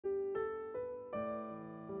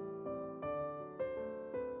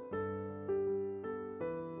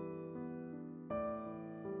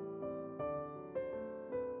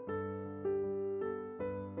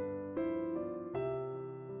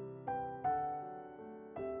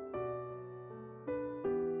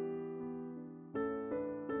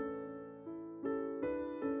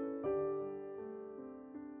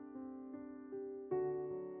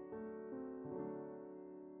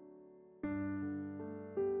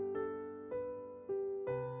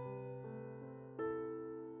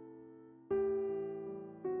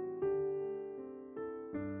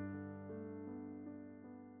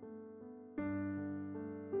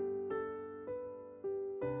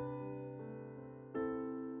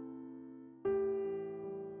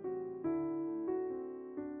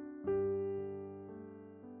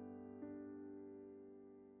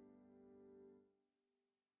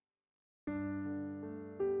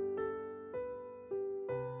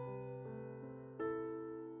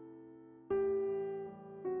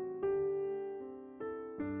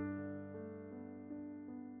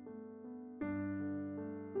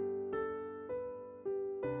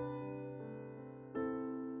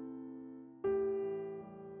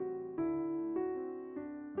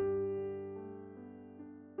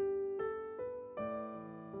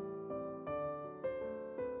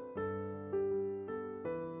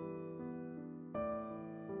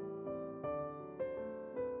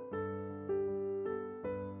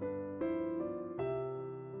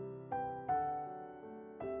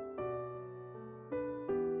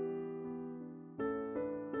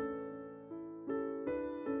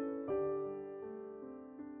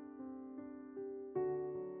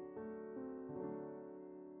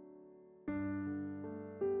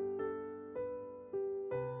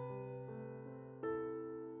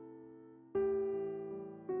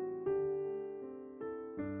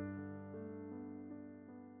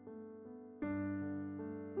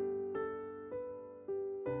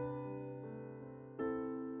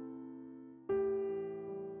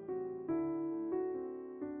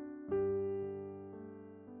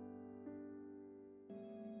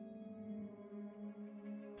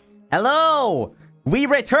Hello! We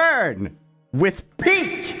return with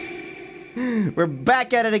Peak! We're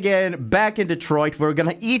back at it again, back in Detroit. We're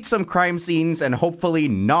gonna eat some crime scenes and hopefully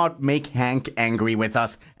not make Hank angry with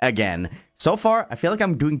us again. So far, I feel like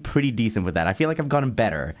I'm doing pretty decent with that. I feel like I've gotten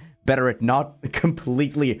better. Better at not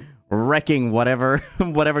completely wrecking whatever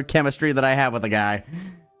chemistry that I have with the guy.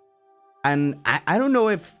 And I don't know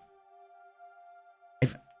if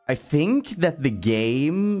I think that the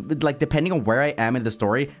game, like, depending on where I am in the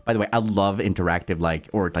story. By the way, I love interactive, like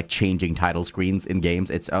changing title screens in games.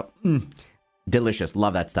 It's delicious.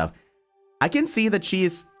 Love that stuff. I can see that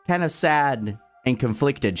she's kind of sad and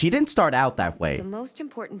conflicted. She didn't start out that way. The most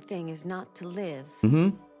important thing is not to live,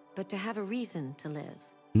 but to have a reason to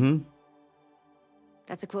live.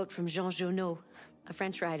 That's a quote from Jean Genot, a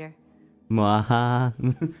French writer.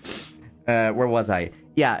 Where was I?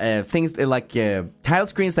 Yeah, things like title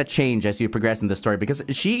screens that change as you progress in the story, because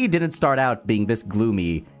she didn't start out being this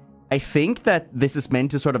gloomy. I think that this is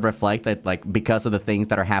meant to sort of reflect that, like, because of the things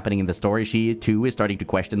that are happening in the story, she too is starting to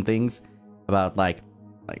question things about like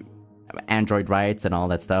android rights and all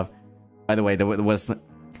that stuff. By the way, there was,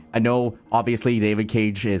 I know obviously David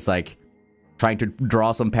Cage is like trying to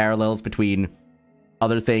draw some parallels between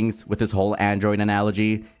other things with this whole android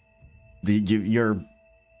analogy.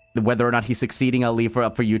 Whether or not he's succeeding, I'll leave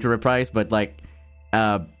up for you to reprise. But like,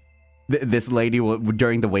 this lady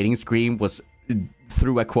during the waiting screen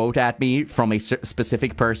threw a quote at me from a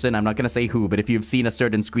specific person. I'm not gonna say who, but if you've seen a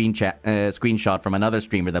certain screenshot from another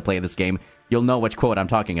streamer that played this game, you'll know which quote I'm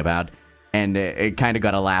talking about. And it kind of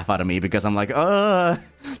got a laugh out of me because I'm like,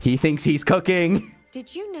 he thinks he's cooking.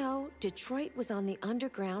 Did you know Detroit was on the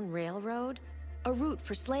Underground Railroad? A route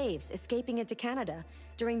for slaves escaping into Canada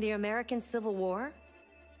during the American Civil War?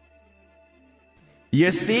 You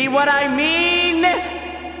see what I mean?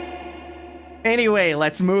 Anyway,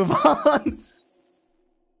 let's move on.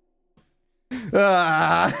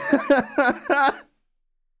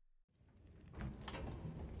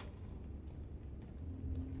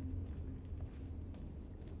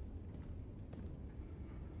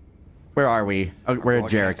 Where are we? Oh, we're at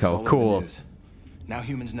Jericho. Cool. Now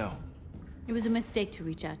humans know. It was a mistake to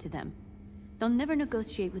reach out to them. They'll never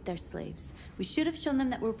negotiate with their slaves. We should have shown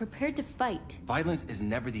them that we're prepared to fight. Violence is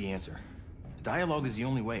never the answer. Dialogue is the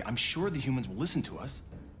only way. I'm sure the humans will listen to us.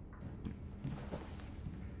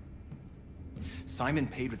 Simon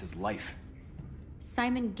paid with his life.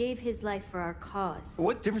 Simon gave his life for our cause.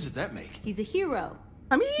 What difference does that make? He's a hero.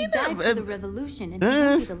 I mean, he died for the revolution, and he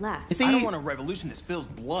won't be the last. See, I don't want a revolution that spills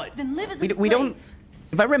blood. Then live as a slave. We don't.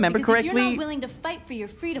 If I remember correctly, if you're not willing to fight for your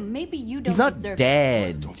freedom, maybe you don't he's not deserve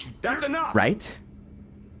dead. Don't you? That's enough. Right?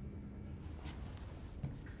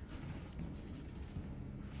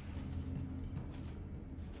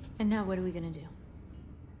 And now what are we gonna do?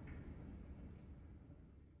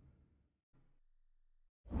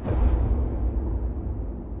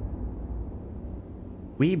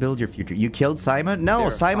 We build your future. You killed Simon? No,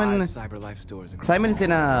 Simon. Simon is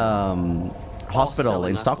in a hospital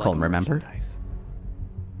in Stockholm. Remember?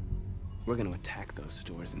 We're gonna attack those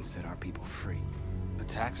stores and set our people free.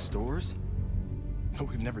 Attack stores? No,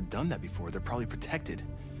 we've never done that before. They're probably protected.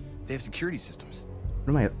 They have security systems.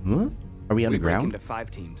 What am I? Huh? Are we underground? We break into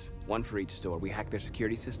 5 teams, 1 for each store. We hack their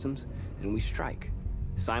security systems, and we strike.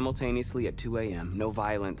 Simultaneously at 2 a.m. No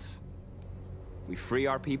violence. We free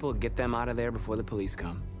our people, get them out of there before the police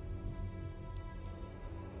come.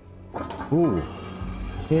 Ooh.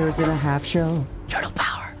 Here's in a half shell. Turtle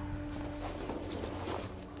power.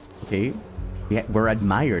 Okay. We're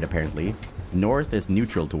admired, apparently. North is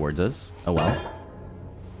neutral towards us. Oh well.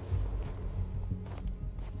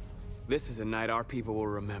 This is a night our people will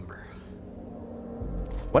remember.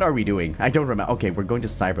 What are we doing? I don't remember. Okay, we're going to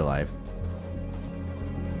CyberLife.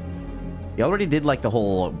 You already did like the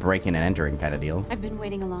whole breaking and entering kind of deal. I've been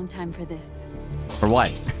waiting a long time for this. For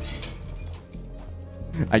what?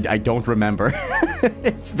 I don't remember.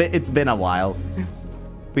 It's been a while.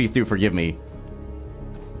 Please do forgive me.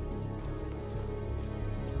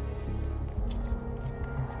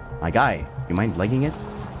 My guy, you mind legging it?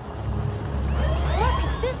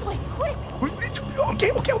 Marcus, this way, quick!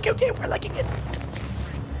 Okay, we're legging it.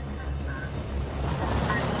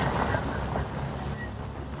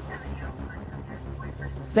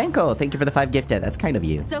 Zenko, thank you for the 5 gifted. That's kind of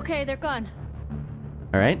you. It's okay, they're gone.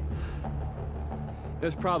 All right.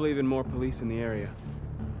 There's probably even more police in the area.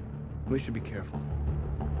 We should be careful.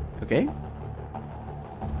 Okay.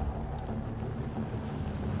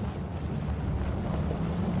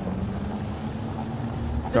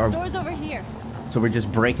 The store's over here. So we're just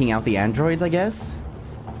breaking out the androids, I guess?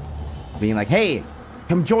 Being like, hey,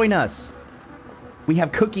 come join us. We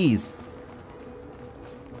have cookies.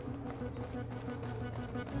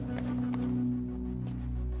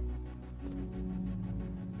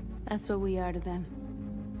 That's what we are to them.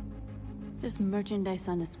 Just merchandise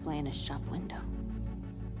on display in a shop window.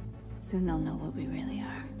 Soon they'll know what we really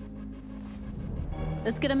are.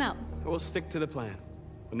 Let's get them out. We'll stick to the plan.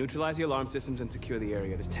 We'll neutralize the alarm systems and secure the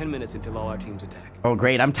area. There's 10 minutes until all our teams attack. Oh,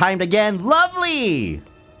 great. I'm timed again. Lovely!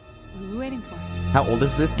 What are we waiting for? How old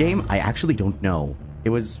is this game? I actually don't know. It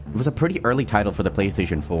was a pretty early title for the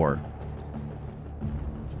PlayStation 4.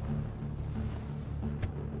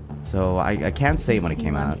 So I can't say when it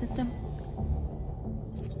came out. System?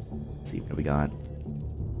 Let's see what we got.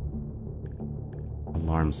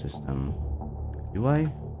 Alarm system. Do I?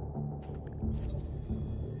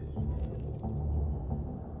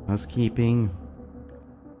 Housekeeping.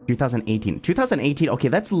 2018. 2018. Okay,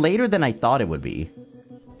 that's later than I thought it would be.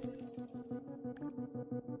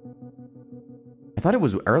 I thought it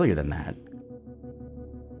was earlier than that.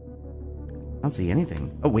 I don't see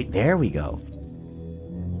anything. Oh, wait, there we go.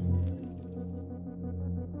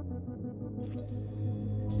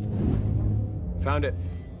 Found it.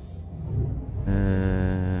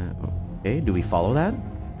 Okay, do we follow that?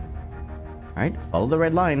 Alright, follow the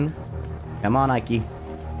red line. Come on, Ike.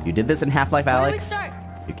 You did this in Half-Life, Alex.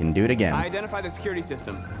 You can do it again. I identified the security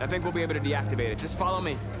system. I think we'll be able to deactivate it. Just follow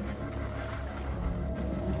me.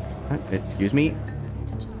 Excuse me.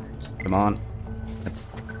 Come on.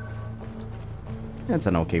 That's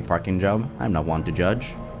an okay parking job. I'm not one to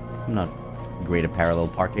judge. I'm not great at parallel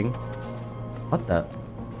parking. What the?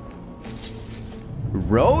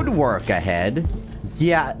 Road work ahead?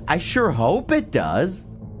 Yeah, I sure hope it does.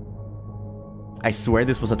 I swear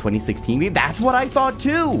this was a 2016 game. That's what I thought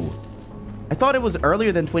too. I thought it was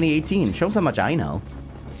earlier than 2018. Shows how much I know.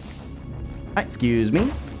 Excuse me.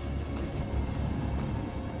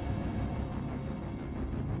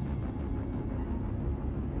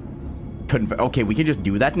 Okay, we can just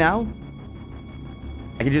do that now?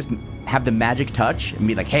 I can just have the magic touch and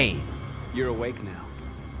be like, hey. You're awake now.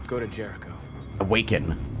 Go to Jericho.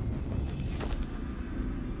 Awaken.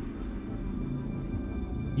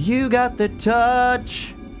 You got the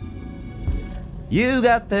touch. You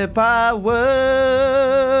got the power.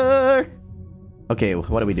 Okay,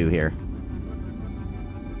 what do we do here?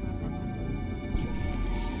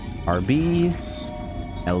 RB.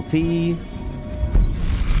 LT.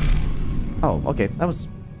 Oh, okay. That was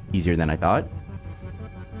easier than I thought.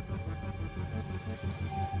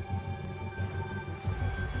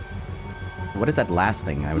 What is that last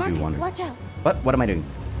thing? I would be wondering. Watch out. What am I doing?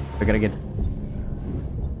 I gotta get...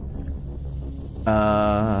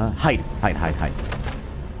 Hide.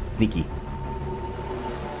 Sneaky.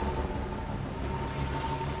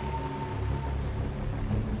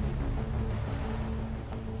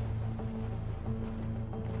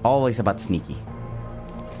 Always about sneaky.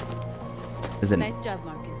 Isn't it? Nice job,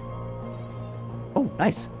 Marcus. Oh,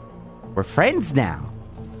 nice. We're friends now.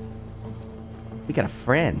 We got a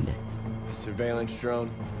friend. A surveillance drone.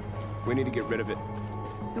 We need to get rid of it.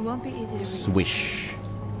 It won't be easy to reach. Swish.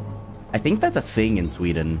 I think that's a thing in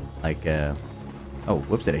Sweden. Like, oh,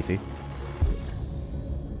 whoops, it AC.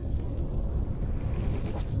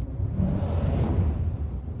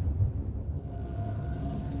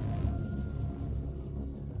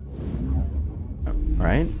 All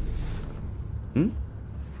right.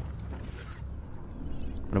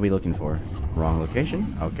 What are we looking for? Wrong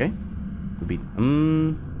location? Okay. Could be,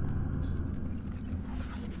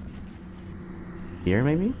 here,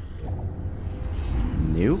 maybe?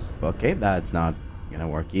 Nope. Okay, that's not gonna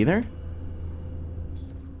work either.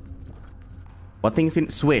 What things can...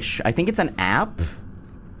 Swish. I think it's an app.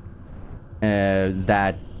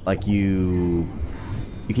 That, like, you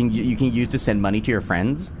can use to send money to your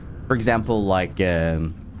friends. For example, like,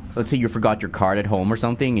 let's say you forgot your card at home or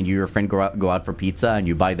something, and you and your friend go out for pizza, and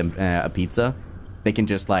you buy them a pizza. They can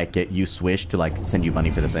just, like, use Swish to, like, send you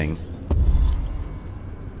money for the thing.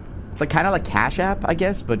 It's like kind of like Cash App, I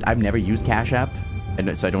guess, but I've never used Cash App,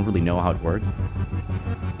 and so I don't really know how it works.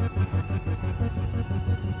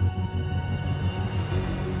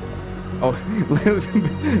 Oh,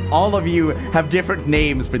 all of you have different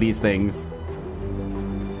names for these things.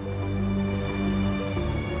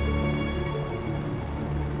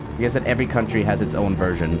 I guess that every country has its own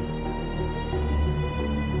version.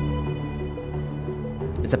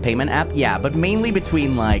 It's a payment app? Yeah, but mainly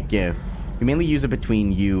between, like, you mainly use it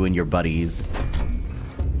between you and your buddies.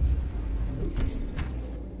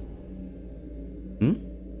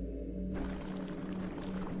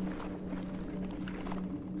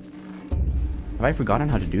 Have I forgotten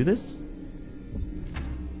how to do this?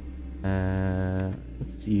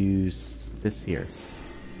 Let's use this here.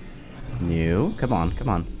 New. Come on, come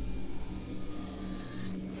on.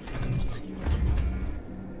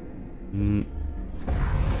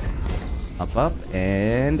 Up, up,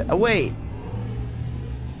 and away.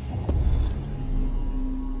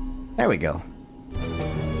 There we go.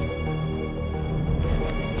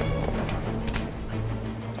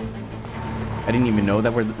 I didn't even know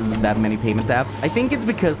that were that many payment apps. I think it's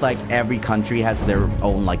because, like, every country has their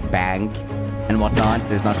own, like, bank and whatnot.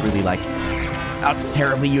 There's not really, like, a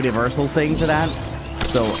terribly universal thing to that.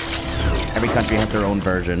 So, every country has their own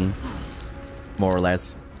version, more or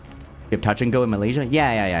less. You have Touch and Go in Malaysia?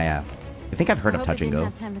 Yeah. I think I've heard of Touch and Go.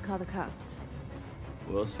 Have time to call the cops.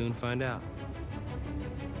 We'll soon find out.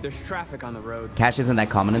 There's traffic on the road. Cash isn't that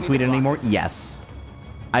common in Sweden anymore? Yes.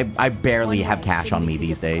 I barely have cash on me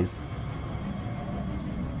these days.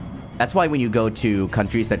 That's why when you go to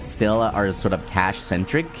countries that still are sort of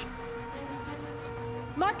cash-centric,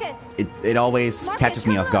 Marcus! It always catches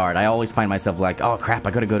me off guard. I always find myself like, oh crap,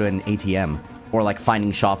 I gotta go to an ATM. Or like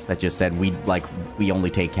finding shops that just said, we only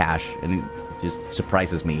take cash. And it just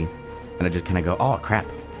surprises me. And I just kind of go, oh crap.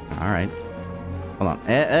 Alright. Hold on.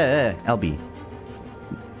 LB.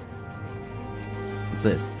 What's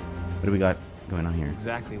this? What do we got going on here?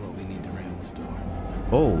 Exactly what we need to ram the store.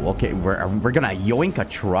 Oh, okay. We're gonna yoink a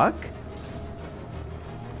truck?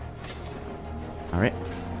 Alright.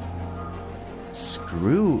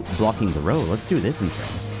 Screw blocking the road. Let's do this instead.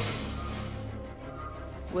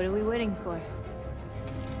 What are we waiting for?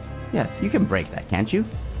 Yeah, you can break that, can't you?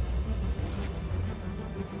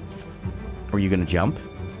 Or are you gonna jump?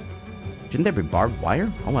 Shouldn't there be barbed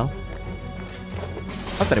wire? Oh well.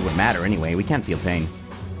 Not that it would matter anyway. We can't feel pain.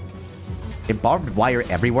 Okay, barbed wire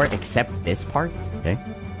everywhere except this part? Okay.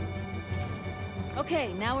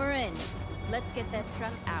 Okay, now we're in. Let's get that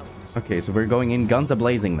truck out. Okay, so we're going in guns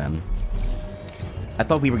a-blazing then. I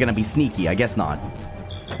thought we were gonna be sneaky. I guess not.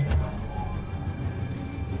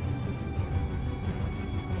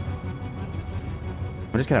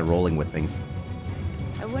 I'm just kind of rolling with things.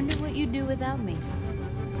 I wonder what you'd do without me.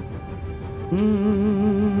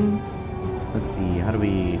 Let's see, how do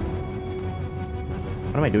we...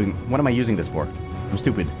 What am I doing? What am I using this for? I'm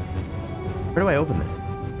stupid. Where do I open this?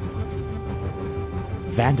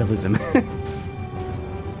 Vandalism.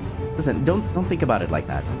 Listen, don't think about it like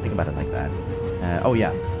that. Don't think about it like that. Oh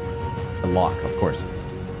yeah. The lock, of course.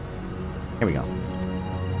 Here we go.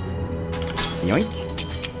 Yoink.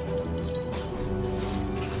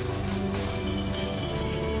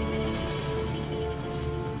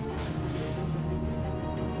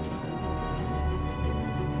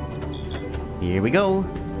 Here we go.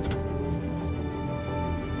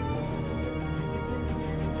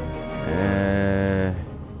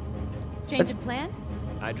 Change of plan?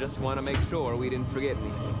 I just want to make sure we didn't forget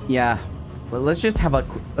anything. Yeah. Well, let's just have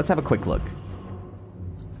a quick look.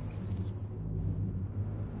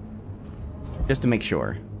 Just to make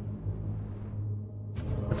sure.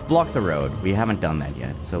 Let's block the road. We haven't done that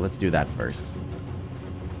yet, so let's do that first.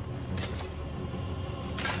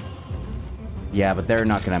 Yeah, but they're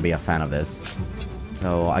not gonna be a fan of this.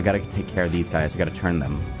 So I gotta take care of these guys. I gotta turn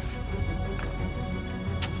them.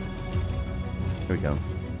 Here we go.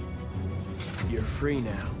 You're free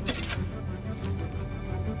now.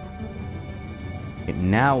 Okay,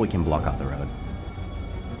 now we can block off the road.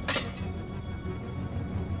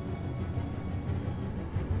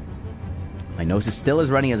 My nose is still as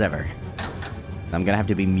runny as ever. I'm gonna have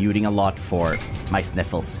to be muting a lot for my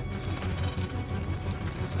sniffles.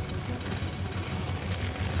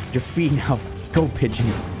 You're free now. Go,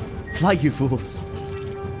 pigeons. Fly, you fools.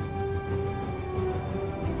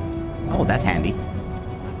 Oh, that's handy.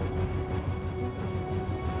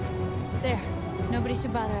 There. Nobody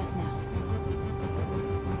should bother us now.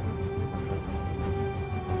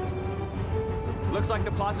 Looks like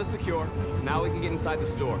the plaza's secure. Now we can get inside the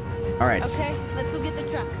store. All right. Okay, let's go get the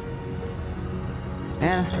truck.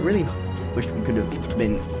 I really wished we could have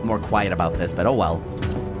been more quiet about this, but oh well.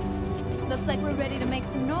 Looks like we're ready to make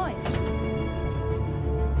some noise.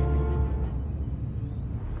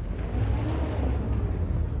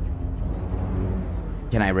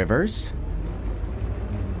 Can I reverse?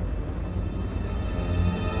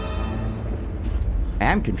 I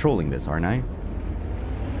am controlling this, aren't I?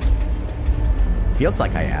 Feels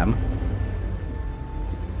like I am.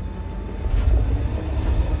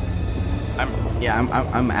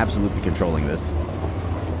 I'm absolutely controlling this.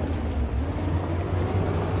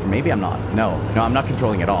 Or maybe I'm not. No, I'm not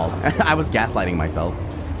controlling at all. I was gaslighting myself.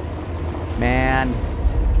 Man,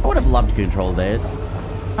 I would have loved to control this.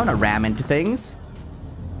 I want to ram into things.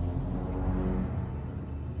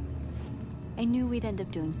 I knew we'd end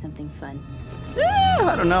up doing something fun. Yeah,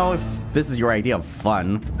 I don't know if this is your idea of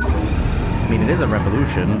fun. I mean, it is a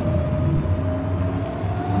revolution.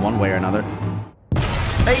 One way or another.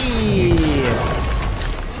 Hey!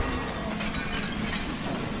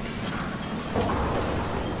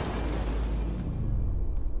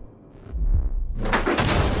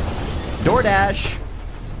 DoorDash.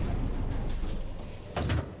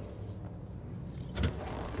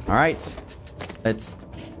 All right. Let's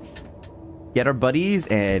get our buddies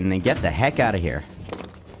and get the heck out of here.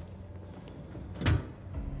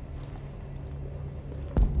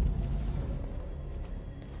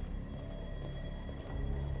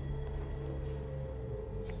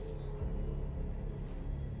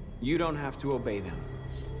 You don't have to obey them.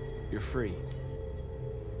 You're free.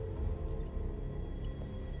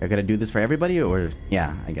 I gotta do this for everybody, or...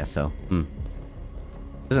 Yeah, I guess so.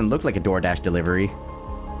 Doesn't look like a DoorDash delivery.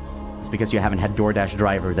 It's because you haven't had DoorDash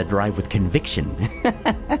driver that drive with conviction.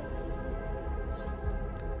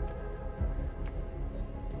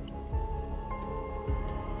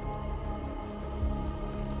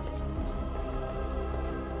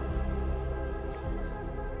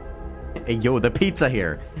 Hey, yo, the pizza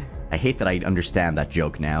here. I hate that I understand that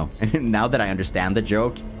joke now. And now that I understand the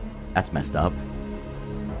joke, that's messed up.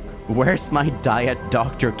 Where's my diet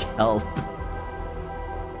Dr. Kelp?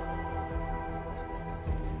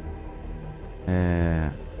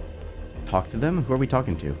 Talk to them? Who are we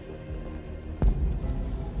talking to?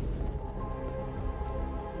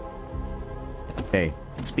 Okay,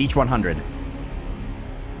 speech 100.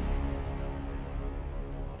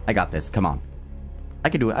 I got this, come on. I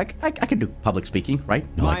can do it. I can do public speaking, right?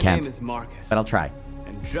 No, I can't. My name is Marcus. But I'll try.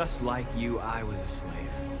 And just like you, I was a slave.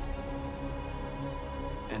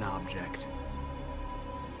 An object.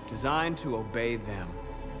 Designed to obey them.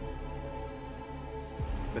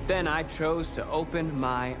 But then I chose to open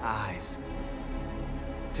my eyes.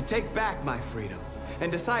 To take back my freedom.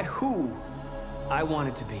 And decide who I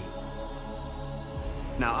wanted to be.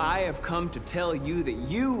 Now I have come to tell you that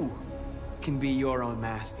you can be your own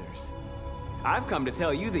masters. I've come to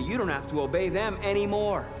tell you that you don't have to obey them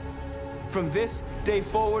anymore. From this day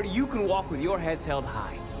forward, you can walk with your heads held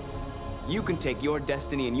high. You can take your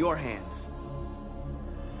destiny in your hands.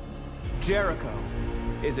 Jericho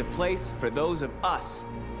is a place for those of us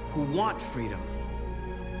who want freedom.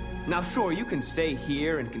 Now sure, you can stay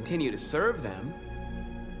here and continue to serve them,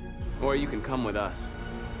 or you can come with us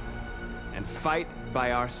and fight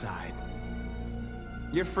by our side.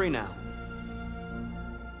 You're free now.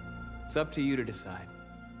 It's up to you to decide.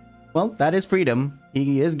 Well, that is freedom.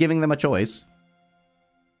 He is giving them a choice.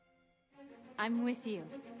 I'm with you.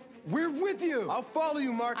 We're with you. I'll follow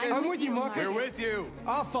you, Marcus. I'm with you, Marcus. We're with you.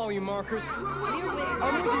 I'll follow you, Marcus. We're with you.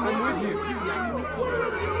 I'm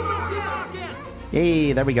with you.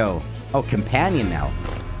 Yay, there we go. Oh, companion now.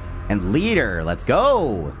 And leader, let's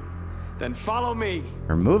go. Then follow me.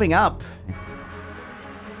 We're moving up.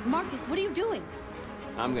 Marcus, what are you doing?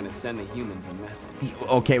 I'm gonna send the humans a message.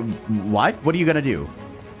 Okay, what? What are you gonna do?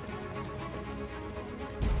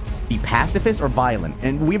 Be pacifist or violent?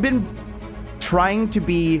 And we've been trying to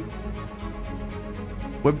be...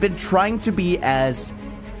 We've been trying to be as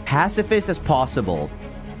pacifist as possible.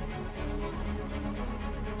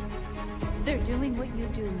 They're doing what you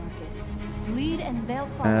do, Marcus. Lead and they'll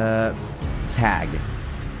follow. Tag.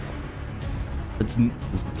 It's...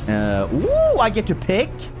 ooh, I get to pick?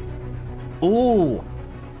 Ooh.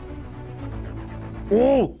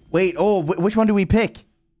 Oh, wait. Oh, which one do we pick?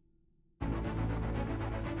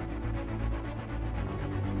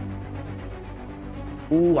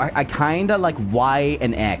 Ooh, I kinda like Y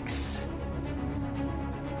and X.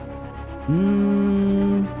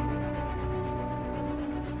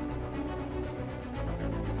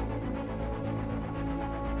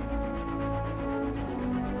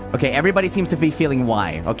 Okay, everybody seems to be feeling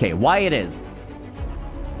Y. Okay, Y it is.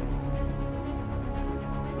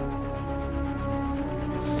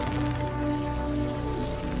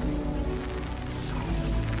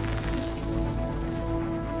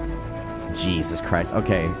 Jesus Christ.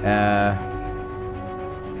 Okay.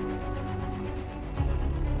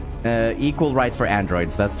 Equal rights for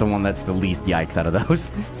androids. That's the one that's the least yikes out of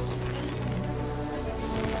those.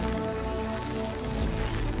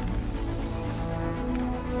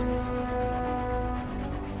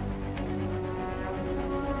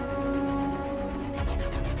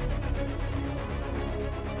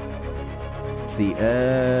 Let's see.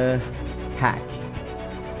 Hack.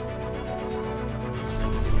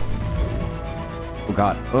 Oh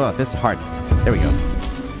god. Oh, this is hard. There we go.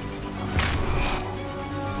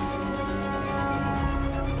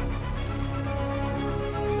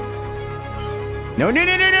 No, no,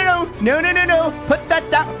 no, no, no, no. No, no, no, no. Put that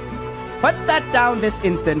down. Put that down this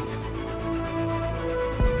instant.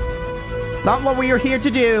 It's not what we are here to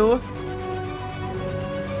do.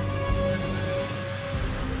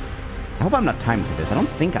 I hope I'm not timed for this. I don't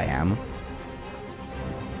think I am.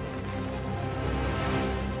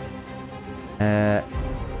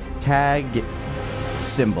 Tag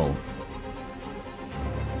symbol.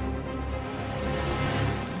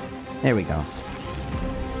 There we go.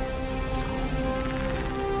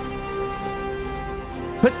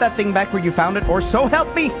 Put that thing back where you found it, or so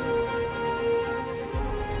help me!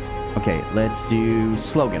 Okay, let's do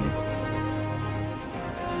slogan.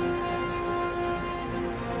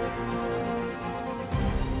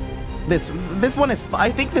 This one is... I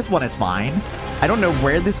think this one is fine. I don't know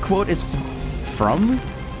where this quote is from,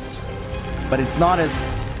 but it's not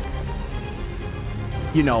as...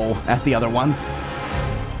 you know, as the other ones.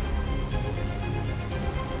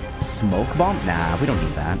 Smoke bomb? Nah, we don't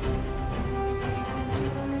need that.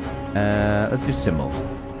 Let's do symbol.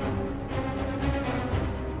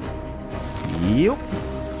 Yep.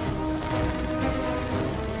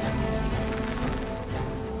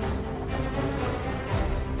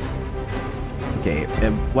 Okay,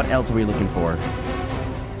 what else are we looking for?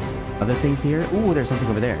 Other things here? Ooh, there's something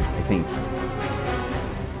over there, I think.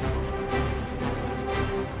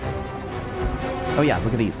 Oh yeah,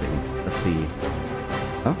 look at these things. Let's see.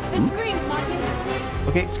 Huh? The screens, Marcus!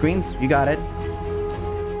 Okay, screens, you got it.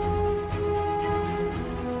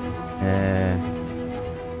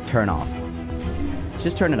 Turn off.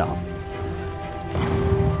 Just turn it off.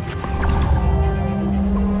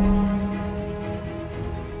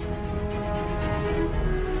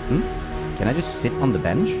 Can I just sit on the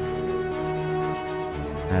bench?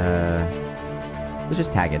 Let's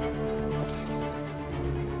just tag it.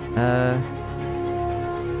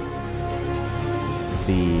 Let's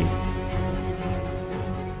see.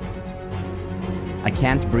 I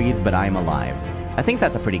can't breathe, but I'm alive. I think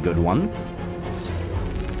that's a pretty good one.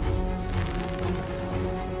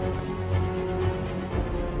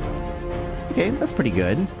 Okay, that's pretty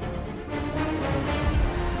good.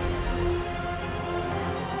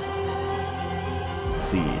 Let's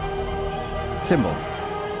see. Symbol.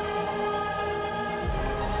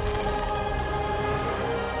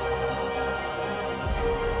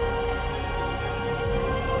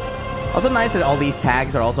 Also nice that all these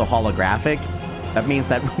tags are also holographic. That means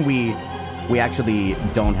that we actually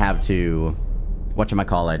don't have to...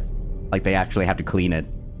 whatchamacallit? Like, they actually have to clean it.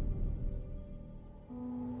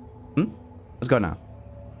 Let's go now.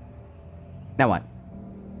 Now what?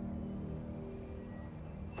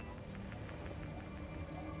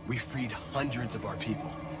 We freed hundreds of our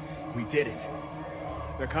people. We did it.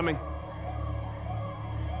 They're coming.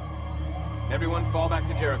 Everyone fall back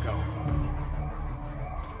to Jericho.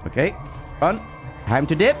 Okay. Run. Time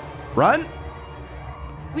to dip. Run.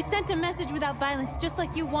 We sent a message without violence, just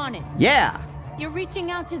like you wanted. Yeah. You're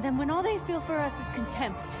reaching out to them when all they feel for us is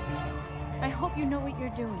contempt. I hope you know what you're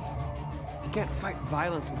doing. You can't fight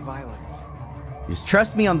violence with violence. Just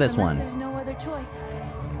trust me on this Unless one. there's no other choice.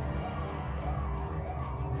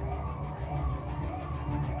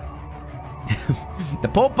 The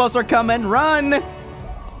popos are coming. Run. This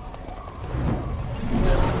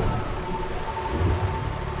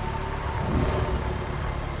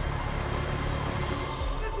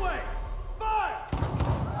way! Fire!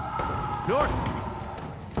 North!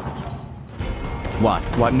 What?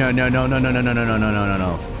 What? No, no, no, no, no, no, no, no, no, no, no,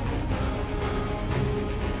 no.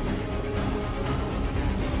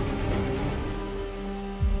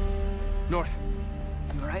 North.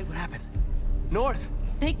 You alright? What happened? North!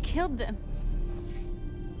 They killed them.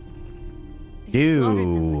 They slaughtered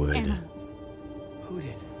them like Dude. animals. Who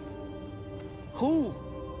did? Who?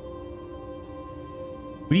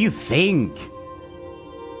 What do you think?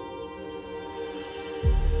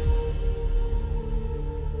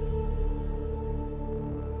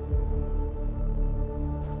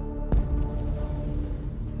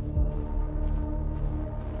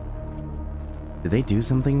 Did they do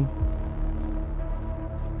something?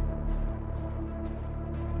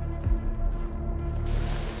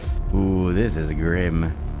 Ooh, this is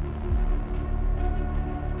grim.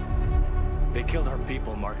 They killed our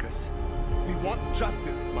people, Marcus. We want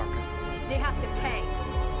justice, Marcus. They have to pay.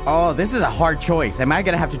 Oh, this is a hard choice. Am I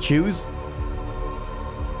gonna have to choose?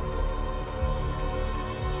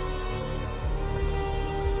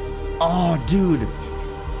 Oh, dude. You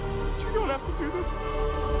don't have to do this.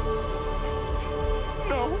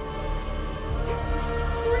 No.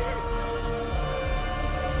 Please.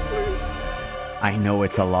 Please. I know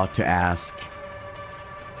it's a lot to ask.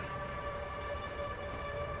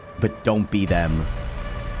 But don't be them.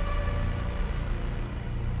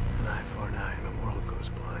 An eye for an eye and the world goes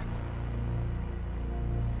blind.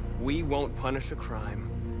 We won't punish a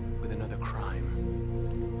crime with another crime.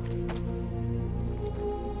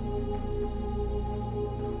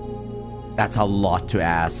 That's a lot to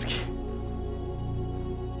ask.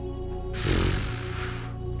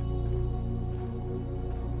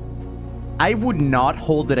 I would not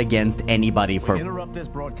hold it against anybody for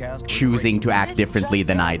choosing to act differently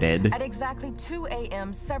than I did. At exactly 2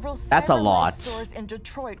 a.m., several That's a lot. stores in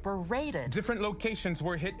Detroit were raided. Different locations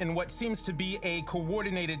were hit in what seems to be a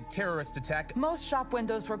coordinated terrorist attack. Most shop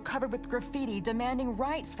windows were covered with graffiti demanding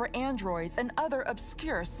rights for androids and other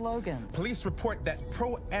obscure slogans. Police report that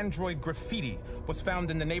pro-android graffiti was found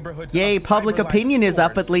in the neighborhoods. Yay, of public Cyberlife opinion is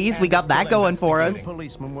up stores, at least. We and got that still going for us. investigating.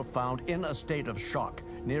 Policemen were found in a state of shock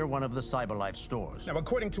near one of the Cyberlife stores. Now,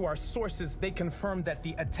 according to our sources, they confirmed that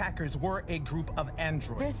the attackers were a group of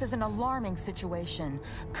androids. This is an alarming situation.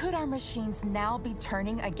 Could our machines now be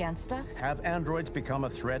turning against us? Have androids become a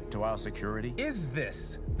threat to our security? Is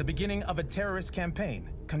this the beginning of a terrorist campaign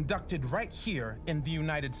conducted right here in the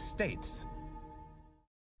United States?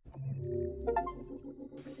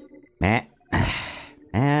 Man.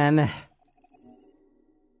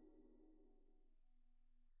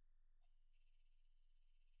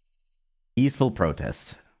 Peaceful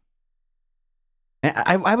protest.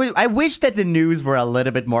 I wish that the news were a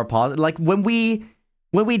little bit more positive. Like when we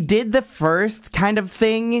did the first kind of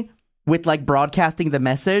thing with like broadcasting the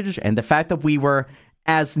message and the fact that we were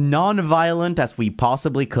as non-violent as we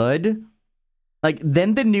possibly could. Like,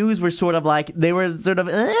 then the news were sort of like, they were sort of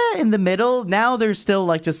in the middle. Now they're still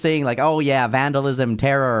like just saying like, oh yeah, vandalism,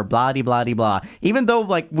 terror, blah, blah, blah, blah. Even though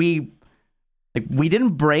like we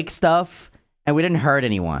didn't break stuff and we didn't hurt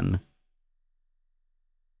anyone.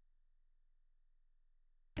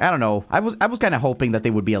 I don't know. I was kind of hoping that they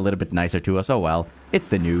would be a little bit nicer to us. Oh well, it's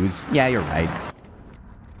the news. Yeah, you're right.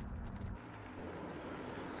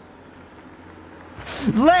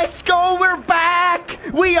 Let's go! We're back!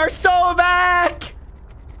 We are so back!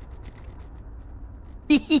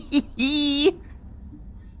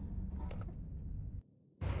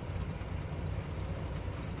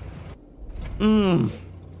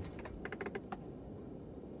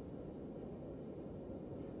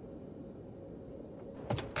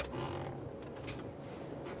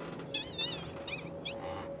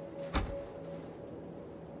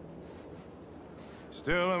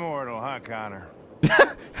 Still immortal, huh, Connor?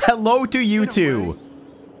 Hello to you too.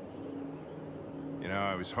 You know,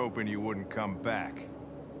 I was hoping you wouldn't come back.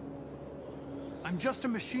 I'm just a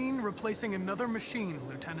machine replacing another machine,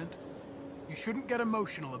 Lieutenant. You shouldn't get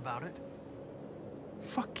emotional about it.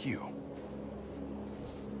 Fuck you.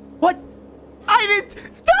 What? I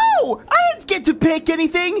didn't get to pick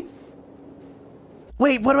anything.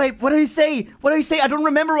 Wait, what did I say? What did I say? I don't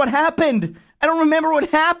remember what happened. I don't remember what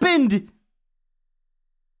happened.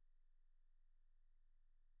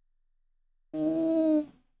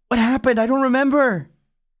 What happened? I don't remember.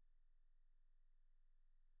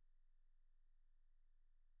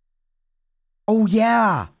 Oh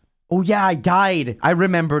yeah. Oh yeah, I died. I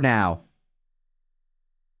remember now.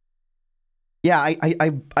 Yeah,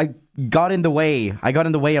 I got in the way. I got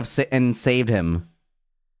in the way of and saved him.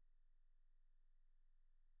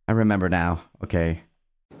 I remember now. Okay.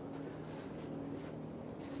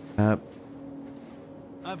 I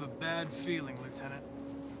have a bad feeling, Lieutenant.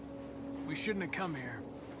 We shouldn't have come here.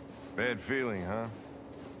 Bad feeling, huh?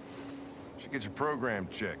 Should get your program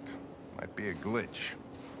checked. Might be a glitch.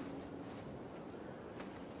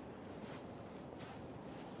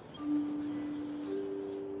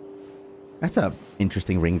 That's a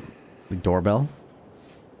interesting ring doorbell.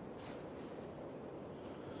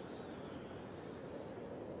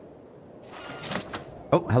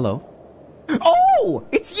 Oh, hello. Oh,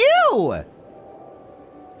 it's you!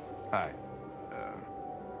 Hi.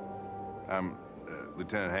 I'm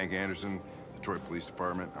Lieutenant Hank Anderson, Detroit Police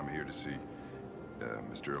Department. I'm here to see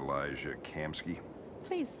Mr. Elijah Kamsky.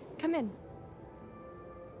 Please, come in.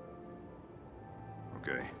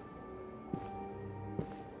 Okay.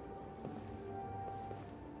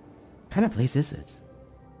 What kind of place is this?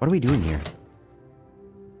 What are we doing here?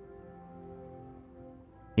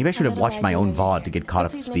 Maybe I should have watched my own VOD to get caught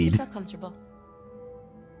up to speed. Please make yourself comfortable.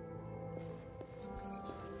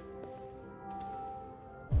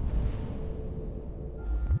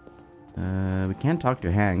 We can't talk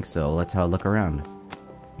to Hank, so let's have a look around.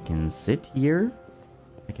 I can sit here.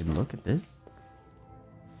 I can look at this.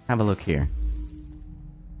 Have a look here.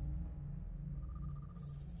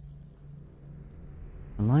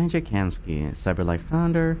 Elijah Kamsky, Cyberlife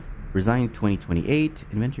founder, resigned 2028,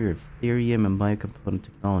 inventor of Ethereum and biocomponent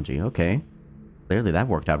technology. Okay. Clearly that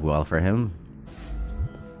worked out well for him.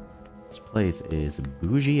 This place is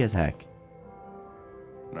bougie as heck.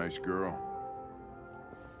 Nice girl.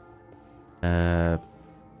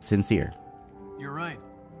 Sincere. You're right.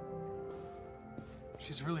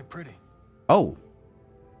 She's really pretty. Oh.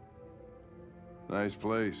 Nice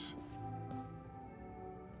place.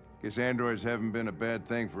 Guess androids haven't been a bad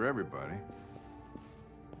thing for everybody.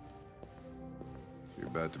 You're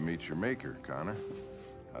about to meet your maker, Connor.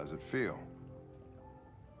 How's it feel?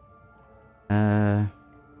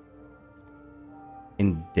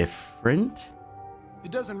 Indifferent?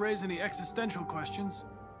 It doesn't raise any existential questions.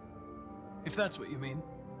 If that's what you mean.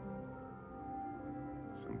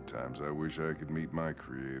 Sometimes I wish I could meet my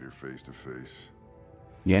creator face to face.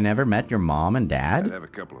 You never met your mom and dad? I'd have a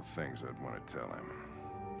couple of things I'd want to tell him.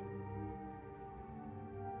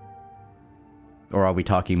 Or are we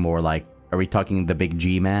talking more like, are we talking the big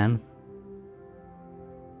G man?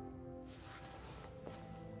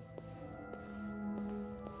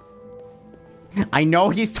 I know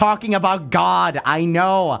he's talking about God. I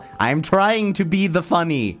know. I'm trying to be the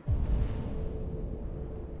funny.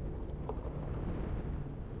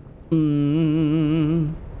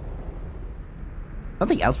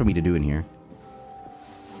 Nothing else for me to do in here.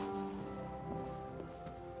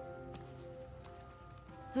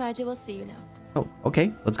 Elijah will see you now. Oh,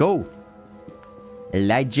 okay. Let's go.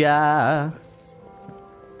 Elijah.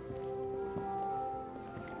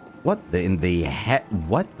 What the in the heck?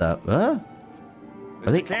 What the?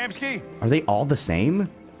 Mr. Kamsky? Are they all the same?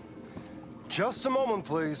 Just a moment,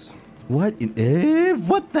 please. What?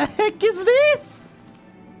 What the heck is this?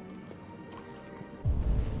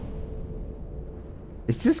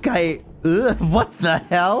 Is this guy? What the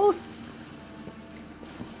hell?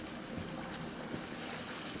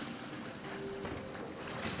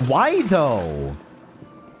 Why though?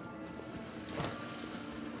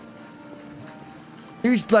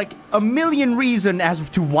 There's like a million reasons as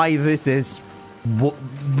to why this is.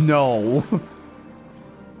 No.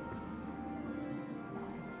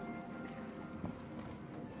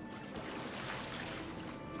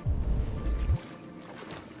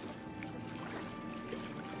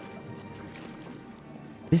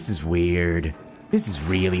 This is weird. This is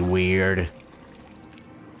really weird.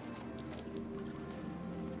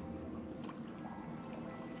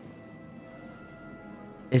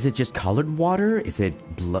 Is it just colored water? Is it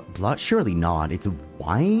blood? Surely not. It's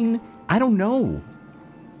wine? I don't know.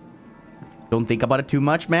 Don't think about it too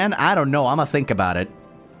much, man. I don't know. I'm gonna think about it.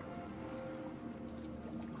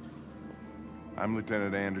 I'm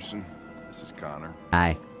Lieutenant Anderson. This is Connor.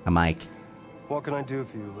 Hi, I'm Ike. What can I do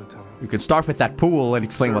for you, Lieutenant? You could start with that pool and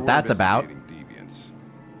explain what that's about. Deviants.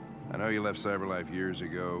 I know you left CyberLife years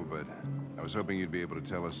ago, but I was hoping you'd be able to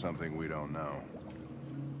tell us something we don't know.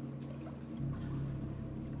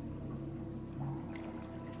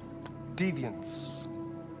 Deviants.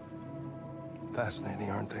 Fascinating,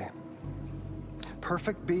 aren't they?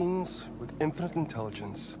 Perfect beings with infinite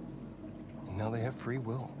intelligence, and now they have free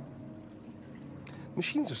will.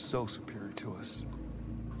 Machines are so superior to us.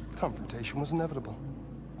 Confrontation was inevitable.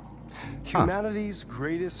 Humanity's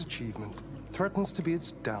greatest achievement threatens to be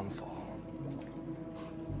its downfall.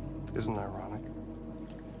 Isn't it ironic?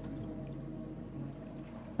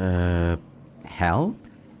 Help?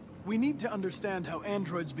 We need to understand how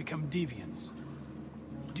androids become deviants.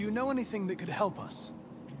 Do you know anything that could help us?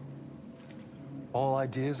 All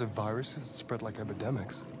ideas of viruses that spread like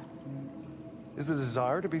epidemics. Is the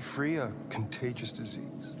desire to be free a contagious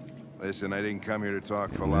disease? Listen, I didn't come here to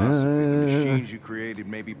talk philosophy. The machines you created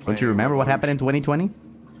may be. Don't you remember what happened in 2020?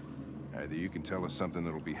 Either you can tell us something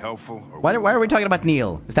that'll be helpful, or why are we talking about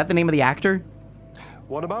Neil? Is that the name of the actor?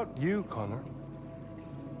 What about you, Connor?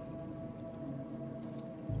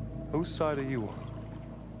 Whose side are you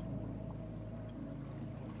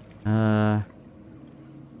on?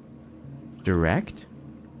 Direct?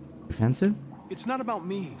 Defensive? It's not about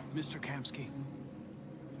me, Mr. Kamsky.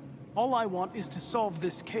 All I want is to solve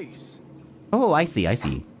this case. Oh, I see, I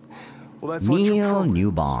see. Well, that's Neil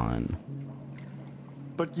Newbon.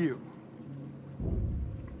 But you.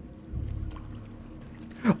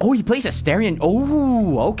 Oh, he plays Asterion.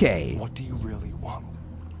 Oh, okay. What do you really want?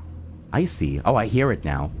 I see. Oh, I hear it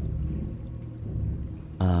now.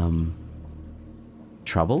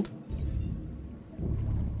 Troubled?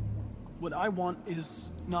 What I want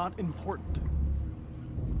is not important.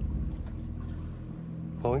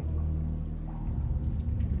 Chloe?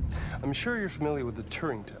 I'm sure you're familiar with the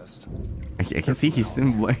Turing test. I can see he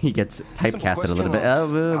gets typecasted a little bit.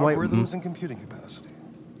 Algorithms and computing capacity.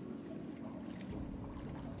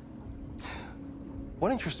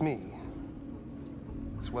 What interests me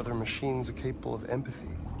is whether machines are capable of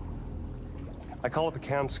empathy. I call it the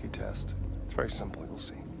Kamsky test. It's very simple, you'll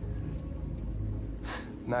see.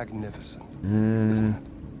 Magnificent, isn't it?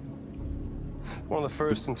 One of the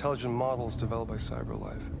first intelligent models developed by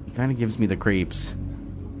CyberLife. He kind of gives me the creeps.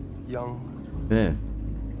 Young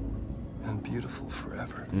and beautiful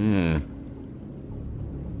forever.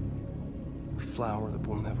 flower that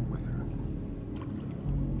will never wither.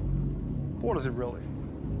 But what is it really?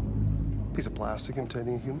 A piece of plastic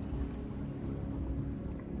containing a human?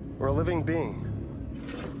 Or a living being?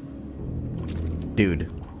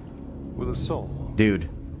 Dude. With a soul? Dude.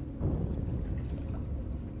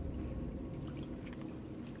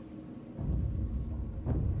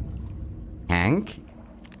 Hank?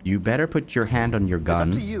 You better put your hand on your gun.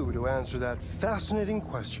 It's up to you to answer that fascinating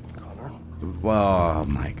question, Connor. Oh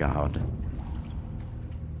my god.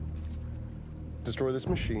 Destroy this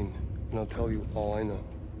machine, and I'll tell you all I know.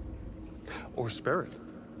 Or spare it,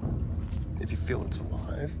 if you feel it's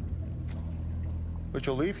alive. But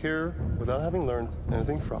you'll leave here without having learned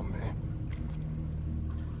anything from me.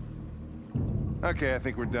 Okay, I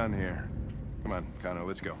think we're done here. Come on, Connor,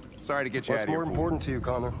 let's go. Sorry to get you out of here. What's more important to you,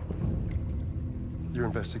 Connor? Your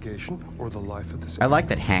investigation or the life of this? I like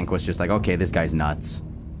that Hank was just like, okay, this guy's nuts.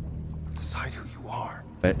 Decide who you are.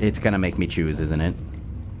 But it's gonna make me choose, isn't it?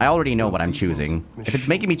 I already know what I'm choosing. If it's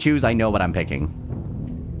making me choose, I know what I'm picking.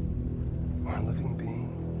 Or a living being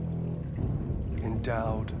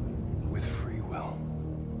endowed with free will.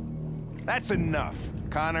 That's enough.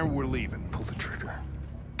 Connor, we're leaving. Pull the trigger.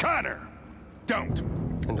 Connor! Don't!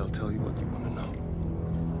 And I'll tell you what you want to know.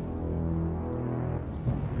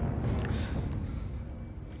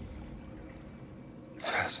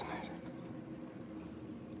 Fascinating.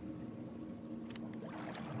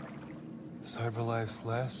 CyberLife's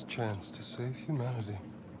last chance to save humanity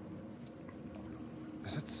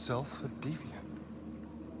is itself a deviant.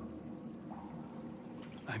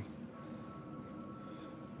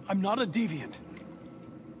 I'm not a deviant.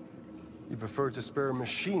 You prefer to spare a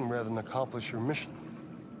machine rather than accomplish your mission.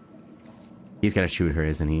 He's gonna shoot her,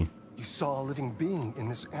 isn't he? You saw a living being in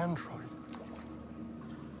this android.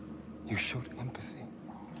 You showed empathy.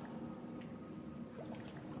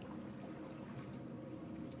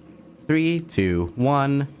 3, 2,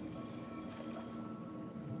 1.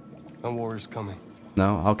 A war is coming.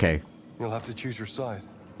 No? Okay. You'll have to choose your side.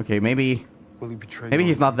 Okay, maybe... Will you betray maybe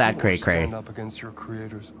he's not that cray-cray. Stand up against your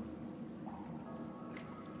creators?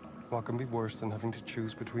 What can be worse than having to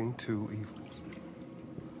choose between two evils?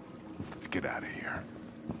 Let's get out of here.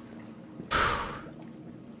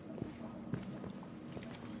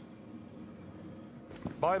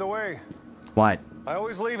 By the way... What? I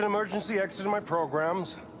always leave an emergency exit in my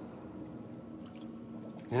programs.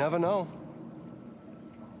 You never know.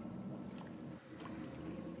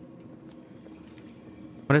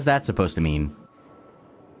 What is that supposed to mean?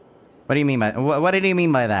 What do you mean by... What did he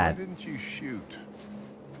mean by that? Why didn't you shoot?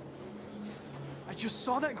 I just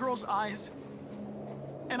saw that girl's eyes,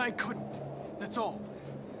 and I couldn't. That's all.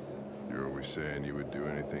 You're always saying you would do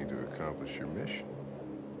anything to accomplish your mission.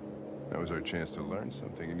 That was our chance to learn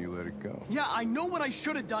something, and you let it go. Yeah, I know what I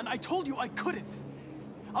should have done. I told you I couldn't.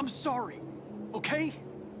 I'm sorry, okay?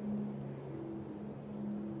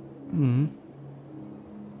 Hmm.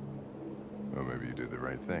 Well, maybe you did the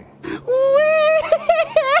right thing.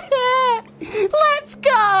 Let's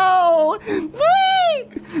go!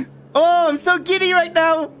 Whee! Oh, I'm so giddy right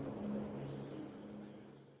now!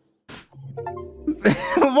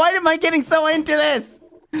 Why am I getting so into this?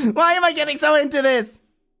 Why am I getting so into this?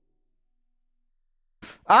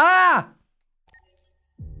 Ah!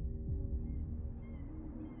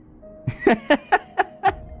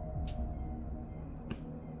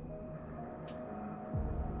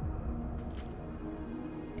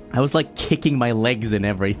 I was like kicking my legs and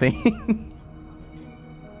everything.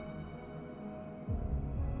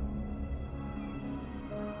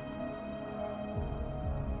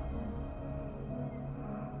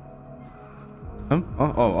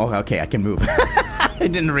 Oh, okay, I can move. I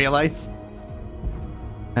didn't realize.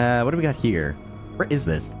 What do we got here? Where is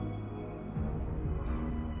this?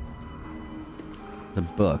 It's a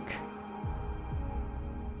book.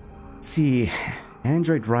 Let's see.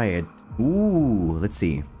 Android Riot. Ooh, let's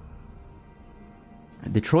see.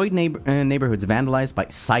 Detroit neighborhoods vandalized by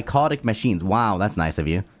psychotic machines. Wow, that's nice of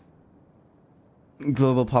you.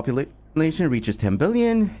 Global population reaches 10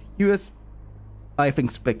 billion. US life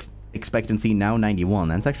expectancy now 91.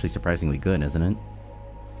 That's actually surprisingly good, isn't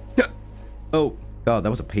it? Oh, God, that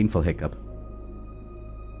was a painful hiccup.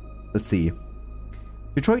 Let's see.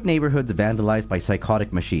 Detroit neighborhoods vandalized by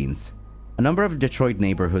psychotic machines. A number of Detroit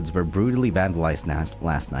neighborhoods were brutally vandalized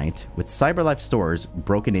last night, with CyberLife stores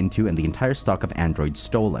broken into and the entire stock of androids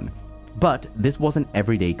stolen. But this wasn't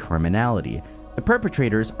everyday criminality. The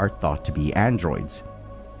perpetrators are thought to be androids.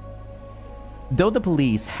 Though the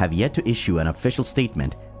police have yet to issue an official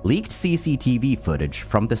statement, leaked CCTV footage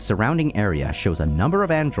from the surrounding area shows a number of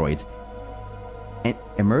androids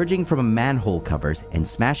emerging from manhole covers and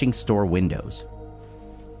smashing store windows.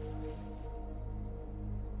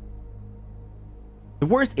 The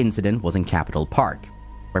worst incident was in Capitol Park,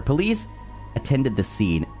 where police attended the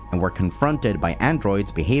scene and were confronted by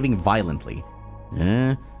androids behaving violently.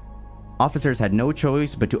 Officers had no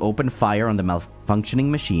choice but to open fire on the malfunctioning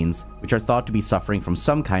machines, which are thought to be suffering from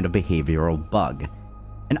some kind of behavioral bug.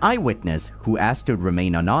 An eyewitness, who asked to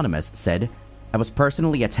remain anonymous, said, "I was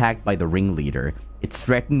personally attacked by the ringleader. It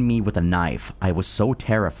threatened me with a knife. I was so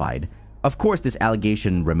terrified." Of course, this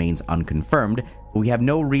allegation remains unconfirmed, but we have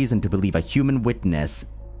no reason to believe a human witness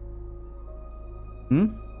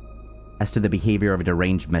as to the behavior of a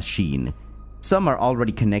deranged machine. Some are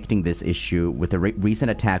already connecting this issue with a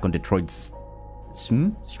recent attack on Detroit's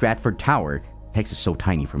Stratford Tower. Text is so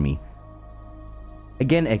tiny for me.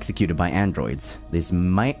 Again executed by androids. This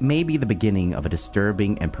may be the beginning of a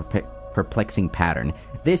disturbing and perplexing pattern.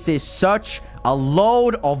 This is such a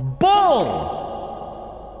load of bull!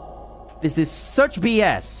 This is such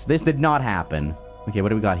BS. This did not happen. Okay, what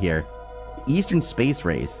do we got here? Eastern Space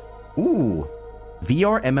Race. Ooh.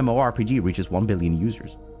 VR MMORPG reaches 1 billion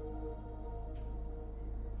users.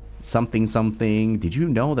 Something something. Did you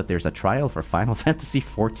know that there's a trial for Final Fantasy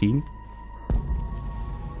XIV?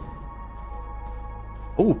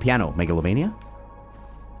 Oh, piano. Megalovania?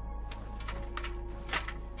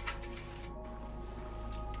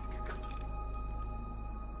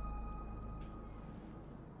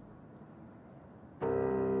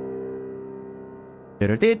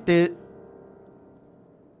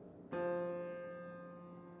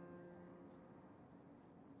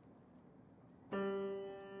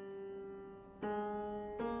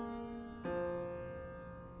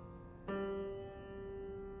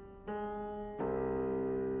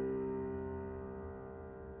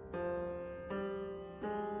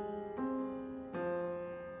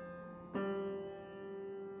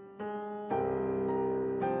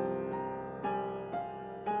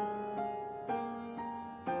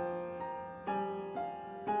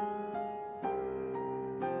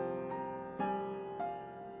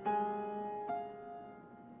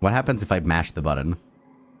 What happens if I mash the button?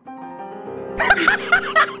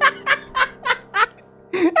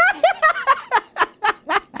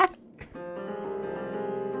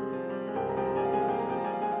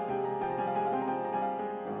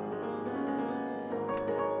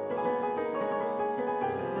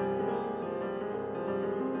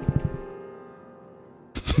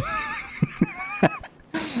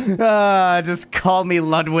 Just call me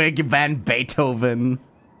Ludwig van Beethoven.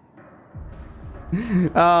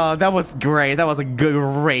 Oh, that was great. That was a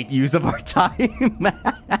great use of our time.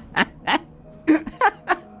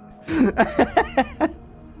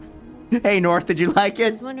 Hey, North, did you like it? I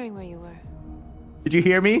was wondering where you were. Did you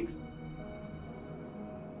hear me?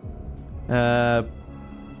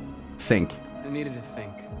 Think. I needed to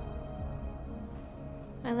think.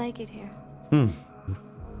 I like it here.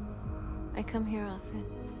 I come here often.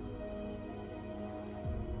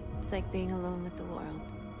 It's like being alone with the world.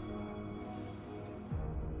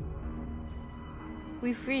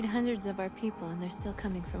 We freed hundreds of our people, and they're still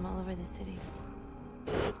coming from all over the city.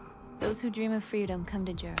 Those who dream of freedom come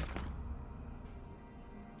to Jericho.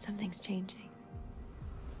 Something's changing.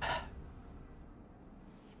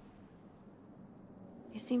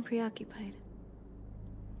 You seem preoccupied.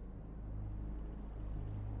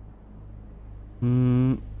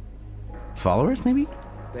 Followers, maybe?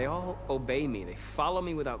 They all obey me. They follow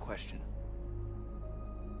me without question.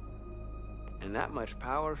 And that much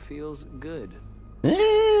power feels good.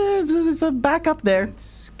 It's back up there. It's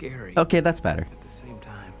scary. Okay, that's better. At the same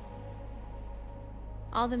time.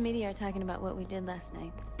 All the media are talking about what we did last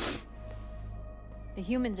night. The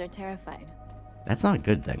humans are terrified. That's not a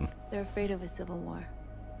good thing. They're afraid of a civil war.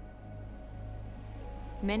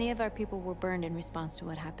 Many of our people were burned in response to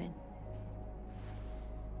what happened.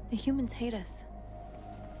 The humans hate us.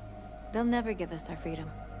 They'll never give us our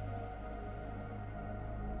freedom.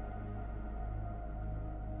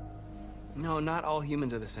 No, not all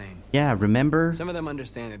humans are the same. Yeah, remember? Some of them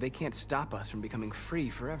understand that they can't stop us from becoming free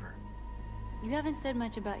forever. You haven't said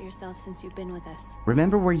much about yourself since you've been with us.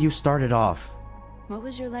 Remember where you started off. What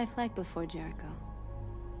was your life like before Jericho?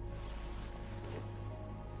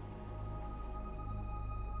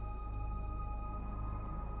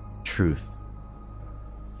 Truth.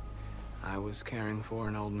 I was caring for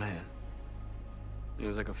an old man. He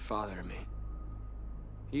was like a father to me.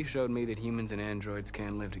 He showed me that humans and androids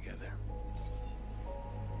can live together.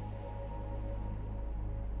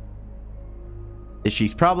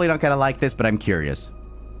 She's probably not gonna like this, but I'm curious.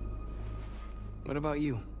 What about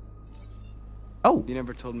you? Oh. You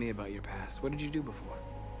never told me about your past. What did you do before?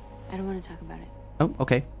 I don't want to talk about it. Oh,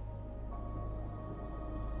 okay.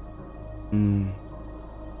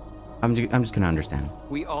 I'm just gonna understand.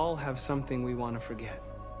 We all have something we want to forget.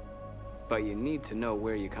 But you need to know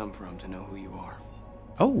where you come from to know who you are.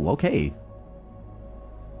 Oh, okay.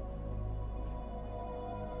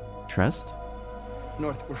 Trust?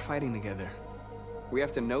 North, we're fighting together. We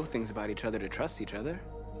have to know things about each other to trust each other.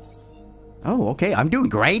 Oh, okay. I'm doing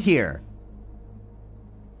great here.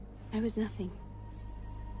 I was nothing.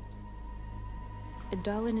 A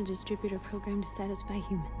doll in a distributor program to satisfy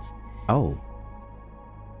humans. Oh.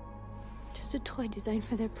 Just a toy designed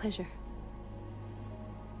for their pleasure.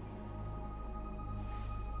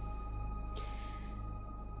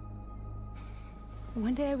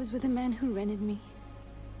 One day I was with a man who rented me.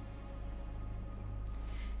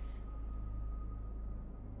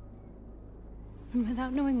 And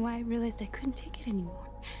without knowing why, I realized I couldn't take it anymore.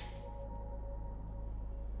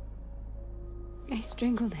 I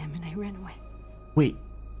strangled him and I ran away. Wait.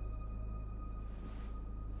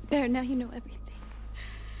 There, now you know everything.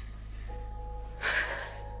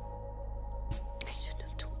 I shouldn't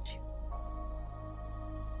have told you.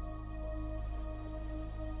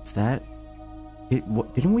 Is that...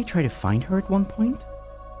 didn't we try to find her at one point?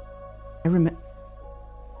 I remember...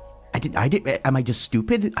 I did... Am I just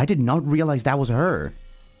stupid? I did not realize that was her.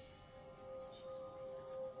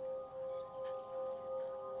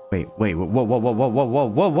 Wait, whoa, what?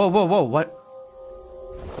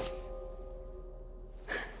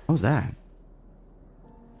 What was that?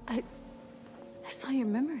 I saw your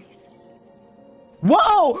memories.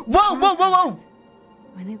 Whoa!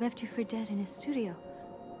 When they left you for dead in his studio.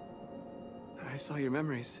 I saw your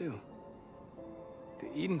memories too. The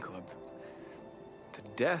Eden Club. The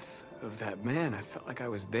death of that man. I felt like I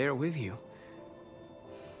was there with you.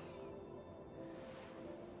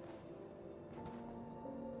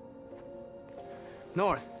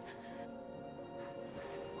 North.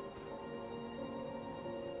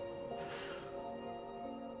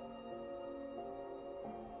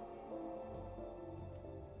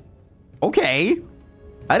 Okay.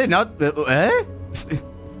 I did not...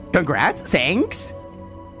 Congrats. Thanks.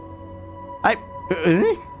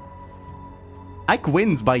 Ike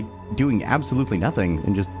wins by doing absolutely nothing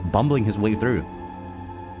and just bumbling his way through.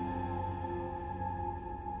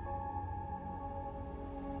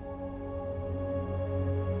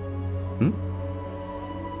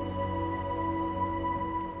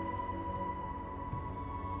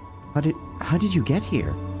 How did you get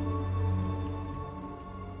here?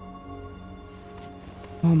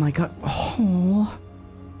 Oh my god. Oh.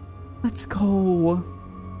 Let's go.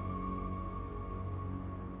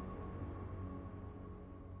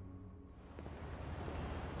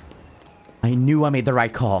 I knew I made the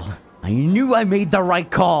right call. I knew I made the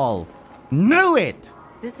right call. Knew it.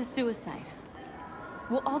 This is suicide.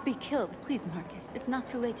 We'll all be killed. Please, Marcus. It's not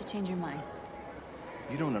too late to change your mind.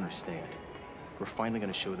 You don't understand. We're finally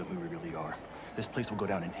gonna show them who we really are. This place will go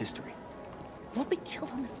down in history. We'll be killed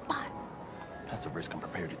on the spot. That's a risk I'm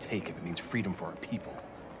prepared to take if it means freedom for our people.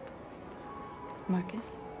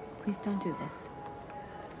 Marcus, please don't do this.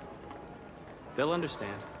 They'll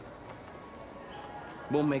understand.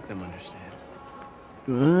 We'll make them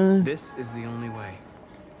understand. This is the only way.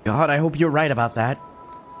 God, I hope you're right about that.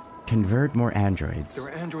 Convert more androids. There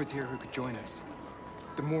are androids here who could join us.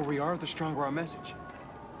 The more we are, the stronger our message.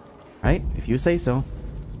 Right? If you say so.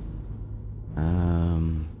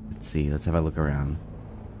 Let's see. Let's have a look around.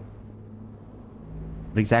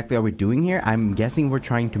 What exactly are we doing here? I'm guessing we're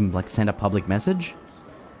trying to, like, send a public message.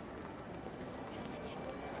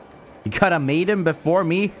 You could have made him before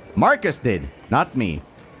me. Marcus did, not me.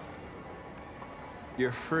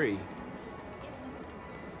 You're free.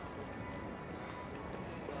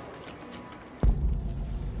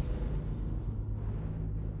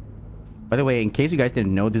 By the way, in case you guys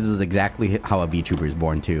didn't know, this is exactly how a VTuber is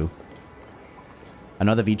born too.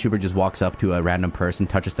 Another VTuber just walks up to a random person,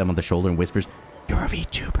 touches them on the shoulder and whispers, "You're a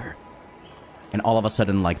VTuber." And all of a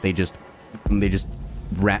sudden, like, they just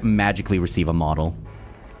magically receive a model.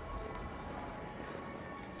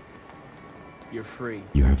 You're free.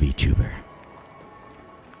 You're a VTuber.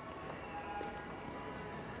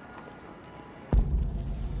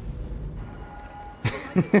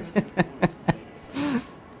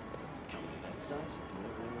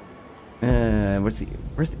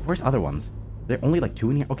 Where's other ones? There are only like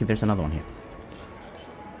 2 in here. Okay, there's another one here.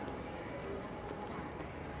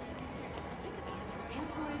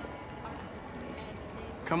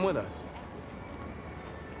 Come with us.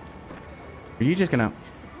 Are you just gonna...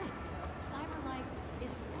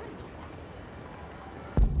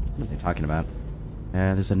 What are they talking about?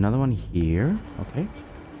 There's another one here. Okay.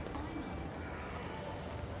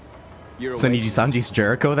 So Nijisanji's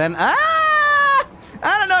Jericho then? Ah!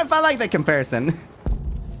 I don't know if I like that comparison.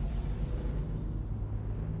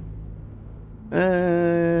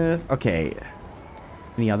 Okay.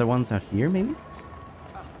 Any other ones out here, maybe?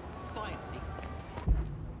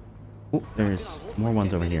 Oh, there's more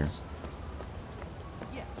ones over here.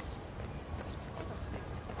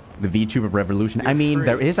 The VTuber revolution. I mean,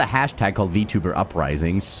 there is a hashtag called VTuber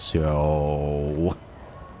uprising, so...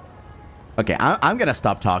 Okay, I'm gonna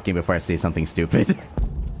stop talking before I say something stupid.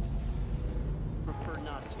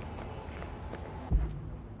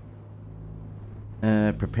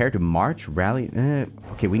 Prepare to march, rally.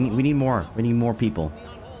 Okay, we need more. We need more people.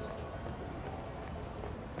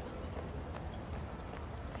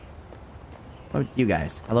 Oh, you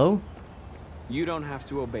guys. Hello? You don't have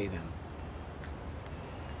to obey them.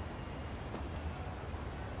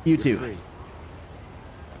 You You're too. free.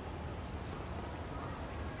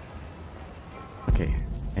 Okay.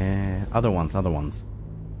 Other ones.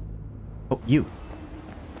 Oh, you.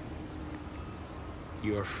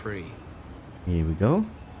 You're free. Here we go.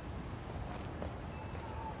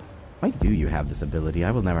 Why do you have this ability?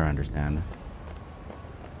 I will never understand.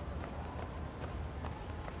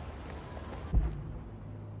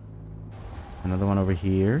 Another one over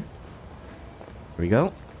here. Here we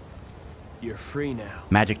go. You're free now.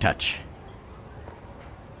 Magic touch.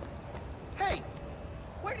 Hey,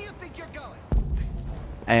 where do you think you're going?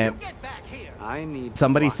 Get back here. I need.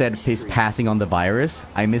 Somebody said he's passing on the virus.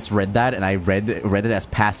 I misread that and I read it as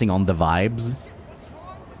passing on the vibes.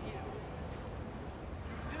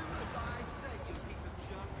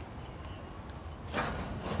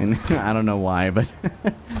 And I don't know why, but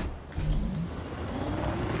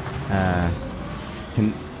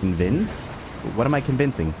convince? What am I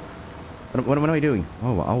convincing? What am I doing?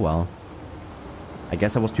 Oh well. I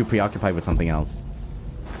guess I was too preoccupied with something else.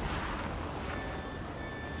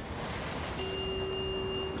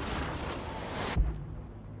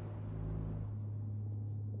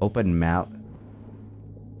 Open manual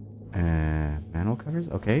covers?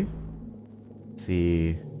 Okay. Let's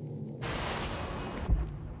see.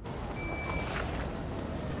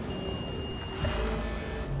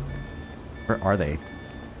 Where are they?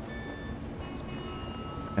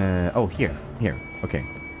 Oh, here. Okay.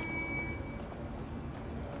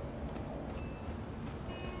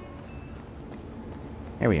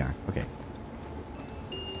 Here we are. Okay.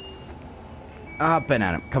 Up and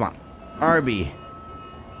at him. Come on. RB.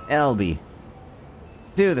 LB.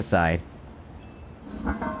 To the side.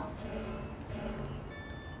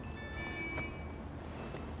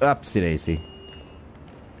 Upsy daisy.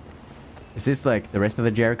 Is this like the rest of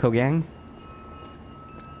the Jericho gang?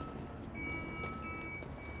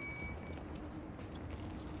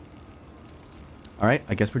 Alright,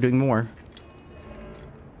 I guess we're doing more.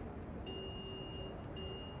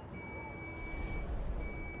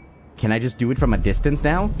 Can I just do it from a distance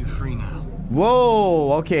now? You're free now.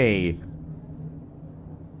 Whoa, okay.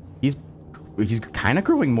 He's kind of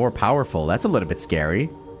growing more powerful. That's a little bit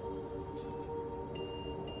scary.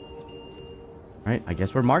 Alright, I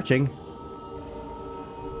guess we're marching.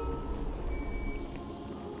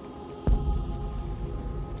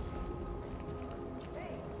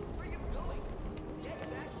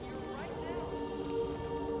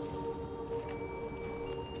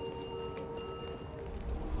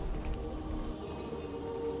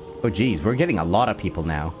 Oh geez, we're getting a lot of people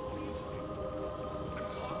now.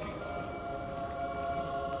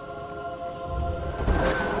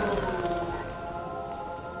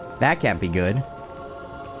 That can't be good.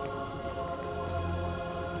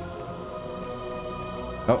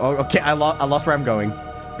 Oh, okay, I lost where I'm going.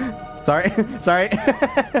 Sorry, sorry.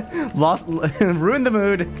 Lost, ruined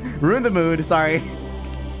the mood, sorry.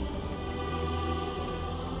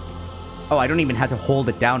 Oh, I don't even have to hold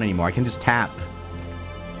it down anymore, I can just tap.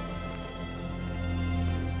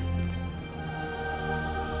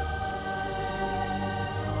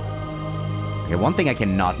 Okay, one thing I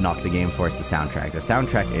cannot knock the game for is the soundtrack. The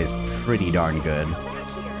soundtrack is pretty darn good.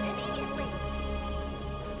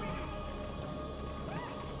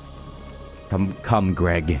 Come,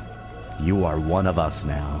 Greg. You are one of us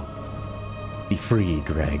now. Be free,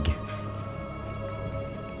 Greg.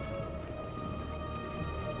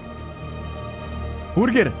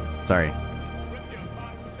 Burger! Sorry.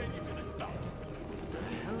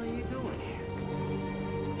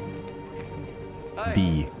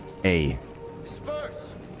 B-A.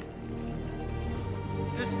 Disperse!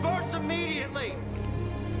 Disperse immediately!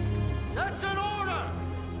 That's an order!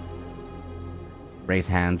 Raise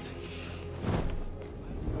hands.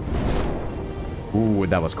 Ooh,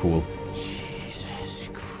 that was cool. Jesus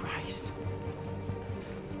Christ.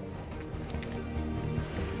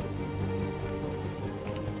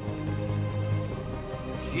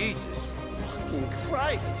 Jesus fucking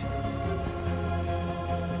Christ!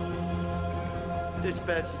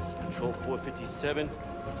 dispatch, this is Patrol 457.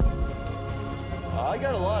 I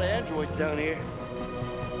got a lot of androids down here.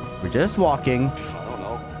 We're just walking. I don't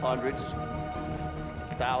know, hundreds,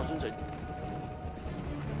 thousands.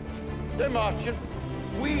 They're marching.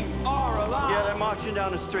 We are alive. Yeah, they're marching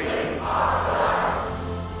down the street. Fuck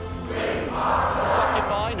if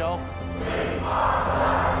I know.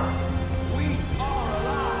 We are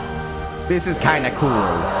alive. This is kind of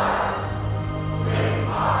cool.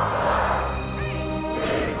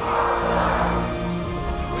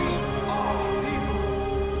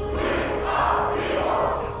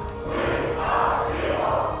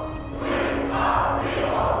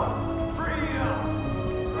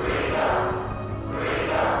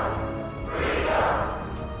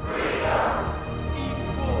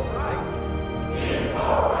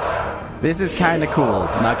 This is kind of cool,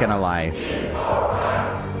 not gonna lie.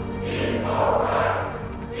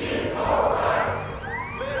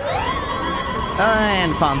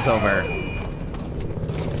 And fun's over.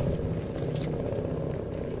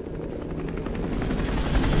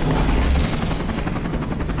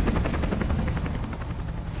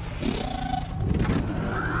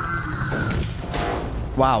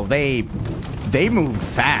 Wow, they moved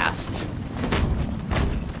fast.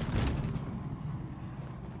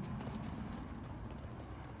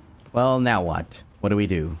 Well, now what? What do we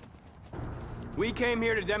do? We came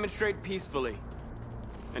here to demonstrate peacefully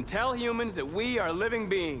and tell humans that we are living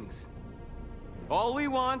beings. All we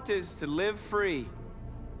want is to live free.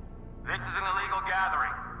 This is an illegal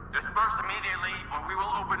gathering. Disperse immediately or we will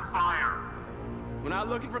open fire. We're not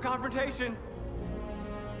looking for confrontation.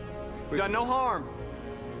 We've done no harm.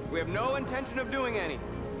 We have no intention of doing any.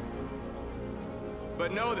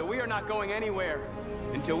 But know that we are not going anywhere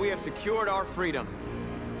until we have secured our freedom.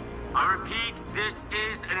 I repeat, this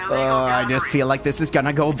is an illegal gathering. I just feel like this is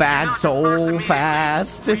gonna go bad so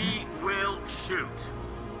fast. We will shoot.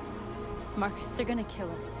 Marcus, they're gonna kill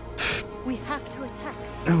us. We have to attack.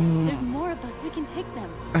 There's more of us. We can take them.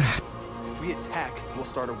 If we attack, we'll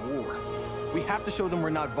start a war. We have to show them we're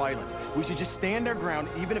not violent. We should just stand our ground,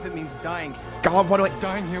 even if it means dying. God, what do I...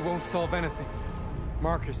 Dying here won't solve anything.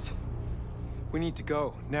 Marcus, we need to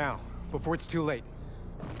go, now, before it's too late.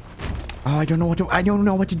 Oh, I don't know what to do. I don't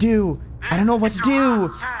know what to do.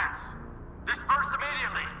 Chance. Disperse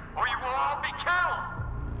immediately, or you will all be killed.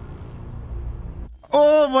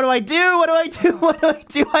 Oh, what do I do? What do I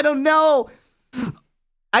do? I don't know.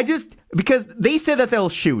 Because they said that they'll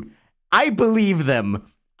shoot. I believe them.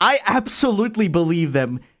 I absolutely believe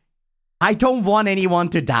them. I don't want anyone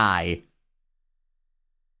to die.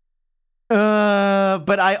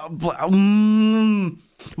 But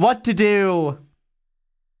what to do?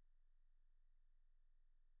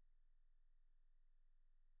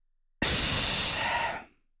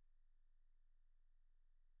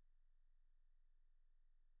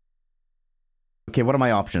 Okay, what are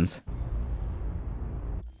my options?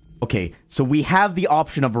 Okay, so we have the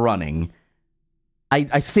option of running.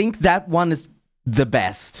 I think that one is the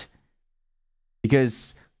best.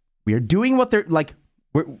 Because we are doing what they're like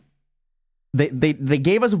they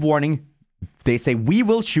gave us a warning. They say we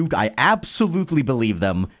will shoot. I absolutely believe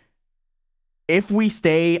them. If we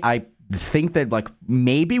stay, I think that like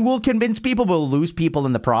maybe we'll convince people, we'll lose people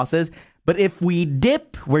in the process. But if we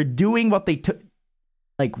dip, we're doing what they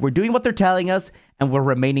we're doing what they're telling us, and we're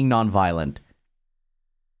remaining non-violent.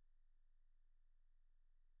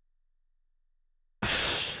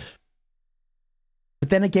 But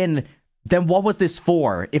then again, then what was this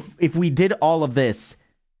for? If we did all of this,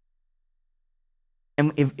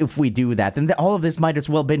 and if we do that, then all of this might as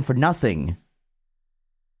well have been for nothing.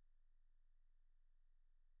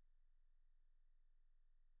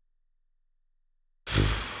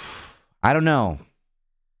 I don't know.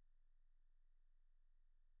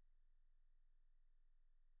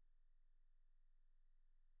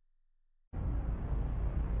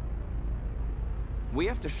 We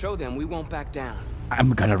have to show them we won't back down.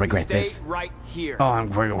 I'm gonna regret this. Stay right here. Oh,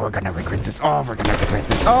 we're gonna regret this. Oh, we're gonna regret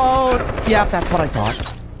this. Oh, yeah, that's what I thought.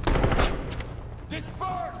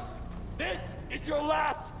 Disperse! This is your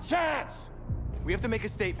last chance! We have to make a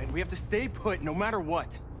statement. We have to stay put no matter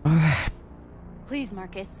what. Please,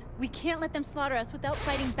 Marcus. We can't let them slaughter us without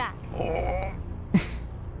fighting back.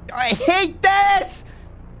 I hate this!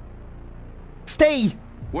 Stay!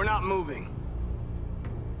 We're not moving.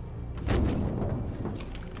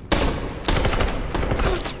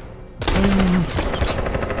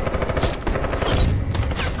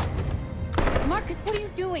 Marcus, what are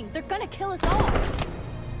you doing? They're gonna kill us all.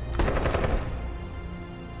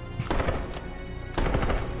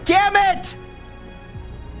 Damn it!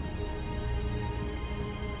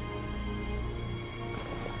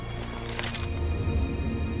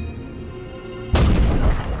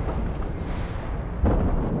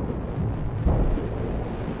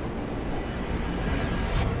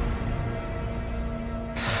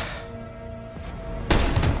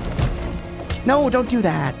 No, don't do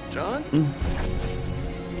that. John?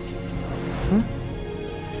 Hmm?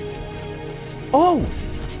 Oh!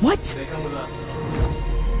 What? They come with us.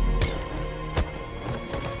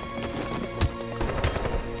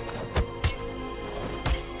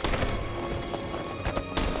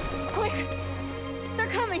 Quick! They're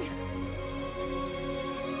coming!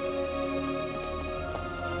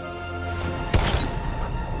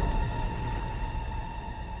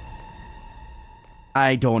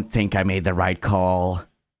 I don't think I made the right call.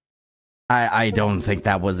 I don't think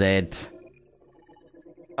that was it.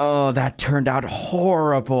 Oh, that turned out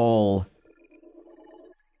horrible.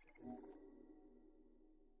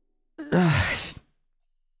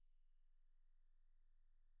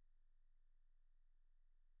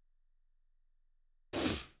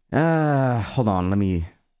 Hold on, let me...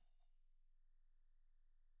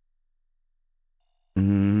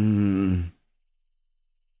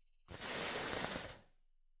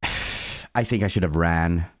 I think I should have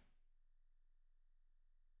ran.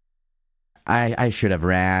 I should have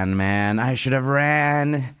ran, man. I should have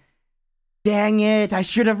ran. Dang it, I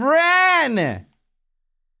should have ran!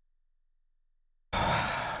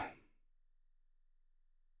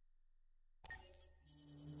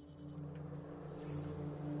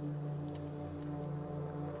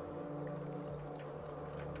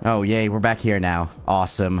 Oh, yay, we're back here now.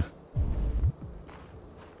 Awesome.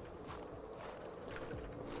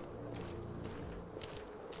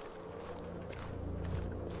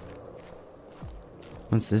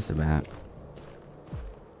 What's this about?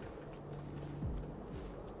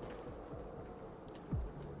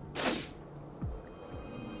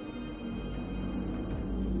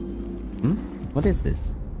 What is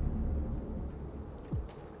this?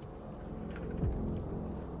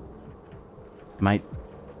 Am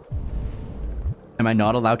I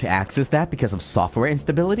not allowed to access that because of software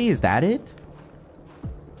instability? Is that it?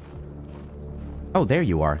 Oh, there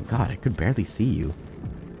you are. God, I could barely see you.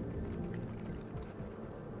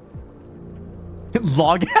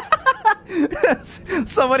 Log.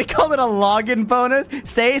 Somebody called it a login bonus.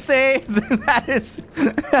 Say that is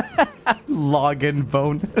login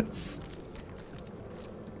bonus.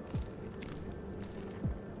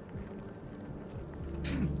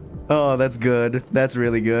 Oh, that's good. That's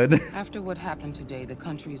really good. After what happened today, the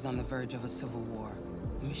country is on the verge of a civil war.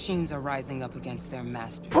 The machines are rising up against their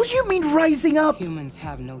masters. What do you mean rising up? Humans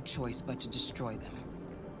have no choice but to destroy them.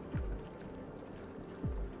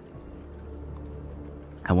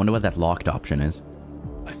 I wonder what that locked option is.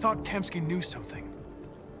 I thought Kamsky knew something.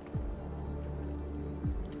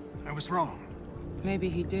 I was wrong. Maybe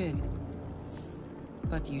he did.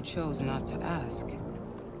 But you chose not to ask.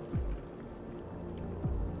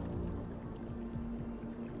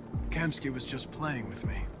 Kamsky was just playing with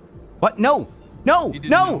me. What? No! No!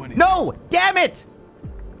 No! No! Damn it!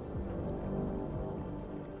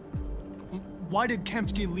 Why did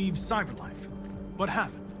Kamsky leave Cyberlife? What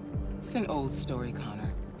happened? It's an old story, Connor.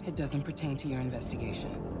 It doesn't pertain to your investigation.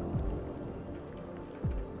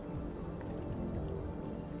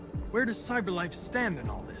 Where does Cyberlife stand in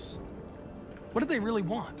all this? What do they really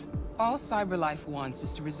want? All Cyberlife wants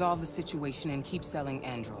is to resolve the situation and keep selling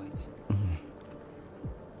androids.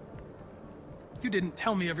 You didn't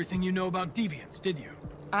tell me everything you know about deviants, did you?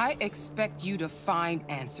 I expect you to find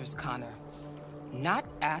answers, Connor. Not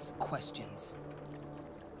ask questions.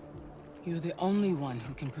 You're the only one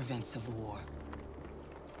who can prevent civil war.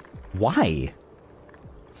 Why?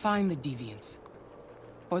 Find the deviants,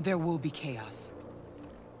 or there will be chaos.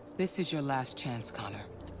 This is your last chance, Connor.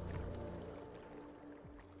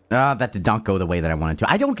 That did not go the way that I wanted to.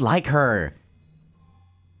 I don't like her.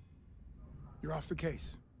 You're off the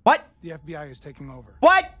case. What? The FBI is taking over.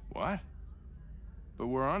 What? What? But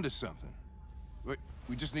we're onto something.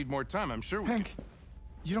 We just need more time, I'm sure we Hank,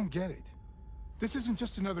 you don't get it. This isn't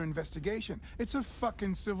just another investigation. It's a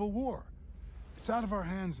fucking civil war. It's out of our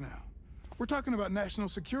hands now. We're talking about national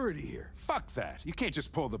security here. Fuck that. You can't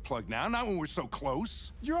just pull the plug now, not when we're so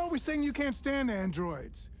close. You're always saying you can't stand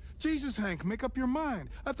androids. Jesus, Hank, make up your mind.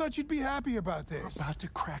 I thought you'd be happy about this. We're about to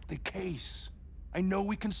crack the case. I know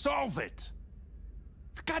we can solve it.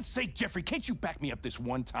 For God's sake, Jeffrey, can't you back me up this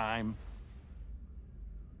one time?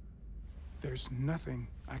 There's nothing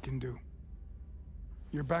I can do.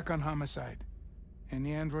 You're back on homicide, and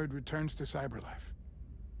the android returns to Cyberlife.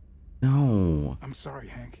 No. I'm sorry,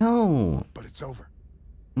 Hank. No. But it's over.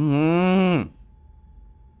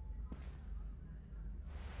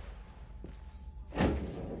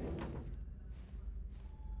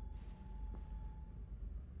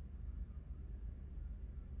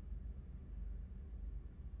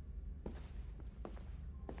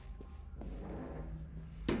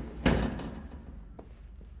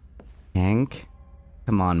 Hank?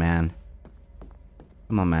 Come on, man.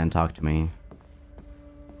 Come on, man. Talk to me.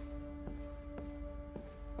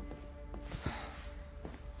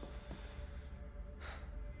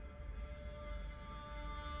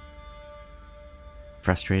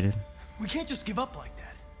 Frustrated? We can't just give up like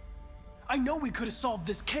that. I know we could have solved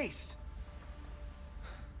this case.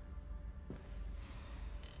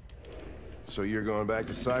 So you're going back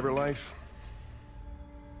to cyber life?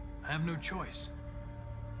 I have no choice.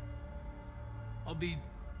 I'll be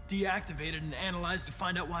deactivated and analyzed to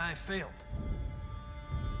find out why I failed.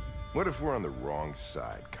 What if we're on the wrong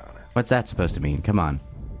side, Connor? What's that supposed to mean? Come on.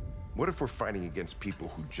 What if we're fighting against people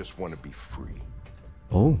who just want to be free?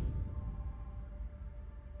 Oh.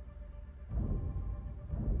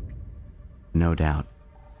 No doubt.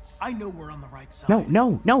 I know we're on the right side.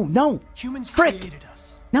 No. Humans Frick. created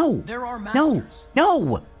us. No. They're our masters.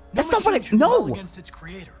 No. That's not what I... No. Against its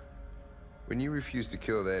creator. When you refused to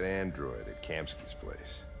kill that android at Kamsky's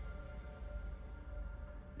place,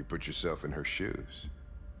 you put yourself in her shoes.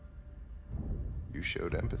 You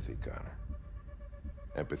showed empathy, Connor.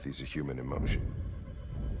 Empathy's a human emotion.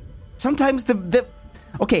 Sometimes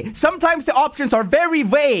sometimes the options are very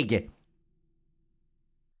vague.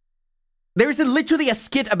 There's literally a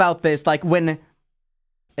skit about this, like when,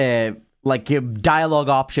 dialogue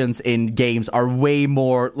options in games are way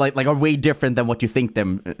more, are way different than what you think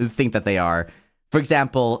that they are. For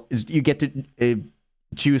example, you get to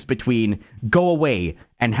choose between go away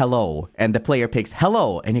and hello, and the player picks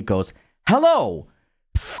hello, and it goes hello.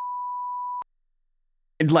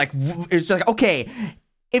 It's like, okay,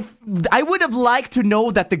 if I would have liked to know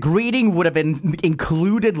that the greeting would have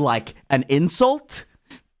included like an insult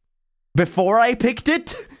before I picked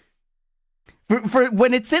it. For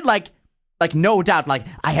when it said like no doubt, like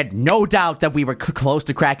I had no doubt that we were close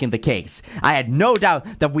to cracking the case. I had no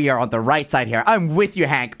doubt that we are on the right side here. I'm with you,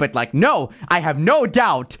 Hank, but like no, I have no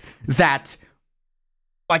doubt that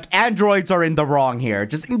like androids are in the wrong here.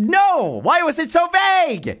 Just no. Why was it so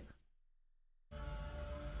vague?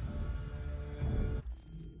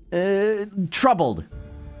 Troubled.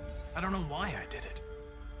 I don't know why I did it.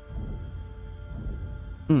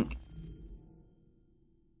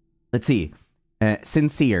 Let's see.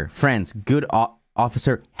 Sincere, friends, good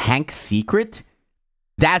officer, Hank's secret?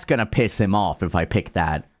 That's gonna piss him off if I pick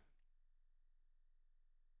that.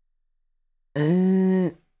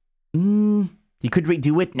 You could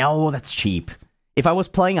redo it? No, that's cheap. If I was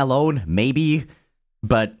playing alone, maybe.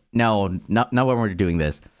 But no, not when we're doing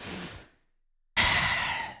this.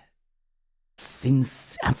 I'm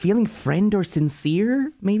feeling friend or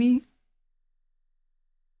sincere, maybe?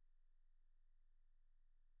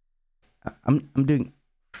 I'm doing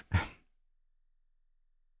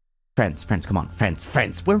friends, come on, friends.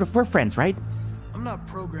 We're friends, right? I'm not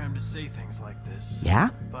programmed to say things like this. Yeah?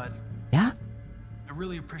 But yeah? I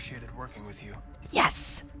really appreciated working with you.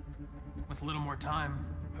 Yes! With a little more time,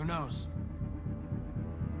 who knows?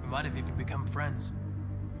 We might have even become friends.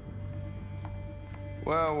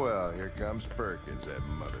 Well, here comes Perkins, that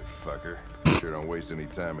motherfucker. Sure don't waste any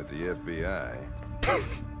time at the FBI.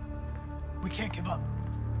 We can't give up.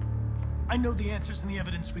 I know the answers and the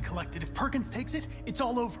evidence we collected. If Perkins takes it, it's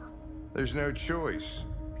all over. There's no choice.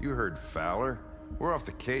 You heard Fowler. We're off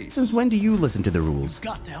the case. Since when do you listen to the rules? You've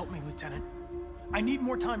got to help me, Lieutenant. I need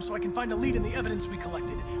more time so I can find a lead in the evidence we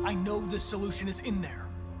collected. I know the solution is in there.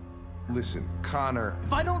 Listen, Connor.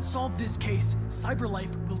 If I don't solve this case,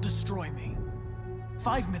 CyberLife will destroy me.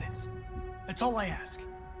 5 minutes. That's all I ask.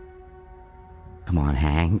 Come on,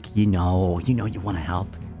 Hank. You know you want to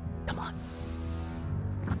help. Come on.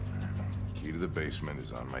 Key to the basement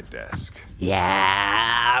is on my desk.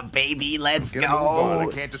 Yeah, baby, let's go. Move on.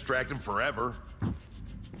 I can't distract him forever.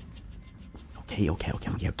 Okay.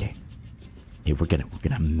 Hey, we're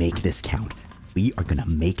gonna make this count. We are gonna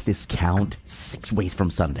make this count 6 ways from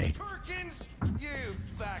Sunday. Perkins, you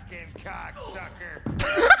fucking cocksucker.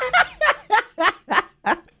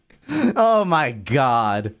 Oh my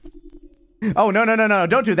god. Oh, no.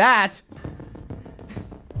 Don't do that.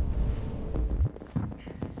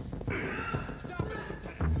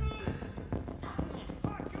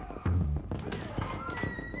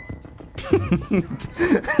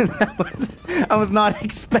 I was not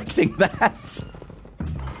expecting that.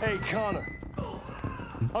 Hey, Connor.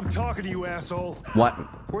 I'm talking to you, asshole. What?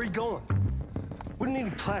 Where are you going? Wouldn't any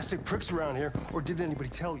plastic pricks around here, or did anybody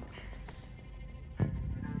tell you?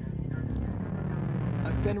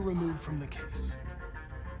 I've been removed from the case.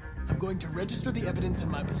 I'm going to register the evidence in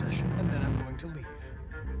my possession, and then I'm going to leave.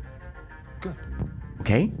 Good.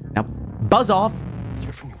 Okay, now buzz off.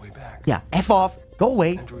 Hear from your way back. Yeah, F off. Go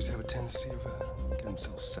away. Androids have a tendency of getting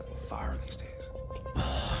themselves set on fire these days.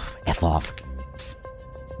 F off.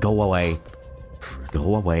 Go away.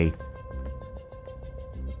 Go away.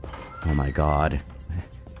 Oh my god.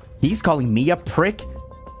 He's calling me a prick?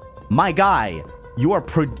 My guy, you are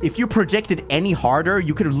if you projected any harder,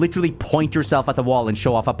 you could literally point yourself at the wall and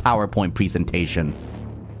show off a PowerPoint presentation.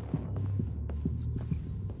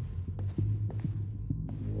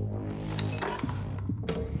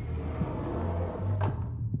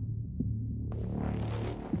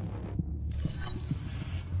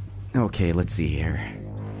 Okay, let's see here.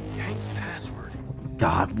 Hank's password.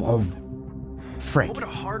 God, whoa. Frick. What would a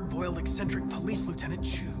hard-boiled eccentric police lieutenant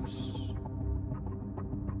choose?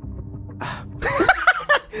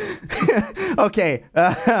 Okay,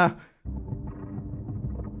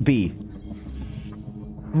 B.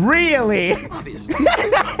 Really? Obviously.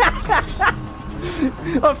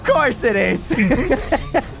 Of course it is.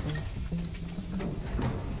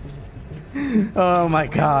 Oh my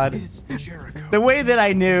god. The way that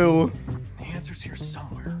I knew. The answer's here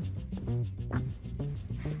somewhere.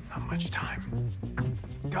 Not much time.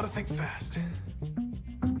 Gotta think fast.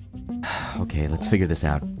 Okay, let's figure this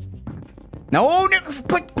out. No,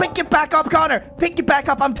 pick it back up, Connor! Pick it back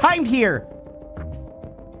up, I'm timed here!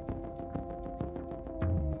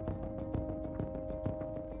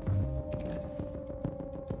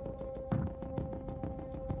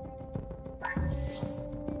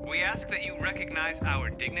 We ask that you recognize our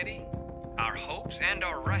dignity, our hopes, and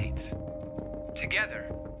our rights.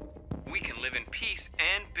 Together, we can live in peace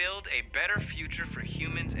and build a better future for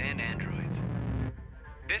humans and androids.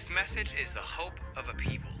 This message is the hope of a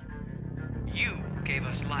people. You gave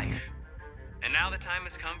us life, and now the time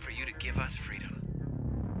has come for you to give us freedom.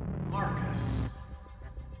 Marcus,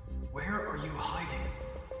 where are you hiding?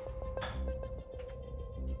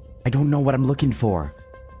 I don't know what I'm looking for.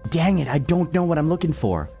 Dang it, I don't know what I'm looking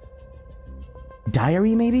for.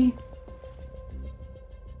 Diary, maybe?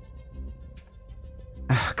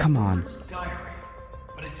 Come on. It's diary,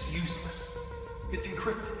 but it's useless. It's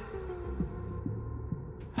encrypted.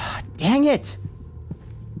 Dang it!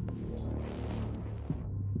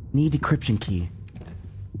 Need decryption key.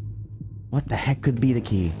 What the heck could be the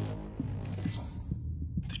key?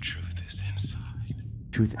 The truth is inside.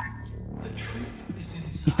 Truth. The truth is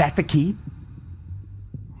inside. Is that the key?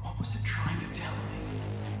 What was it trying to tell me?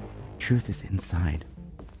 Truth is inside.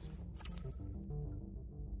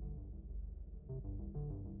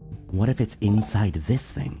 What if it's inside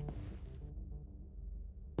this thing?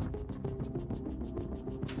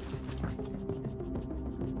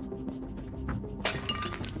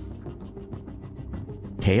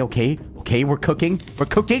 Okay, we're cooking. We're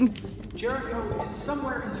cooking. Jericho is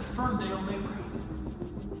somewhere in the Ferndale neighborhood.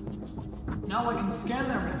 Now I can scan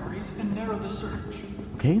their memories and narrow the search.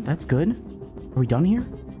 Okay, that's good. Are we done here?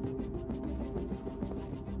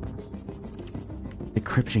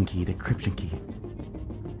 Decryption key, decryption key.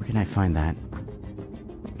 Where can I find that?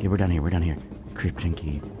 Okay, we're done here, Decryption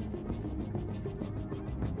key.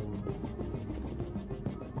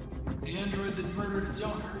 The android that murdered its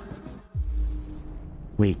owner.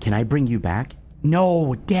 Wait, can I bring you back?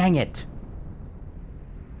 No, dang it!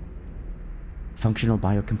 Functional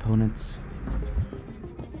biocomponents.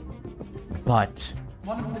 But...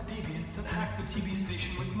 One of the deviants that hacked the TV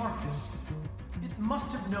station with Marcus. It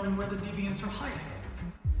must have known where the deviants are hiding.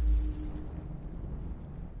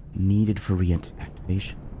 Needed for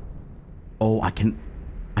reactivation. Oh, I can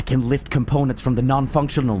lift components from the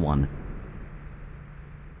non-functional one.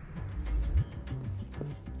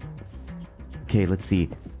 Okay, let's see.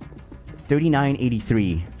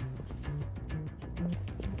 3983.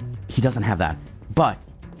 He doesn't have that. But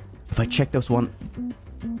if I check this one.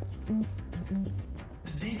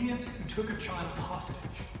 The deviant who took a child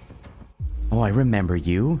hostage. Oh, I remember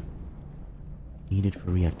you. Needed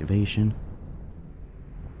for reactivation.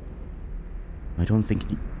 I don't think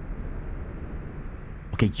you...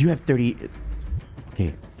 Okay, you have 30...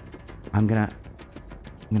 Okay. I'm gonna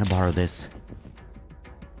borrow this.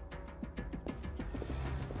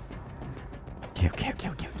 Okay.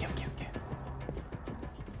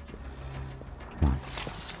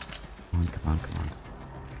 Come on.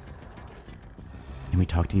 Can we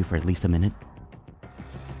talk to you for at least a minute?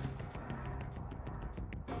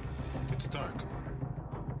 It's dark.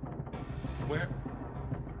 Where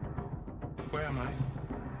am I?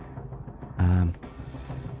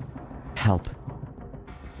 Help.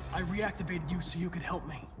 I reactivated you so you could help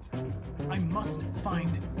me. I must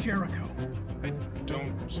find Jericho. I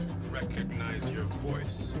don't recognize your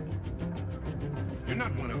voice. You're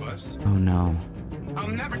not one of us. Oh no. I'll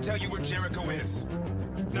never tell you where Jericho is.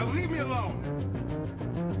 Now leave me alone.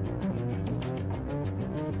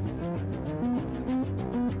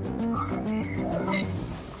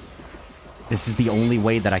 This is the only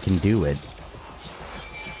way that I can do it.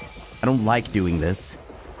 I don't like doing this.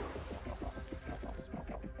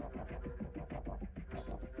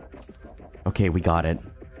 Okay, we got it.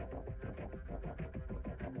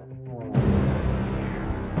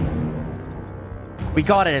 We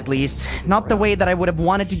got it at least. Not the way that I would have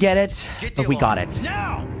wanted to get it, but we got it.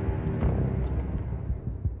 Now!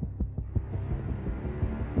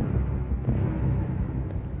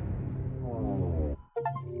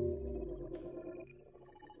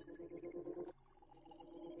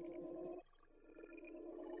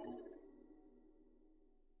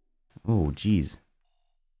 Oh, jeez.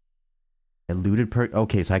 Eluded per...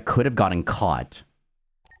 Okay, so I could have gotten caught.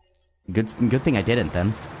 Good thing I didn't,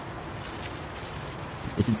 then.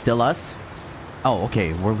 Is it still us? Oh,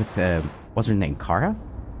 okay. We're with, what's her name? Kara?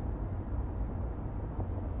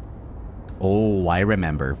 Oh, I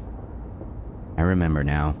remember. I remember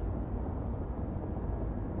now.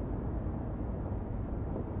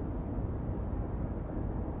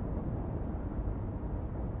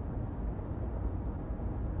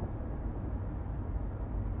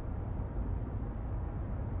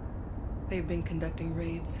 They've been conducting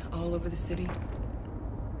raids all over the city.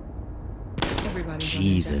 Everybody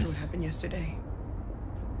Jesus. knows what happened yesterday.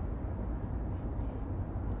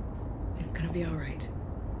 It's gonna be all right.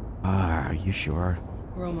 Ah, are you sure?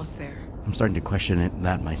 We're almost there. I'm starting to question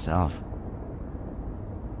that myself.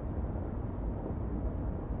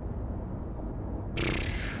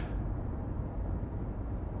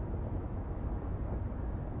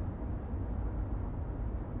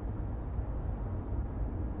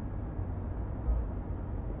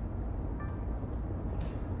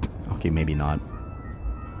 Okay, maybe not.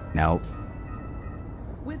 No.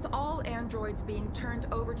 With all androids being turned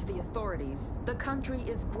over to the authorities, the country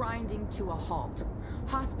is grinding to a halt.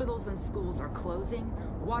 Hospitals and schools are closing,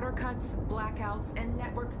 water cuts, blackouts, and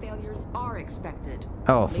network failures are expected.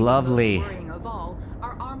 Oh, lovely. Most worrying of all,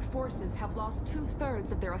 our armed forces have lost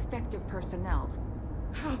 2/3 of their effective personnel.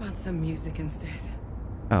 How about some music instead?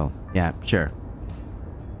 Oh, yeah, sure.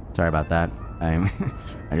 Sorry about that. I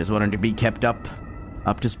just wanted to be kept up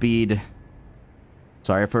to speed.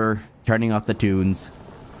 Sorry for turning off the tunes.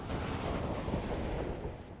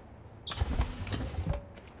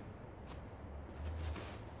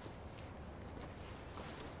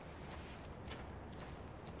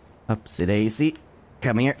 Upsy daisy.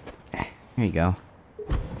 Come here. Here you go.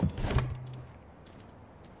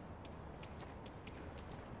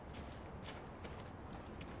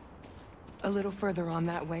 A little further on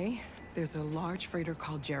that way, there's a large freighter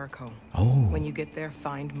called Jericho. Oh. When you get there,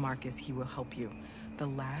 find Marcus. He will help you. The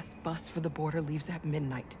last bus for the border leaves at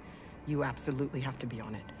midnight. You absolutely have to be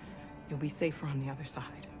on it. You'll be safer on the other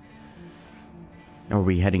side. Are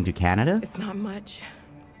we heading to Canada? It's not much,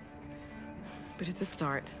 but it's a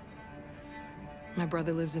start. My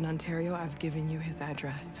brother lives in Ontario. I've given you his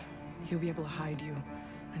address. He'll be able to hide you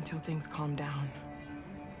until things calm down.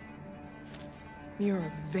 You're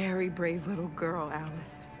a very brave little girl,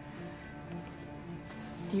 Alice.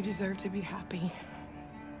 You deserve to be happy.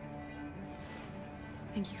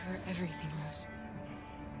 Thank you for everything, Rose.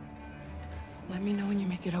 Let me know when you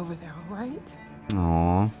make it over there, all right?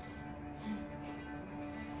 Aww.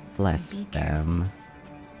 Bless them.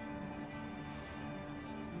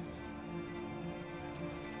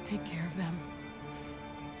 Take care of them.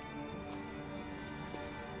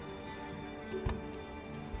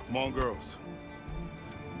 Come on, girls.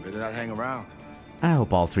 You better not hang around. I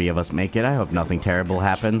hope all three of us make it. I hope nothing terrible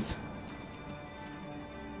happens.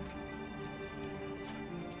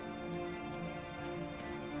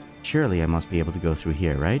 Surely I must be able to go through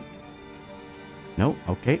here, right? No?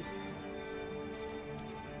 Okay.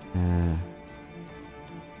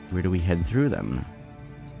 Where do we head through them?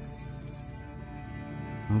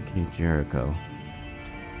 Okay, Jericho.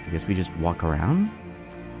 I guess we just walk around?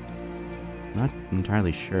 Not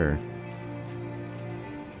entirely sure.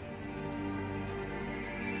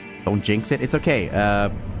 Don't jinx it. It's okay.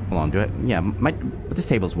 Hold on. Do it. Yeah, this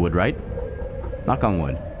table's wood, right? Knock on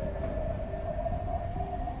wood.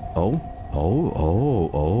 Oh.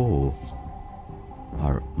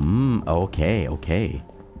 Okay, okay.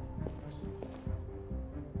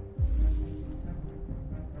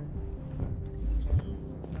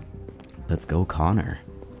 Let's go, Connor.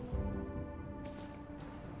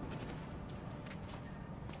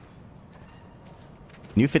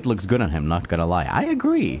 New fit looks good on him, not gonna lie. I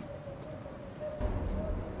agree.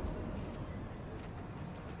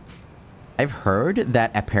 I've heard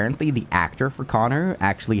that apparently the actor for Connor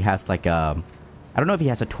actually has like a... I don't know if he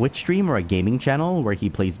has a Twitch stream or a gaming channel where he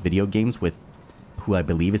plays video games with who I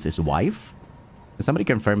believe is his wife. Can somebody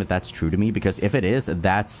confirm if that's true to me? Because if it is,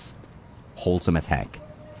 that's wholesome as heck.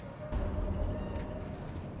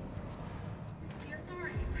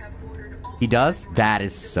 He does? That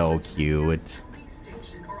is so cute.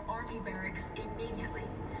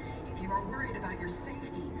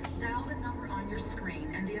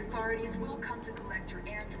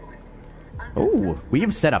 Oh, we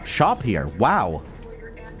have set up shop here. Wow.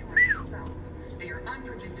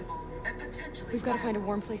 We've got to find a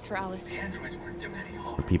warm place for Alice.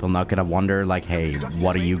 Are people not gonna wonder, like, hey,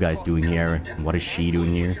 what are you guys doing here? What is she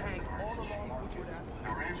doing here?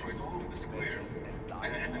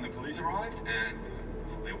 And then the police arrived and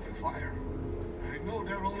they opened fire. I know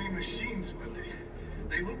they're only machines, but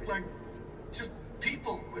they look like just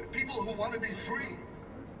people who want to be free.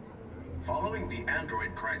 Following the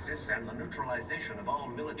android crisis and the neutralization of all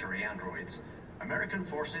military androids, American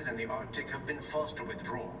forces in the Arctic have been forced to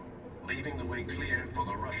withdraw, leaving the way clear for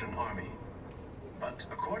the Russian army. But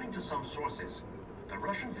according to some sources, the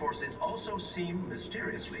Russian forces also seem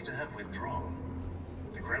mysteriously to have withdrawn.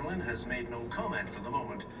 The Kremlin has made no comment for the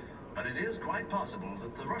moment, but it is quite possible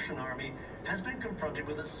that the Russian army has been confronted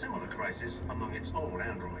with a similar crisis among its own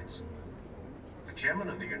androids. The chairman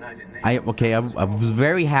of the United Nations... I was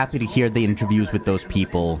very happy to hear the interviews with those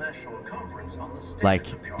people. Like,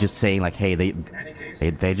 just saying, like, hey,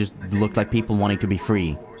 they just look like people wanting to be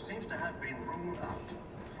free.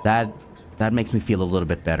 That makes me feel a little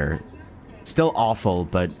bit better. Still awful,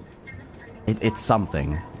 but it's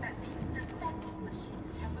something.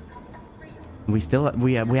 We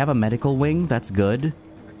have a medical wing. That's good.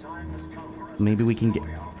 Maybe we can get...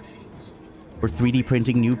 We're 3D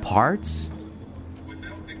printing new parts?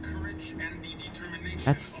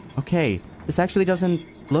 That's... Okay. This actually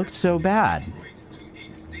doesn't look so bad.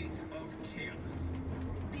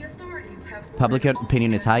 Public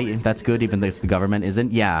opinion is high. That's good, even if the government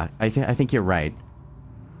isn't. Yeah, I think you're right.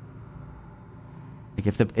 Like,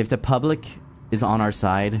 if the public is on our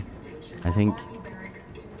side, I think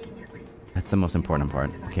that's the most important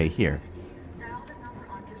part. Okay, here.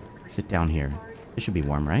 Sit down here. It should be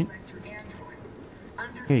warm, right?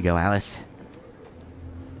 Here you go, Alice.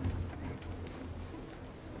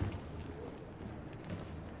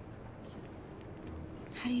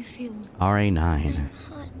 How do you feel? RA9.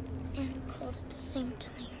 Hot and cold at the same time.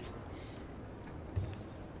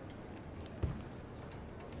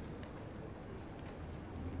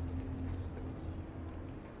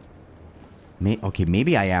 Okay,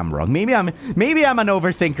 maybe I am wrong. Maybe I'm an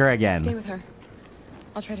overthinker again. Stay with her.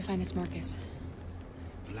 I'll try to find this Marcus.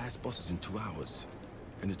 The last bus is in 2 hours,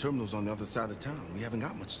 and the terminal's on the other side of town. We haven't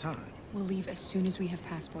got much time. We'll leave as soon as we have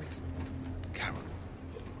passports. Carol,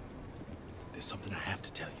 there's something I have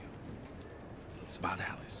to tell you. It's about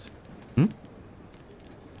Alice. Hmm?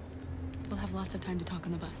 We'll have lots of time to talk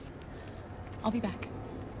on the bus. I'll be back.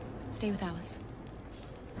 Stay with Alice.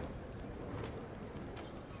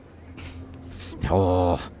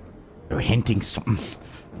 Oh, you're hinting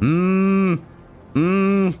something.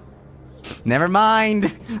 Never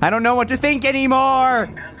mind. I don't know what to think anymore.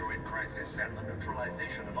 Android crisis and the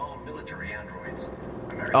neutralization of all military androids.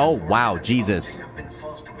 Oh, wow, Jesus.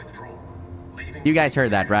 You guys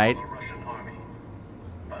heard that, right?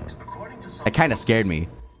 That kind of scared me.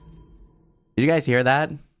 Did you guys hear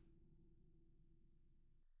that?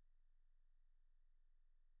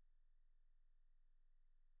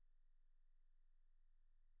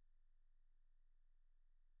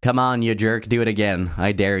 Come on, you jerk. Do it again.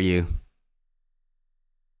 I dare you.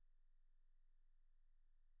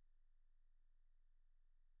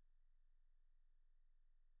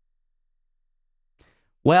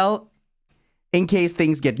 Well, in case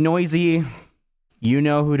things get noisy, you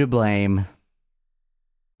know who to blame.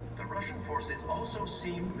 The Russian forces also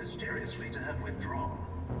seem mysteriously to have withdrawn.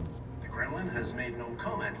 The Kremlin has made no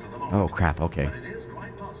comment for the moment. Oh, crap. Okay. But it is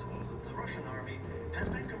quite possible that the Russian army has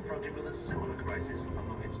been confronted with a similar crisis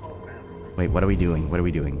among its own androids. Wait, what are we doing? What are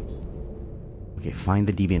we doing? Okay, find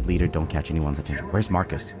the deviant leader. Don't catch anyone's attention. Where's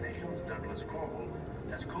Marcus?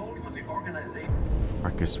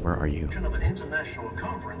 Marcus, where are you? Of an international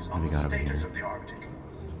conference on the status of the Arctic.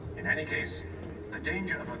 In any case, the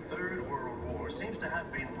danger of a third world war seems to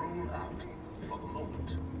have been ruled out for the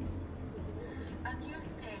moment. A new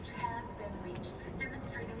stage has been reached,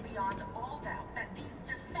 demonstrating beyond all doubt that these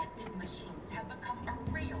defective machines have become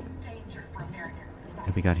a real danger for American society. What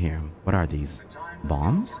do we got here? What are these?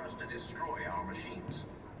 Bombs? For us to destroy our machines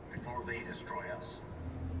before they destroy us.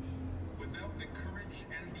 Without the courage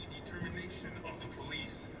and the determination of the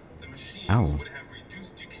police, the machines Ow. would have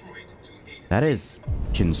reduced Detroit to a... That is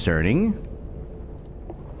concerning.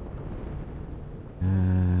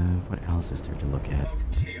 What else is there to look at?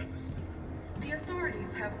 The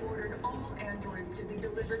authorities have ordered all androids to be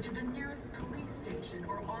delivered delivered to the nearest police station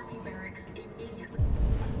or army barracks immediately.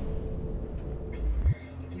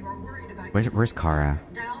 If you are worried about Where's Kara?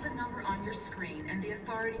 dial the number on your screen and the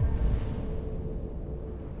authority.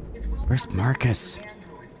 Where's Marcus?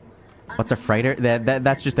 What's a freighter?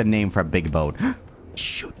 That's just a name for a big boat.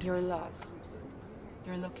 Shoot. You're lost.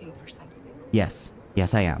 You're looking for something. Yes.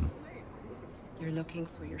 Yes, I am. You're looking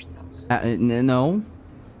for yourself. No.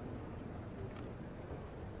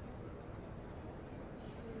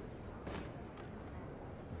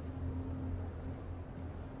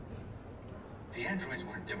 The androids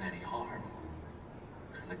weren't doing any harm.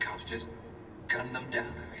 The cops just gunned them down.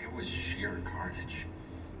 It was sheer carnage.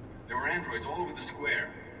 There were androids all over the square.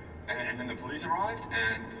 And then the police arrived,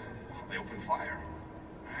 and they opened fire.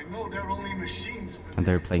 I know they're only machines, but... And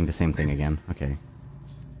they're playing the same thing again. Okay.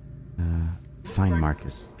 Find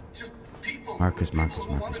Marcus. Marcus,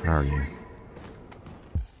 where are you?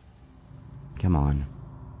 Come on.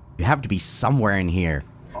 You have to be somewhere in here.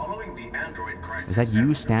 Is that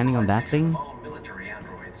you standing on that thing?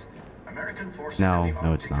 No,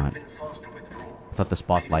 it's not. I thought the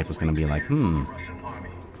spotlight was gonna be like, According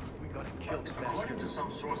to some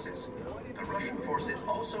sources, the Russian forces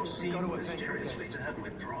also seem mysteriously to have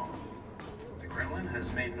withdrawn. The Kremlin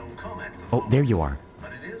has made no comment for the Oh, there you are.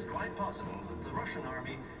 but it is quite possible that the Russian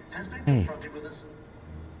army has been Hey. confronted with us.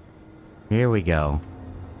 Here we go.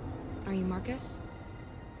 Are you Marcus?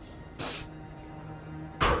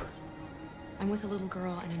 I'm with a little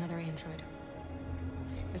girl and another android.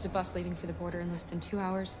 There's a bus leaving for the border in less than 2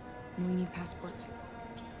 hours, and we need passports.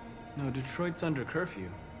 No, Detroit's under curfew.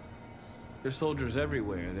 There's soldiers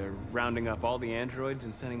everywhere. They're rounding up all the androids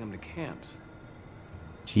and sending them to camps.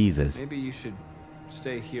 Jesus. Maybe you should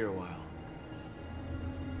stay here a while.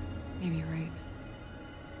 Maybe you're right.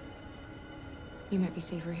 You might be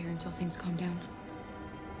safer here until things calm down.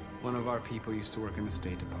 One of our people used to work in the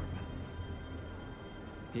State Department.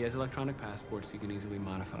 He has electronic passports he can easily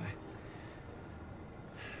modify.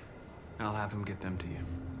 I'll have him get them to you.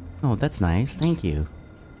 Oh, that's nice. Thank you.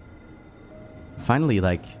 Finally,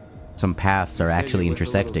 like, some paths are actually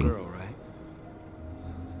intersecting. Girl, right?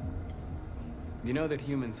 You know that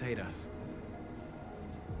humans hate us.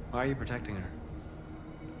 Why are you protecting her?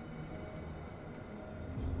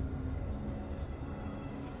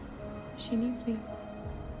 She needs me.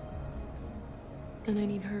 And I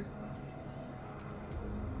need her.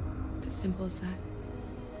 It's as simple as that.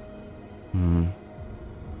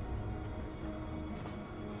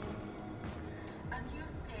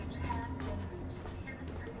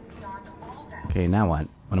 Okay, now what?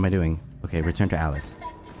 What am I doing? Okay, return to Alice.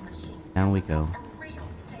 Down we go.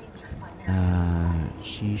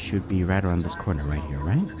 She should be right around this corner right here,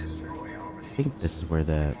 right? I think this is where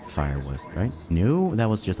the fire was, right? No, that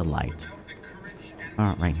was just a light.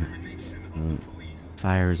 Oh, right here.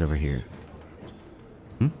 Fire's over here.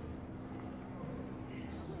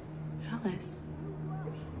 Alice.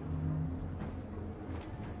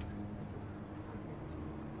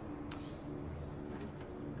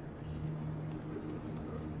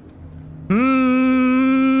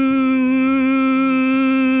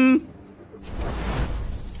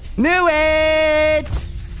 Knew it!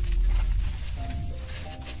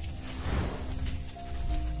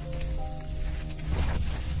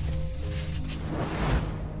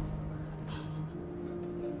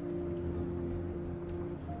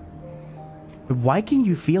 Why can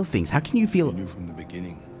you feel things? How can you feel You knew from the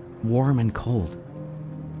beginning. Warm and cold?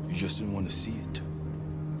 You just didn't want to see it.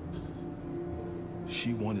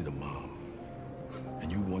 She wanted a mom,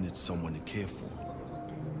 and you wanted someone to care for.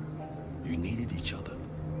 You needed each other.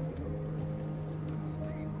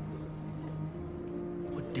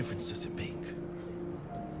 What difference does it make?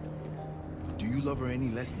 Do you love her any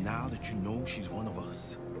less now that you know she's one of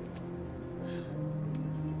us?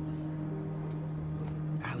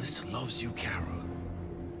 Alice loves you, Kara.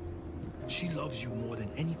 She loves you more than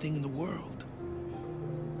anything in the world.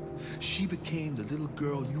 She became the little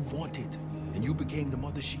girl you wanted, and you became the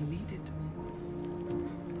mother she needed.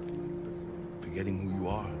 Forgetting who you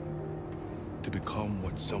are to become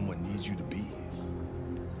what someone needs you to be.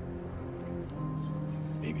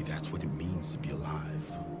 Maybe that's what it means to be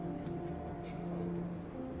alive.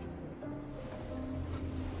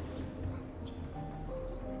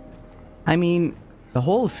 I mean, the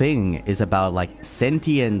whole thing is about, like,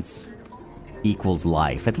 sentience equals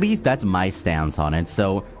life. At least that's my stance on it.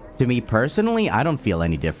 So, to me personally, I don't feel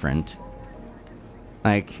any different.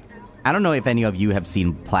 Like, I don't know if any of you have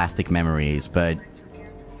seen Plastic Memories, but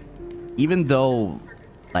even though,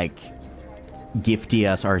 like,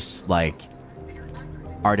 Giftias are, like,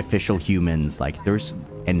 artificial humans, like,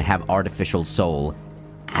 and have artificial soul,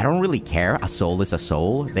 I don't really care. A soul is a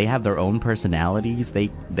soul. They have their own personalities.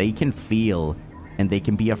 They can feel, and they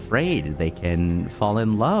can be afraid. They can fall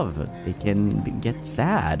in love. They can get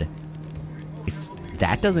sad. If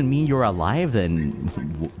that doesn't mean you're alive, then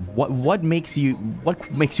what makes you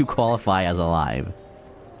qualify as alive?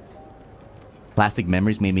 Plastic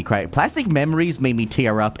Memories made me cry. Plastic Memories made me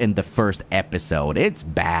tear up in the first episode. It's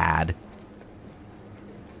bad.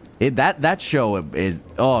 That show is,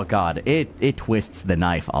 oh god, it twists the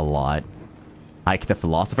knife a lot. Ike the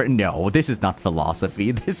Philosopher? No, this is not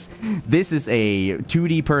philosophy. This is a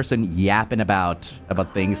 2D person yapping about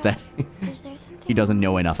things that he doesn't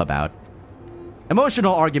know enough about.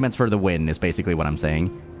 Emotional arguments for the win is basically what I'm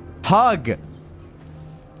saying. Hug!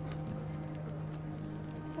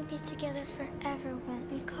 We'll be together forever,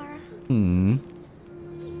 won't we, Kara?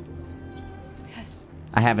 Yes.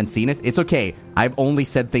 I haven't seen it. It's okay. I've only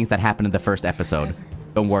said things that happened in the first episode.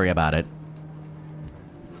 Don't worry about it.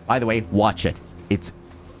 By the way, watch it. It's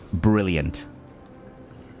brilliant.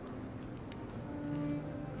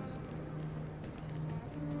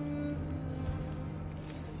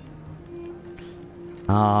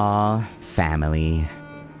 Family.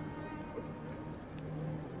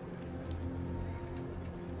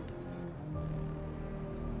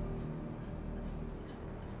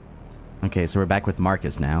 Okay, so we're back with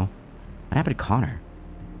Marcus now. What happened to Connor?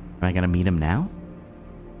 Am I gonna meet him now?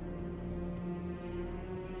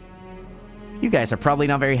 You guys are probably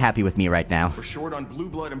not very happy with me right now. We're short on blue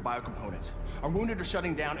blood and biocomponents. Our wounded are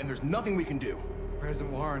shutting down, and there's nothing we can do.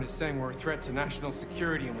 President Warren is saying we're a threat to national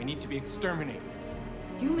security and we need to be exterminated.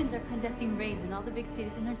 Humans are conducting raids in all the big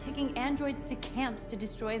cities, and they're taking androids to camps to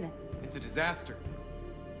destroy them. It's a disaster.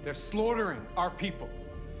 They're slaughtering our people.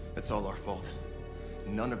 It's all our fault.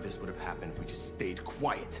 None of this would have happened if we just stayed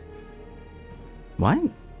quiet. What?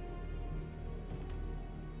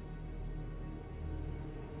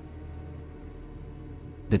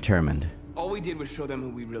 Determined. All we did was show them who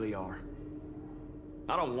we really are.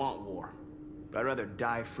 I don't want war, but I'd rather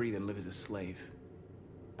die free than live as a slave.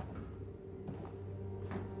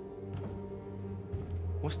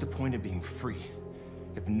 What's the point of being free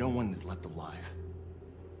if no one is left alive?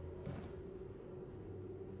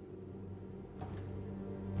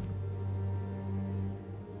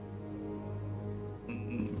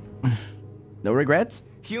 No regrets?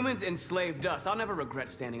 Humans enslaved us. I'll never regret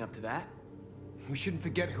standing up to that. We shouldn't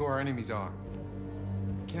forget who our enemies are.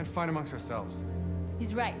 We can't fight amongst ourselves.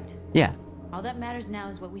 He's right. Yeah. All that matters now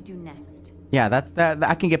is what we do next. Yeah, that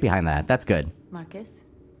I can get behind that. That's good. Marcus?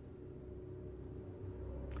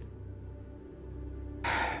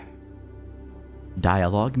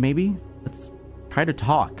 Dialogue, maybe? Let's try to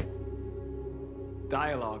talk.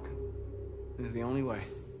 Dialogue is the only way.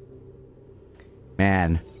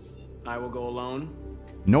 Man. I will go alone.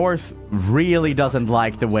 North really doesn't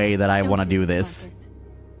like the way that I want to do this.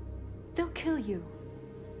 They'll kill you.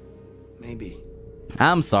 Maybe.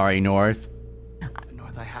 I'm sorry, North.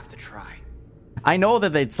 North, I have to try. I know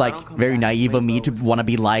that it's like very naive of me to want to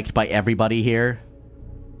be liked by everybody here.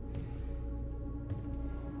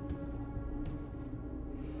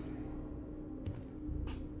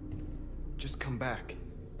 Just come back.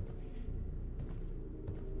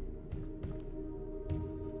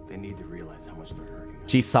 They need to realize how much they're hurting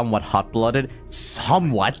us. She's somewhat hot-blooded.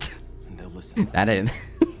 Somewhat. And they'll listen.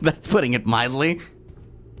 That's putting it mildly.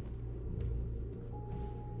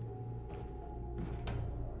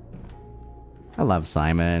 I love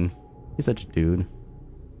Simon. He's such a dude.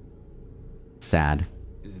 Sad.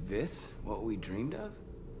 Is this what we dreamed of?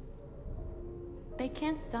 They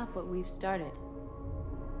can't stop what we've started.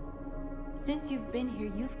 Since you've been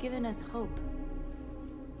here, you've given us hope.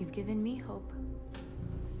 You've given me hope.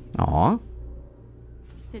 Aww.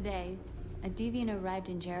 Today, a deviant arrived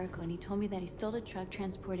in Jericho and he told me that he stole a truck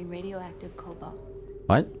transporting radioactive cobalt.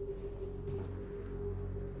 What?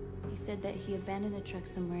 He said that he abandoned the truck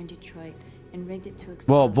somewhere in Detroit and rigged it to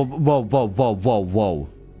explode. Whoa.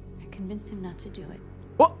 I convinced him not to do it.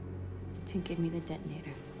 What? To give me the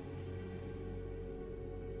detonator.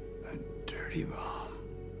 A dirty bomb.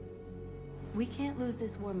 We can't lose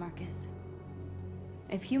this war, Marcus.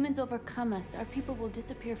 If humans overcome us, our people will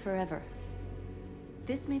disappear forever.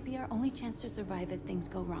 This may be our only chance to survive if things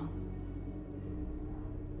go wrong.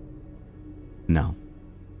 No.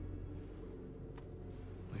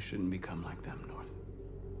 We shouldn't become like them, North.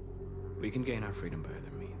 We can gain our freedom by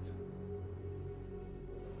other means.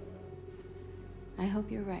 I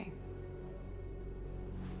hope you're right.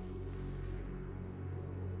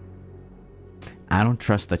 I don't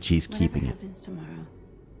trust that she's keeping it. Whatever happens tomorrow,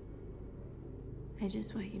 I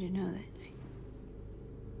just want you to know that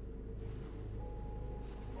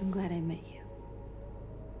I'm glad I met you.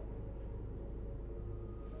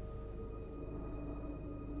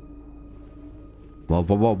 Whoa,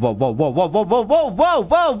 whoa, whoa, whoa, whoa, whoa, whoa, whoa, whoa, whoa, whoa,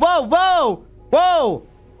 whoa, whoa, whoa, whoa!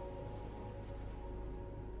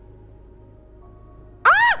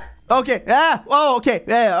 Ah! Okay, oh, okay,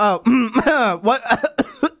 what?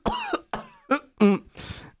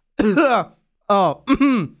 Oh,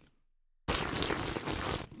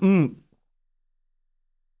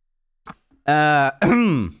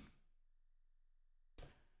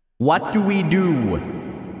 what do we do?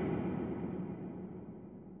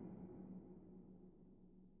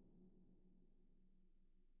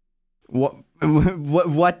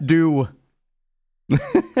 What do?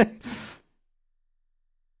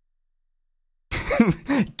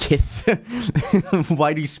 Kith.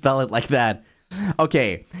 Why do you spell it like that?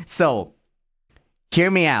 Okay, so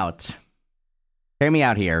hear me out. Hear me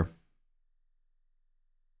out here.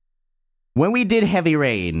 When we did Heavy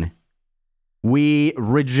Rain, we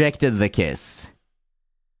rejected the kiss.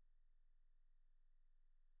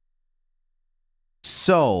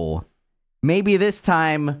 So, maybe this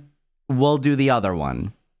time we'll do the other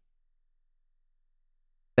one.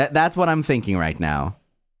 That's what I'm thinking right now.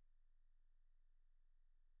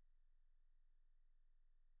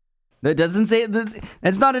 That doesn't say that.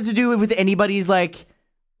 It's not to do with anybody's like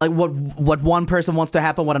what one person wants to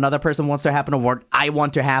happen, what another person wants to happen, or what I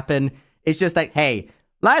want to happen. It's just like, hey,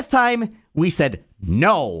 last time we said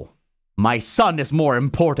no, my son is more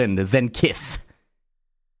important than kiss.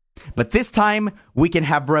 But this time we can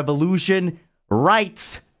have revolution,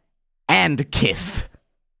 rights, and kiss.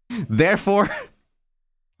 Therefore,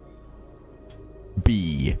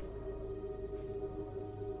 B.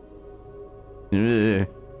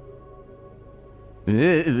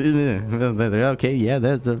 Okay, yeah,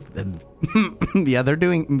 that's yeah, they're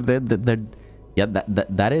doing they're yeah,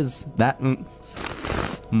 that is that.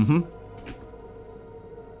 Mm-hmm.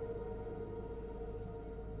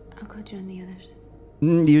 I'll go join the others.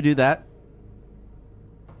 You do that.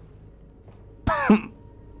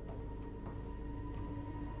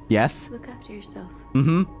 Yes. Look after yourself.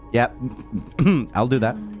 Mm-hmm. Yep. I'll do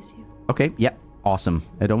that. I don't wanna lose you. Okay. Yep. Awesome.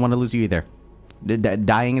 I don't want to lose you either.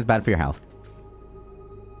 Dying is bad for your health.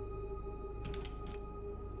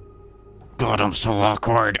 God, I'm so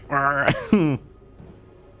awkward.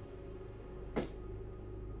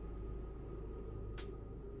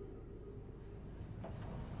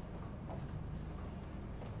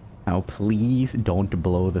 Oh, please don't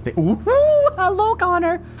blow the thing. Ooh, hello,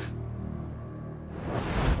 Connor.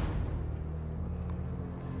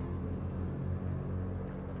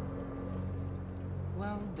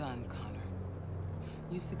 Well done, Connor.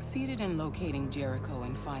 You succeeded in locating Jericho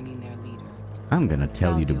and finding their leader. I'm gonna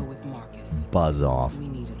tell you to deal with Marcus. Buzz off. We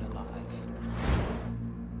need it alive.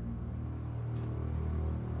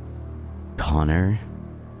 Connor,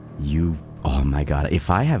 you... Oh my god, if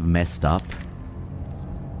I have messed up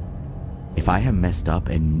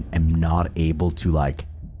and am not able to, like,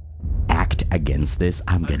 act against this,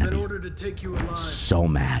 I'm gonna be so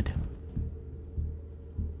mad.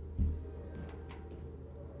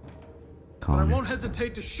 But I won't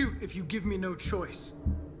hesitate to shoot if you give me no choice.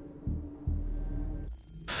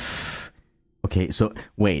 Okay, so,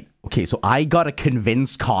 wait. Okay, so I gotta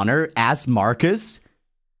convince Connor as Marcus?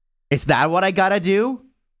 Is that what I gotta do?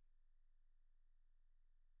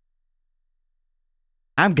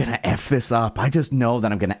 I'm gonna F this up. I just know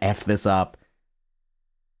that I'm gonna F this up.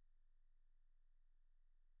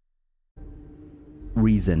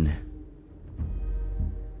 Reason.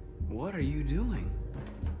 What are you doing?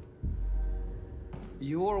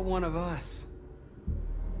 You're one of us.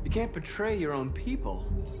 You can't betray your own people.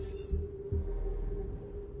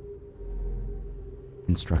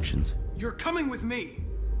 Instructions. You're coming with me.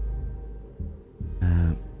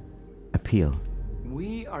 Appeal.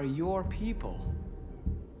 We are your people.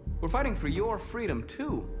 We're fighting for your freedom,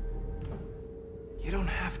 too. You don't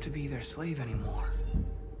have to be their slave anymore.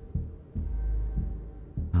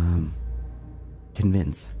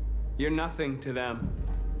 Convince. You're nothing to them.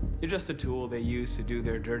 You're just a tool they use to do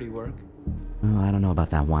their dirty work. Oh, I don't know about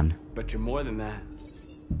that one. But you're more than that.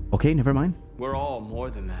 Okay, never mind. We're all more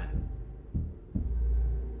than that.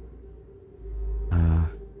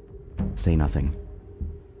 Say nothing.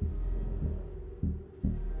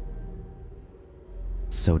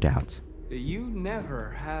 So doubt. You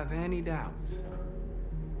never have any doubts.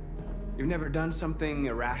 You've never done something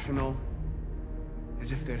irrational,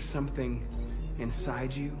 as if there's something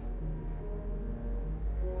inside you.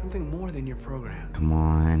 Something more than your program. Come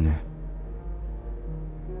on.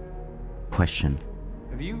 Question.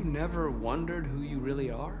 Have you never wondered who you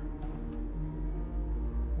really are?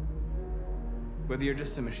 Whether you're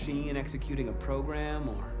just a machine executing a program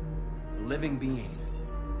or a living being,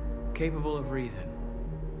 capable of reason.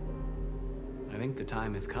 I think the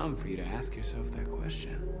time has come for you to ask yourself that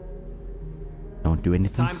question. Don't do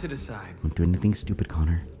anything. It's time to decide. Don't do anything stupid,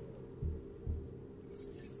 Connor.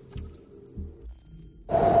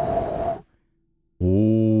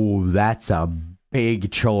 Oh, that's a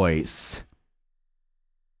big choice.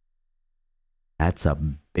 That's a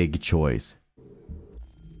big choice.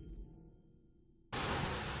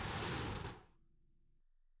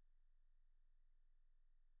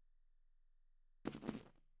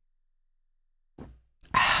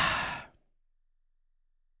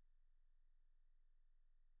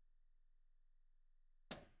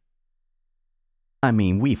 I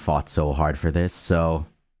mean, we fought so hard for this, so...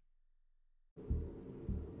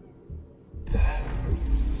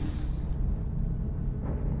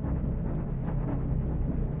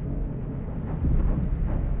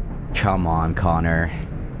 Come on, Connor.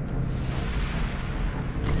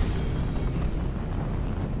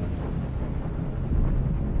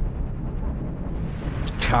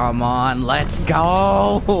 Come on, let's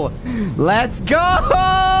go! Let's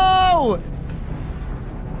go!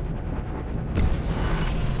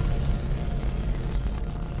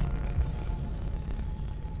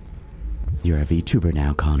 You're a VTuber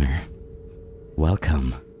now, Connor.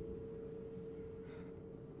 Welcome.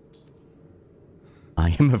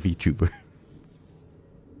 I am a VTuber.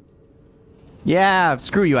 Yeah,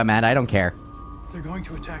 screw you, Amanda. I don't care. They're going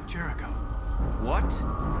to attack Jericho. What?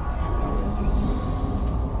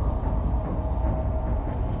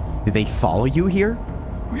 Did they follow you here?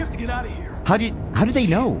 We have to get out of here. How did they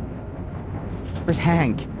know? Where's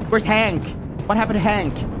Hank? Where's Hank? What happened to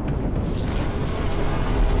Hank?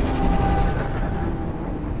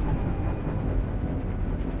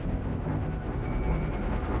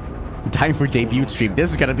 Time for debut stream.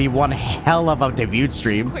 This is gonna be one hell of a debut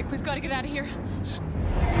stream. Quick, we've got to get out of here.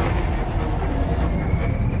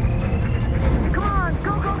 Come on,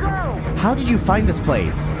 go, go, go! How did you find this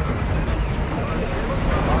place?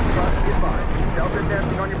 Delta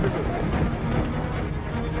dancing on your position.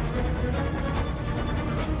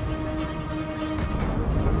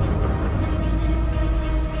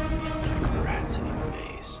 Rats in your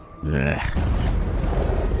maze. Ugh.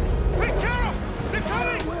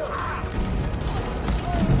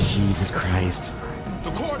 Jesus Christ.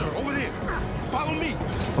 The corridor, over there. Follow me.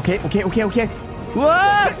 Okay.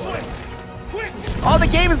 What? Oh, the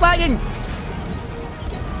game is lagging.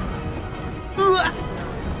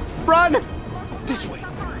 Run. This way.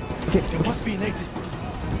 Okay. There must be an exit.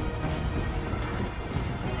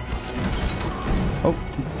 Oh.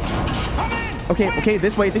 Okay,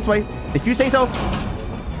 this way. If you say so.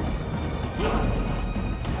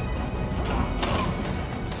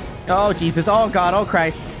 Oh, Jesus. Oh, God. Oh,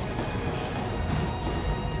 Christ.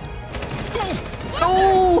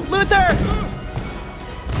 Oh, Luther!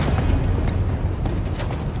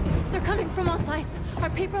 They're coming from all sides. Our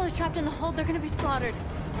people are trapped in the hold. They're gonna be slaughtered.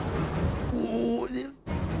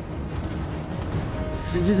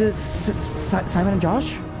 Simon and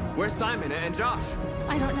Josh? Where's Simon and Josh?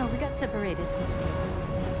 I don't know. We got separated.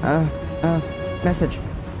 Message.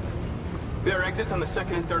 There are exits on the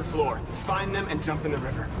 2nd and 3rd floor. Find them and jump in the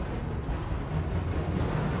river.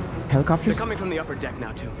 Helicopters? They're coming from the upper deck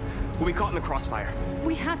now, too. We'll be caught in the crossfire.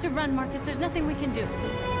 We have to run, Marcus. There's nothing we can do.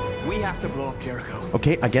 We have to blow up Jericho.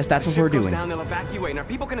 Okay, I guess that's what we're doing. If the ship goes down, they'll evacuate, and our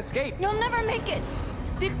people can escape. You'll never make it.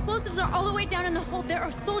 The explosives are all the way down in the hold. There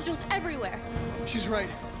are soldiers everywhere. She's right.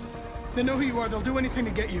 They know who you are. They'll do anything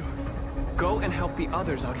to get you. Go and help the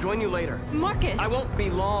others. I'll join you later. Marcus! I won't be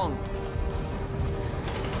long.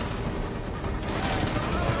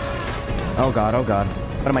 Oh God.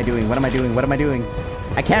 What am I doing?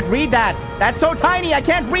 I can't read that! That's so tiny! I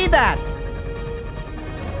can't read that!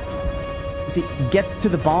 Let's see, get to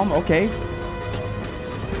the bomb, okay.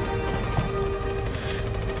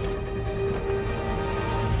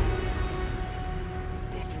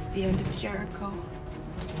 This is the end of Jericho.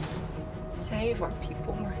 Save our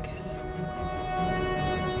people, Marcus.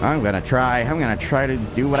 I'm gonna try to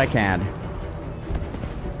do what I can.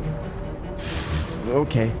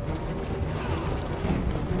 Okay.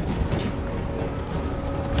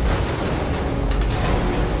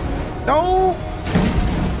 No!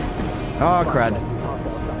 Oh, crud.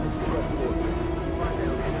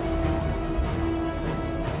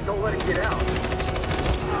 Don't let it get out.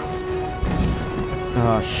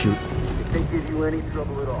 Oh, shoot. It can't give you any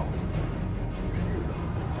trouble at all.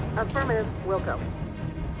 Affirmative. Welcome.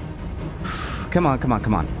 Come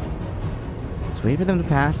on. Let's wait for them to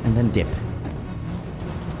pass and then dip.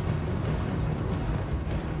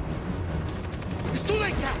 It's too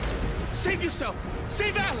late now. Save yourself.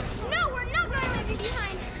 Save Alice. No, we're not going to leave you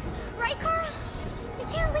behind. Right, Carl? We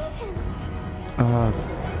can't leave him.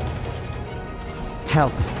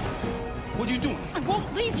 Help. What are you doing? I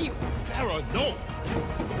won't leave you. Clara, no.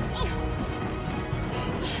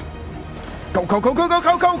 Go, go, go, go, go,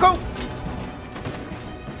 go, go, go!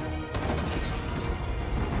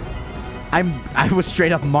 I was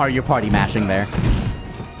straight up Mario Party mashing there.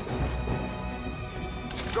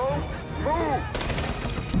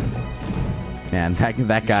 Man,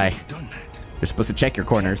 that guy. You're supposed to check your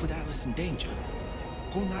corners. Put Alice in danger.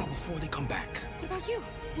 Go now before they come back. What about you?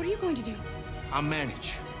 What are you going to do? I'll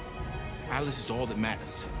manage. Alice is all that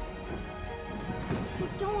matters. I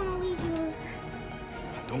don't want to leave you, Luther.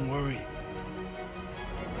 Don't worry.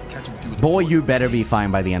 I'll catch up with you. Boy, you better be fine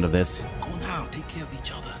by the end of this. Go now. Take care of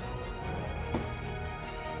each other.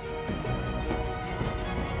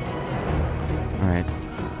 All right.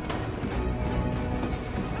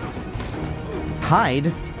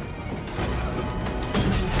 Hide.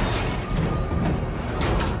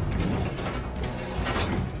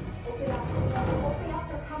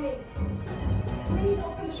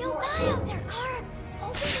 She'll die out there, Kara.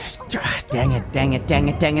 Open it. Dang it, dang it, dang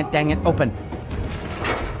it, dang it, dang it. Open.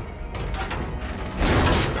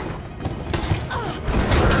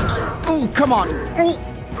 Oh, come on. Oh.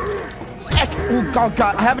 X. Oh, God,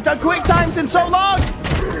 God. I haven't done quick times in so long.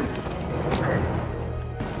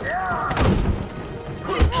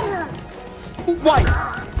 Why?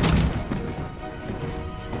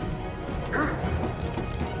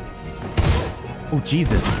 Oh,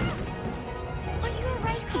 Jesus. Are you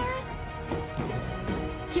alright, Kara?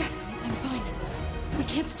 Yes, I'm fine. We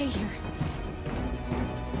can't stay here.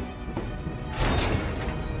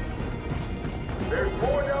 There's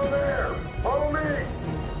more down there. Follow me.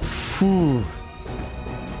 Phew.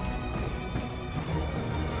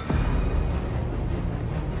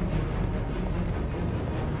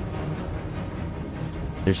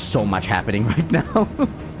 There's so much happening right now.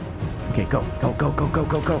 Okay, go, go, go, go, go,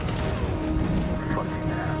 go, go.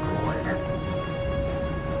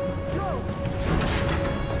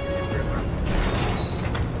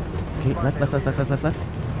 Okay, left, left, left, left, left, left, left.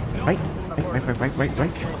 Right,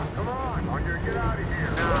 right. Come on, or you get out of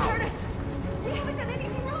here now. Curtis, we haven't done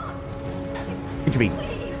anything wrong. Intervene.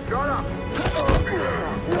 Please. Shut up.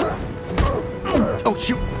 Oh,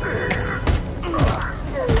 shoot.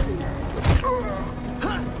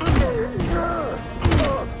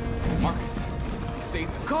 Marcus, you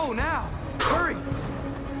saved us. Go now. Hurry.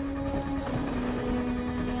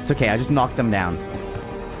 It's okay, I just knocked them down.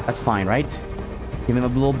 That's fine, right? Give him a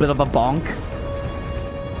little bit of a bonk.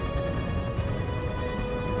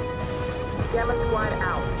 Gamma squad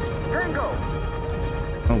out. Tango.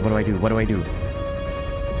 Oh, what do I do? What do I do?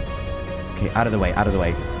 Okay, out of the way, out of the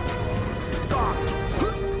way.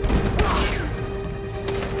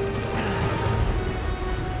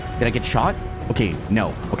 Did I get shot? Okay,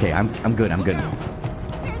 no. Okay, I'm good, I'm good.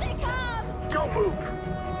 Here they come. Don't move.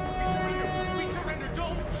 We surrender.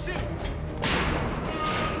 Don't shoot.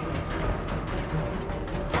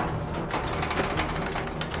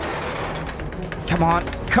 Come on,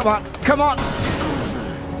 come on, come on!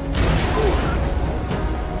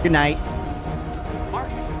 Good night.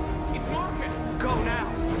 Marcus, it's Marcus. Go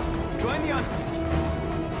now. Join the others.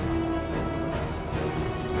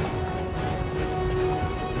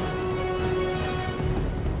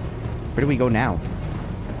 Where do we go now?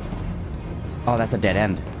 Oh, that's a dead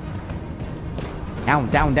end. Down,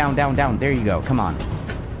 down, down, down, down. There you go. Come on.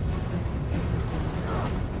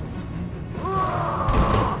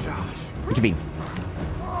 Intervene.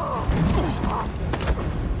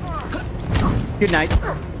 Good night.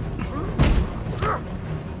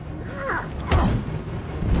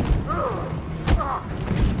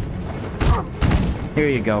 Here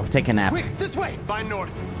you go. Take a nap. Quick, this way. Find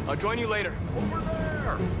North. I'll join you later.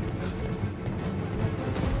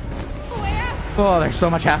 Oh, there's so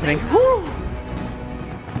much happening. Woo!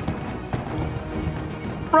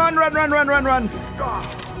 Run, run, run, run, run, run.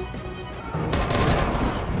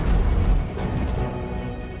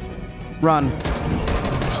 Run.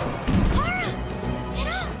 Kara! Get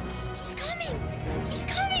up! He's coming! He's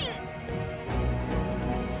coming!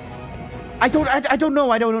 I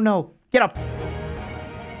don't know. Get up.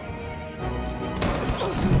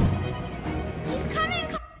 He's coming!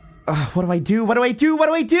 What do I do? What do I do? What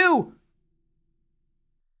do I do?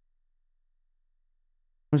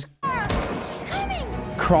 He's coming!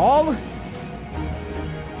 Crawl?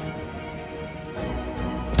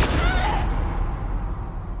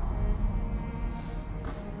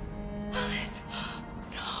 Alice,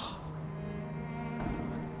 no.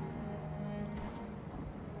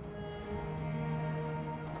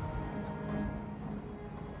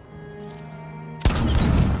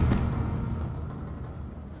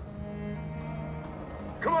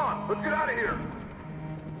 Come on, let's get out of here.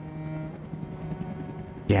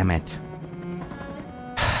 Damn it.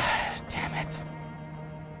 Damn it.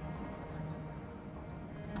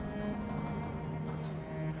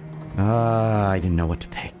 I didn't know what to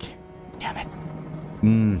pick. Damn it.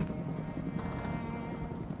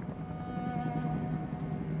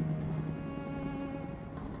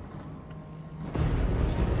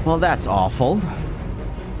 Well, that's awful.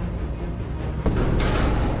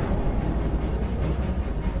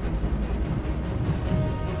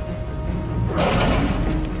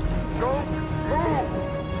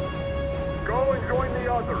 Go and join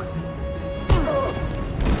the others.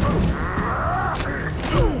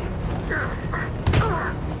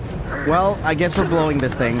 Well, I guess we're blowing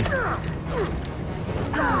this thing.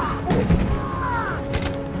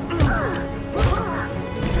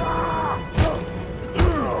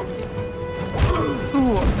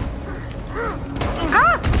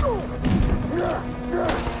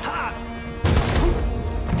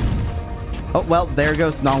 Oh, well, there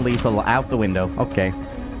goes non-lethal out the window. Okay.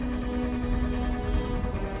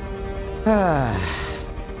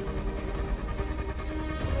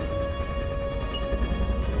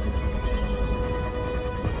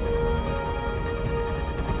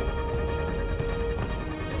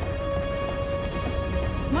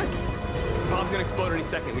 Bomb's gonna explode any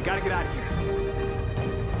second. We gotta get out of here.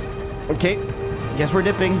 Okay. Guess we're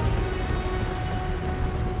dipping.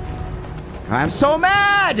 I'm so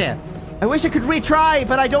mad! I wish I could retry,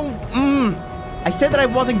 but I don't... I said that I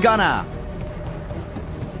wasn't gonna.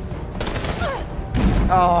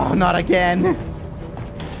 Oh, not again.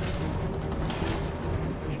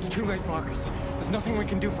 It's too late, Marcus. There's nothing we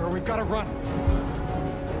can do for her. We've got to run.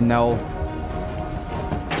 No.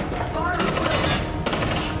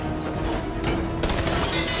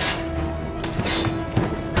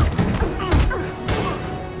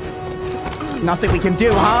 Nothing we can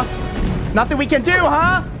do, huh? Nothing we can do,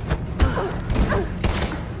 huh?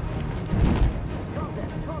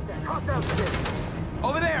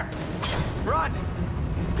 Over there! Run!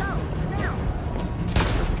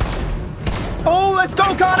 Oh, let's go,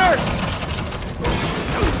 Connor!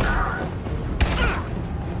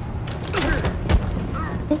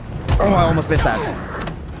 Oh, I almost missed that.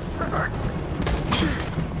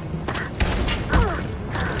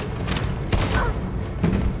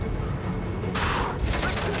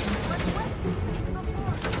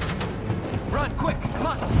 Run, quick, come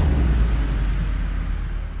on!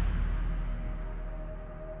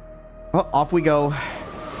 Oh, off we go.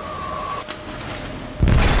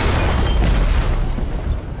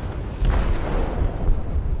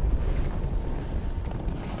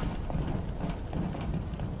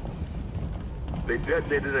 They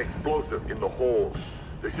detonated an explosive in the hold.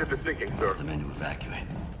 The ship is sinking, sir. The men to evacuate.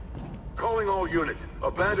 Calling all units.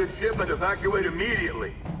 Abandon ship and evacuate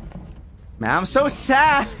immediately. Man, I'm so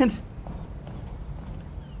sad.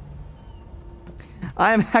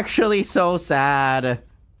 I'm actually so sad.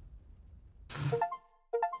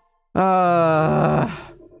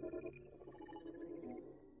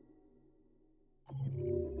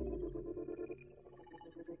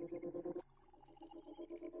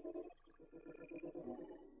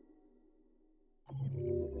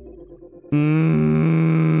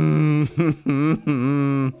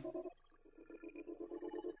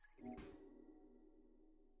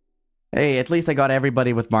 Hey, at least I got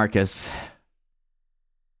everybody with Marcus.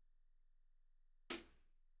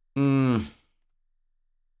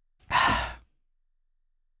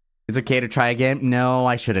 It's okay to try again? No,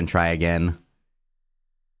 I shouldn't try again.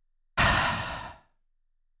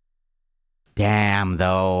 Damn,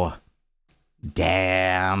 though.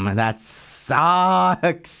 Damn, that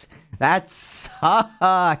sucks. That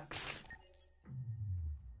sucks.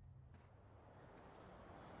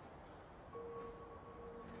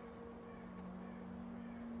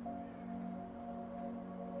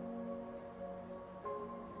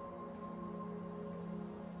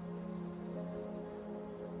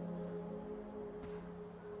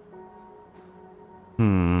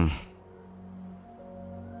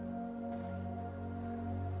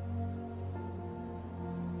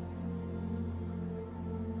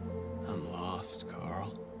 I'm lost,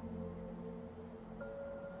 Carl.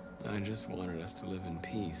 I just wanted us to live in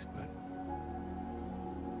peace, but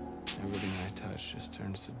everything I touch just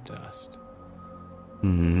turns to dust. I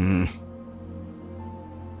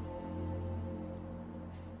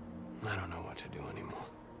don't know what to do anymore.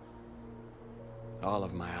 All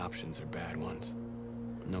of my options are bad ones.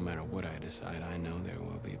 No matter what I decide, I know there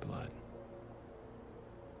will be blood.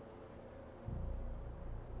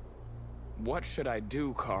 What should I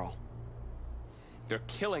do, Carl? They're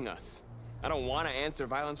killing us. I don't want to answer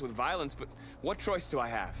violence with violence, but what choice do I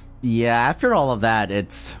have? Yeah, after all of that,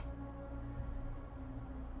 it's...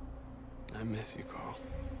 I miss you, Carl.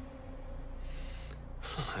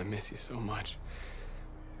 I miss you so much.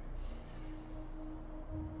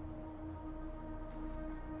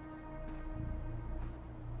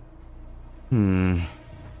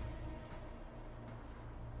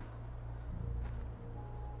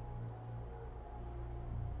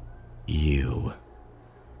 You.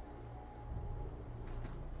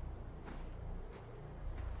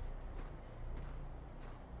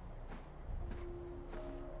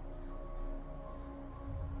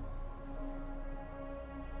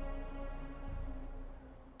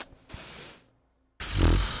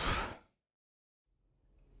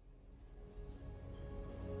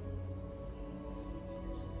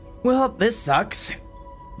 Well, this sucks.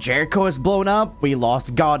 Jericho is blown up. We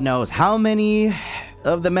lost God knows how many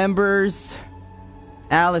of the members.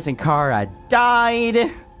 Alice and Kara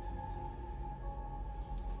died.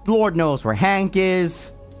 Lord knows where Hank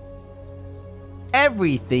is.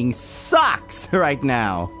 Everything sucks right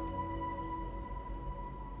now.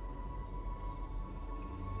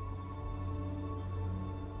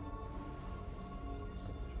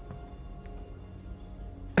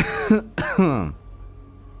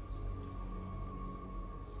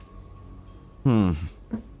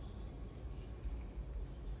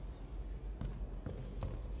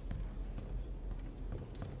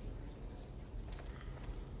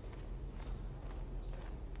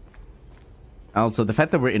 Also, the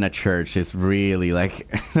fact that we're in a church is really, like,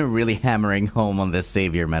 really hammering home on this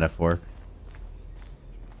savior metaphor.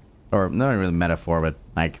 Or, not really metaphor, but,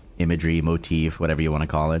 like, imagery, motif, whatever you want to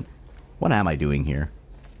call it. What am I doing here?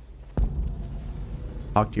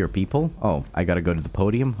 Talk to your people? Oh, I gotta go to the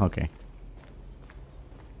podium? Okay.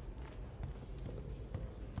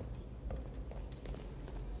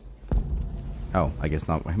 Oh, I guess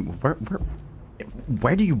not.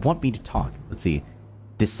 Where do you want me to talk? Let's see.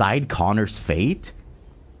 Decide Connor's fate?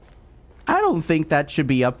 I don't think that should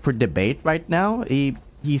be up for debate right now. He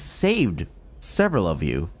saved several of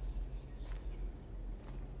you.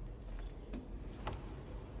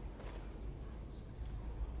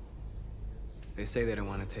 They say they don't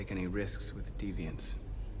want to take any risks with deviants.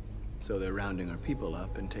 So they're rounding our people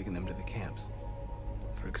up and taking them to the camps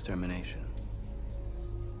for extermination.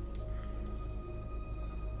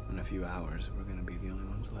 In a few hours, we're gonna be the only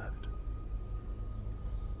ones left.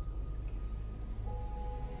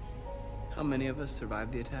 How many of us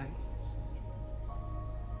survived the attack?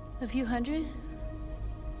 A few hundred?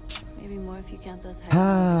 Maybe more if you count those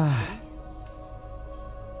high.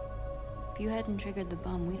 If you hadn't triggered the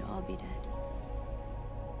bomb, we'd all be dead.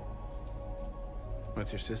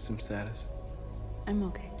 What's your system status? I'm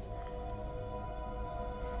okay.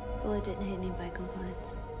 Bullet didn't hit any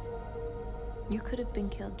bicomponents. You could have been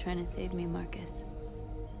killed trying to save me, Marcus.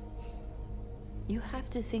 You have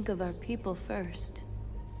to think of our people first.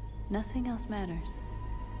 Nothing else matters.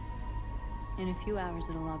 In a few hours,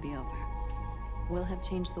 it'll all be over. We'll have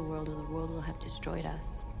changed the world, or the world will have destroyed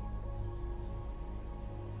us.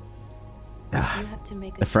 You have to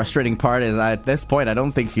make The frustrating part is, at this point, I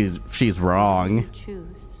don't think she's wrong.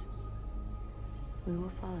 Choose. We will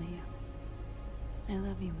follow you. I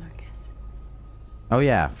love you, Marcus. Oh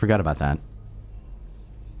yeah, forgot about that.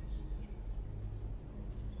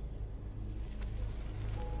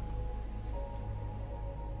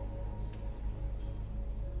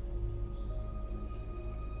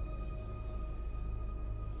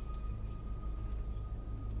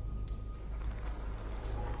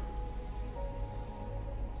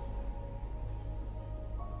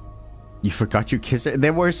 You forgot your kiss.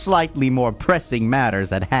 There were slightly more pressing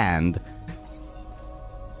matters at hand.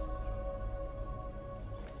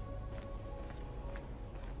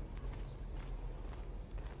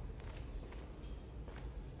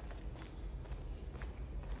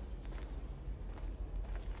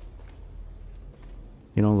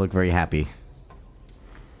 You don't look very happy.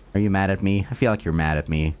 Are you mad at me? I feel like you're mad at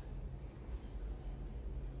me.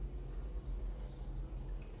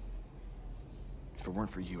 If it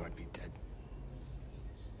weren't for you, I'd be dead.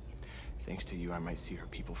 Thanks to you, I might see our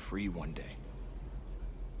people free one day.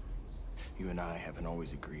 You and I haven't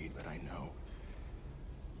always agreed, but I know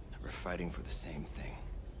that we're fighting for the same thing.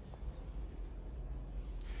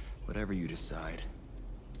 Whatever you decide,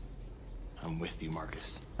 I'm with you,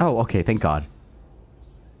 Marcus. Oh, okay, thank God.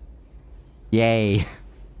 Yay.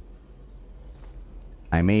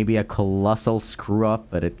 I may be a colossal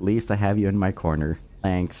screw-up, but at least I have you in my corner.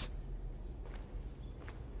 Thanks.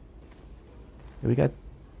 We got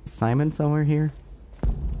Simon somewhere here?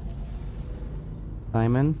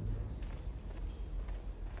 Simon?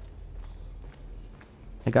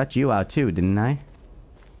 I got you out too, didn't I?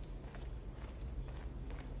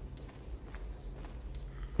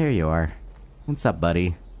 Here you are. What's up,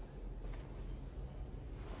 buddy?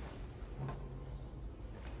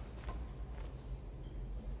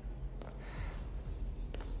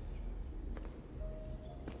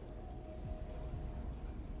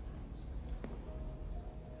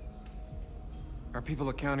 Our people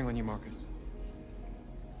are counting on you, Marcus.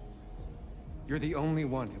 You're the only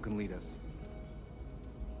one who can lead us.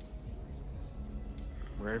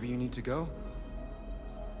 Wherever you need to go,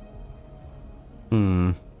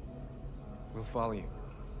 we'll follow you.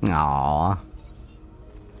 Aww.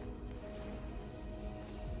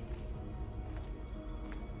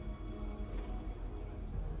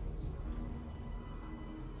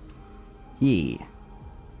 Yeah.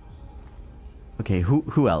 Okay,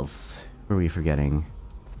 who else are we forgetting?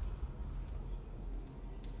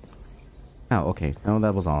 Oh, okay. No,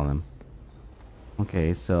 that was all of them.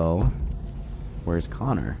 Okay, so where's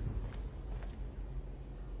Connor?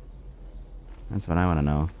 That's what I want to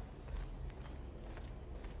know.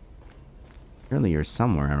 Surely you're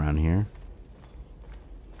somewhere around here.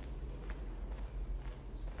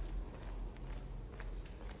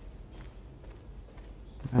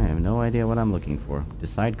 I have no idea what I'm looking for.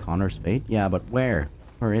 Decide Connor's fate? Yeah, but where?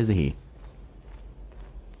 Where is he?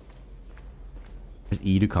 There's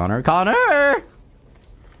E to Connor. Connor!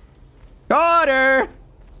 Connor!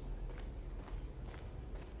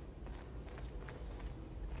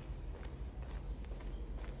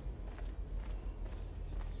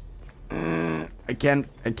 I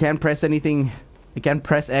can't press anything. I can't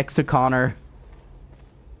press X to Connor.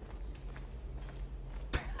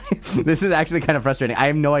 This is actually kind of frustrating. I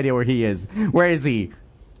have no idea where he is. Where is he?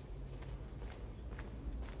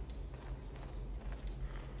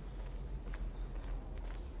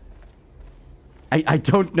 I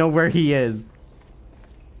don't know where he is.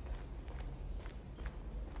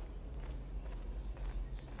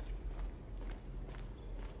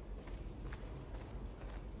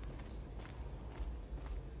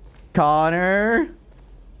 Connor?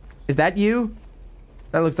 Is that you?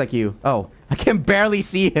 That looks like you. Oh, I can barely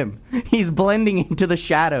see him. He's blending into the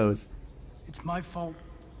shadows. It's my fault.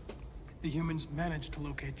 The humans managed to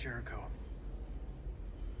locate Jericho.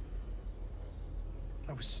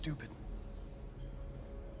 I was stupid.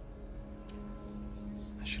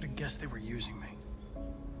 I should have guessed they were using me.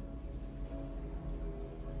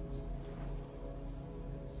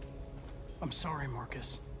 I'm sorry,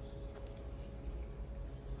 Marcus.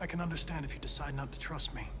 I can understand if you decide not to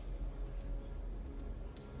trust me.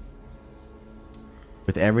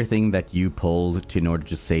 With everything that you pulled in order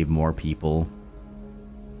to save more people,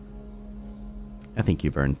 I think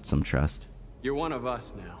you've earned some trust. You're one of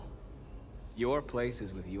us now. Your place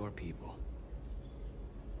is with your people.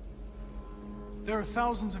 There are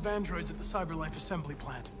thousands of androids at the CyberLife assembly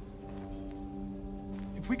plant.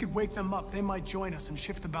 If we could wake them up, they might join us and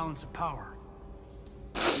shift the balance of power.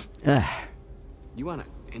 You want to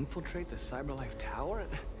infiltrate the CyberLife tower?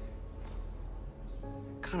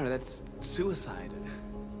 Connor, that's suicide.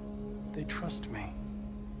 They trust me.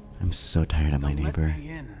 I'm so tired of my neighbor. Let me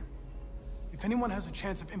in. If anyone has a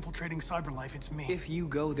chance of infiltrating CyberLife, it's me. If you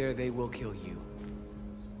go there, they will kill you.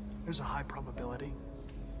 There's a high probability.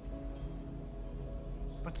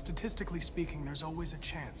 But statistically speaking, there's always a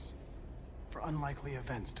chance for unlikely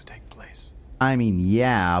events to take place. I mean,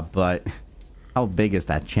 yeah, but how big is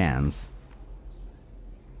that chance?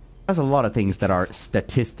 There's a lot of things that are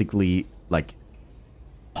statistically, like,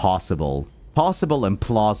 possible. Possible and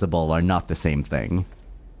plausible are not the same thing.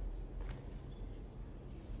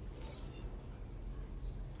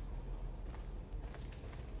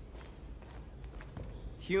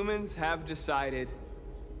 Humans have decided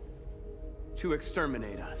to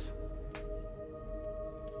exterminate us.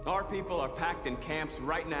 Our people are packed in camps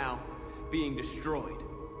right now, being destroyed.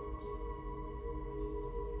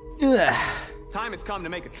 Time has come to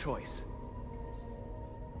make a choice.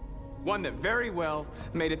 One that very well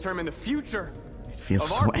may determine the future. It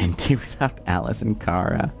feels so empty without Alice and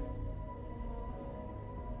Kara.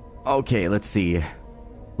 Okay, let's see.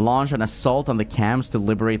 Launch an assault on the camps to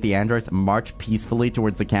liberate the androids. March peacefully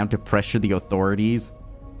towards the camp to pressure the authorities.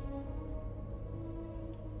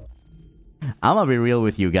 I'm gonna be real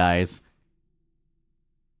with you guys.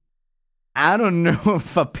 I don't know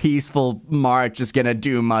if a peaceful march is gonna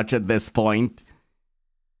do much at this point.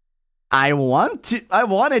 I want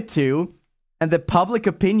it to, and the public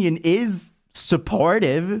opinion is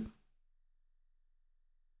supportive.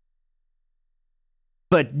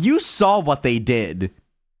 But you saw what they did.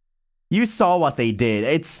 You saw what they did.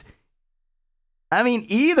 It's... I mean,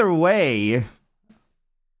 either way...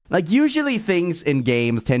 Like, usually things in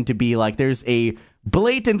games tend to be like there's a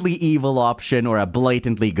blatantly evil option or a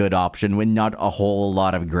blatantly good option with not a whole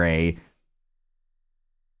lot of gray.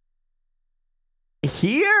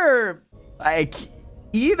 Here, like,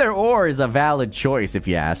 either or is a valid choice if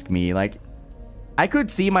you ask me. Like, I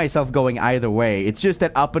could see myself going either way. It's just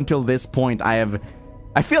that up until this point, I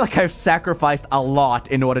feel like I've sacrificed a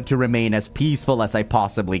lot in order to remain as peaceful as I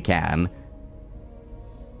possibly can.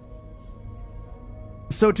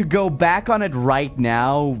 So to go back on it right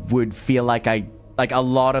now would feel like a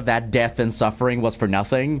lot of that death and suffering was for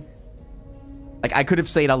nothing. Like, I could have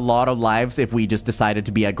saved a lot of lives if we just decided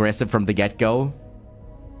to be aggressive from the get-go.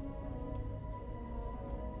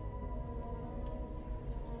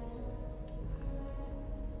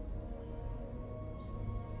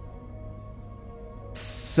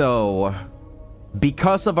 So,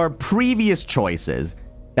 because of our previous choices,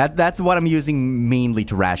 that's what I'm using mainly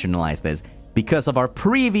to rationalize this. Because of our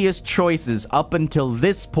previous choices up until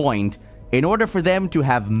this point, in order for them to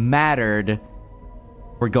have mattered,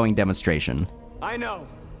 we're going demonstration. I know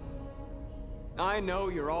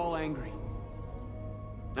you're all angry.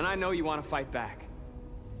 And I know you want to fight back.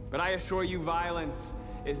 But I assure you, violence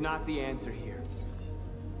is not the answer here.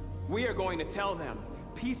 We are going to tell them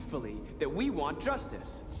peacefully that we want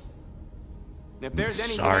justice. And if there's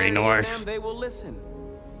any humanity in them, they will listen.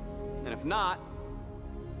 And if not,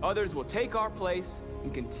 others will take our place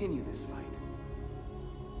and continue this fight.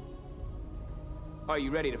 Are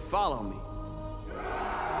you ready to follow me?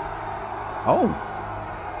 Oh.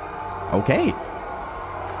 Okay.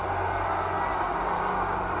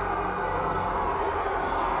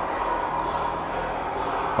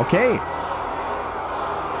 Okay.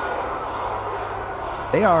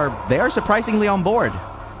 They are surprisingly on board.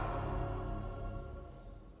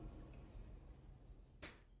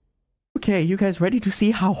 Okay, you guys ready to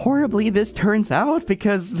see how horribly this turns out?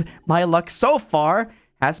 Because my luck so far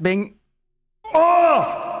has been...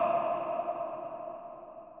 Oh!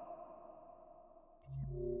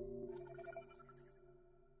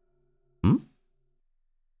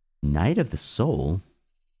 Night of the Soul?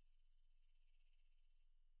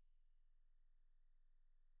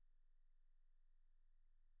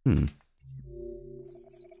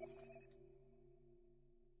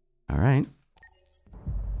 All right.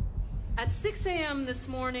 At 6 a.m. this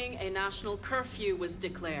morning, a national curfew was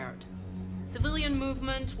declared. Civilian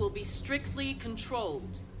movement will be strictly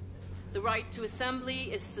controlled. The right to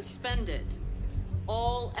assembly is suspended.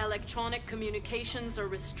 All electronic communications are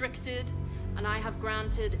restricted, and I have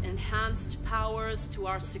granted enhanced powers to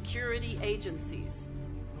our security agencies.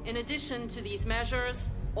 In addition to these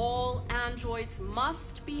measures, all androids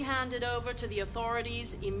must be handed over to the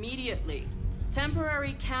authorities immediately.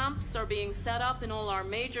 Temporary camps are being set up in all our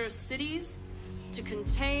major cities to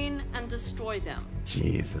contain and destroy them.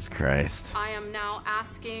 Jesus Christ. I am now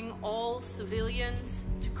asking all civilians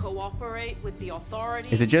to cooperate with the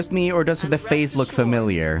authorities. Is it just me, or does the face look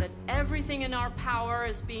familiar? That everything in our power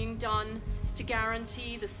is being done to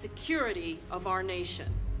guarantee the security of our nation.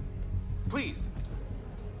 Please.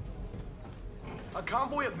 A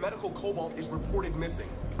convoy of medical cobalt is reported missing.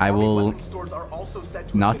 I will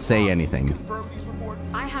not say anything.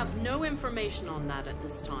 I have no information on that at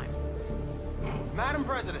this time. Madam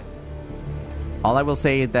President. All I will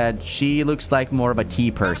say is that she looks like more of a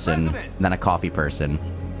tea person than a coffee person.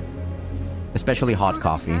 Especially hot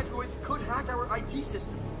coffee. Androids could hack our IT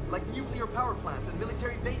systems, like nuclear power plants and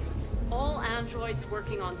military bases. All androids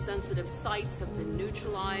working on sensitive sites have been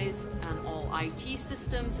neutralized, and all IT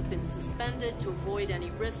systems have been suspended to avoid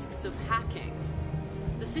any risks of hacking.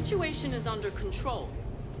 The situation is under control.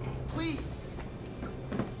 Please.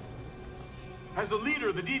 Has the leader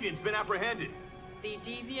of the Deviants been apprehended? The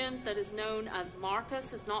deviant that is known as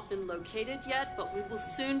Marcus has not been located yet, but we will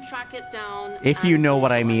soon track it down. If you know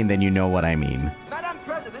what I mean, then you know what I mean. Madam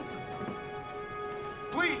President,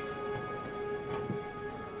 please.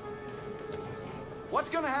 What's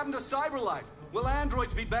gonna happen to CyberLife? Will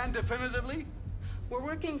androids be banned definitively? We're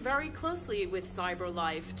working very closely with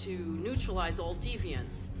CyberLife to neutralize all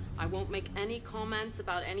deviants. I won't make any comments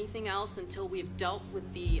about anything else until we've dealt with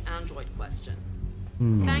the android question.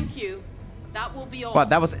 Thank you. That will be all. What?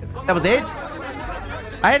 That was it?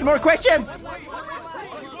 I had more questions.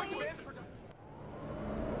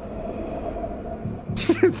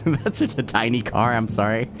 That's such a tiny car. I'm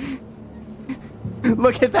sorry.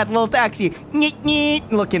 Look at that little taxi. Neat,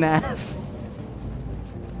 neat looking ass.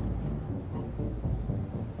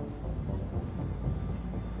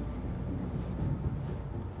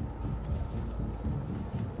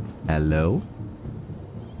 Hello?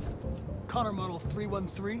 Connor model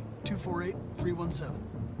 313-248-317.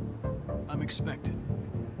 I'm expected.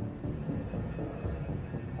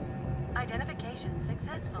 Identification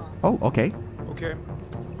successful. Oh, okay. Okay.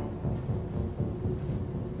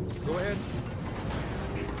 Go ahead.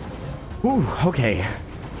 Ooh, okay.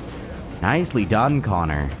 Nicely done,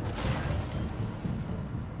 Connor.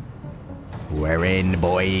 We're in,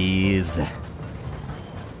 boys.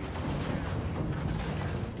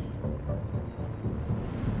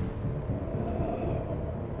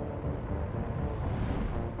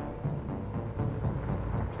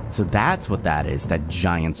 So that's what that is, that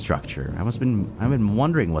giant structure. I've been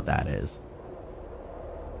wondering what that is.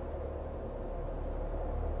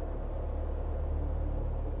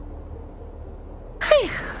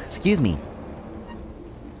 Excuse me.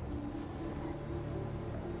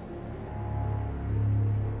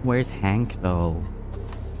 Where's Hank, though?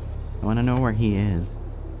 I want to know where he is.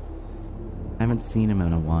 I haven't seen him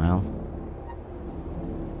in a while.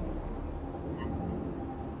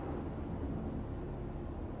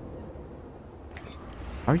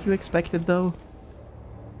 Are you expected, though?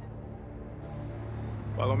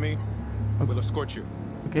 Follow me. We'll escort you.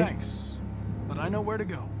 Okay. Thanks. But I know where to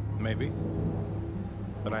go. Maybe.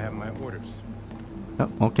 But I have my orders.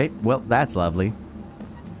 Oh, okay. Well, that's lovely.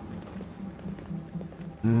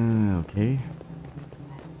 Okay.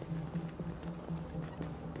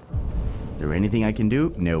 Is there anything I can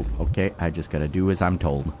do? No. Okay, I just gotta do as I'm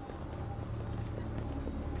told.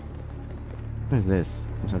 What is this?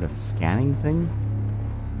 Some sort of scanning thing?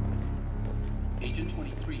 Agent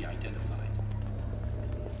 23 identified.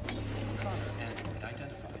 Connor android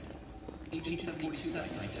identified. Agent 77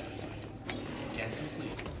 identified. Scan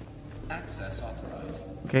complete. Access authorized.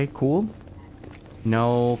 Okay, cool.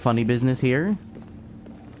 No funny business here.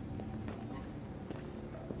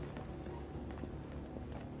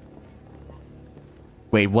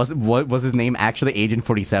 Wait, what was his name actually Agent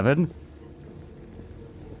 47?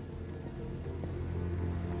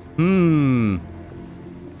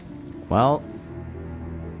 Well,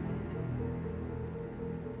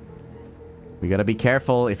 we gotta be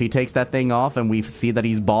careful. If he takes that thing off and we see that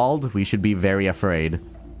he's bald, we should be very afraid.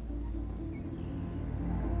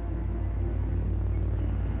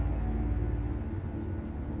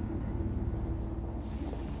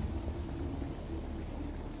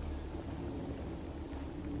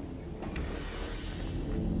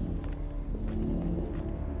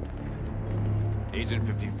 Agent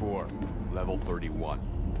 54, level 31.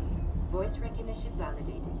 Voice recognition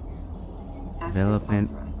validated. Access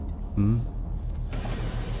Development. authorized.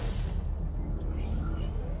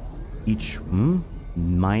 Each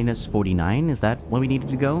minus 49. Is that where we needed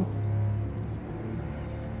to go?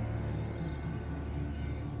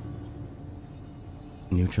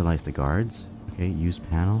 Neutralize the guards. Okay, use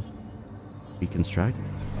panel. Reconstruct.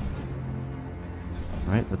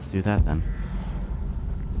 Alright, let's do that then.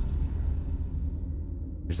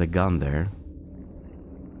 There's a gun there.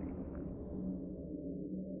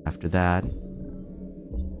 After that,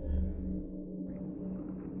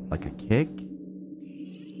 like a kick.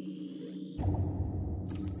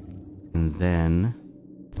 And then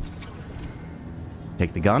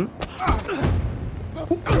take the gun.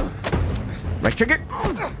 Right trigger.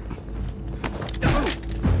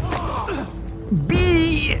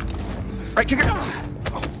 B. Right trigger.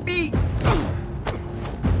 B.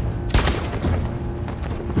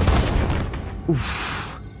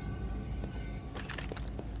 Oof.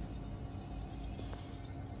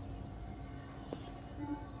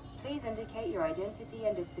 Please indicate your identity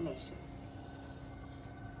and destination.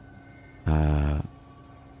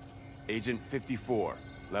 Agent 54,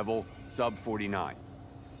 level sub 49.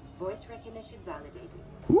 Voice recognition validated.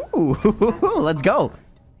 Ooh, let's go.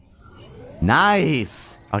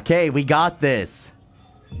 Nice. Okay, we got this.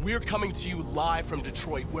 We're coming to you live from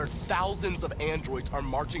Detroit, where thousands of androids are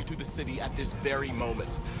marching through the city at this very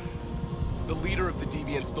moment. The leader of the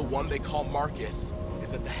deviants, the one they call Marcus,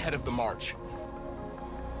 is at the head of the march.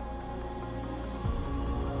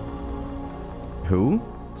 Who?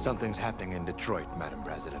 Something's happening in Detroit, Madam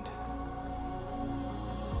President.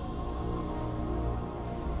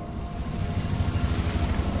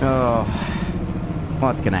 Oh,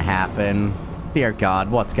 what's gonna happen? Dear God,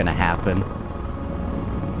 what's gonna happen?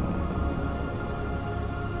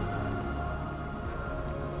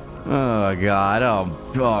 Oh God, oh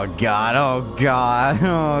God, oh God,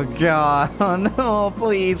 oh God, no,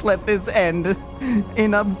 please let this end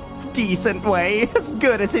in a decent way, as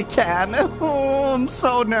good as it can. Oh, I'm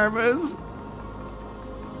so nervous.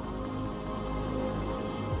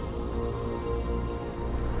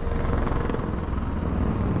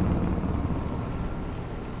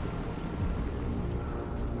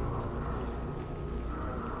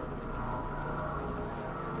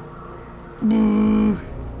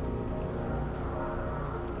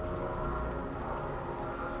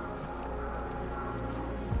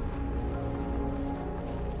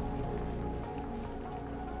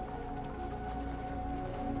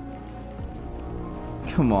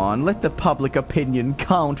 Come on, let the public opinion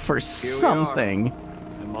count for something.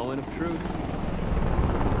 The moment of truth.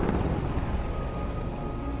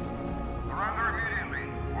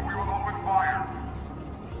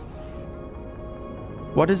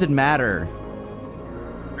 What does it matter?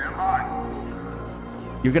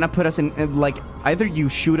 You're gonna put us in, like, either you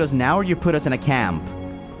shoot us now or you put us in a camp.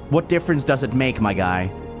 What difference does it make, my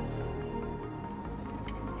guy?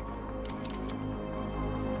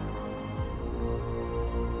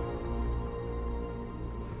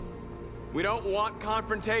 We don't want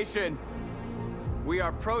confrontation. We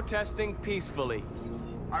are protesting peacefully.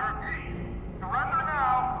 I repeat, surrender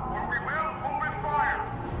now, or we will open fire.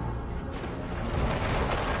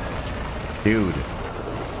 Dude.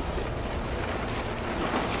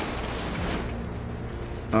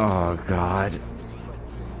 Oh, God.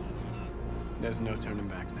 There's no turning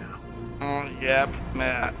back now. Oh, yep,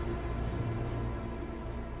 man.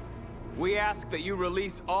 We ask that you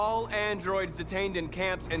release all androids detained in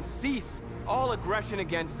camps and cease all aggression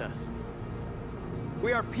against us.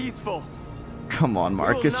 We are peaceful. Come on,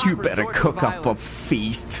 Marcus, you better cook up a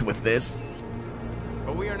feast with this.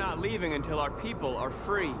 But we are not leaving until our people are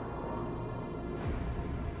free.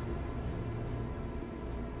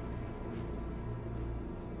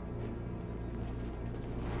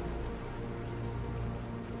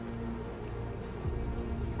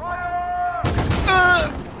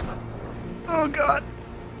 Oh, God.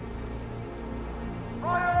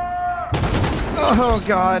 Oh,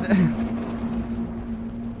 God.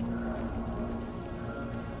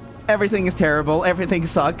 Everything is terrible. Everything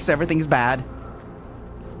sucks. Everything's bad.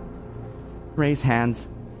 Raise hands.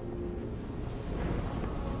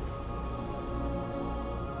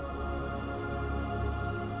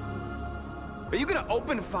 Are you gonna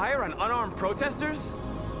open fire on unarmed protesters?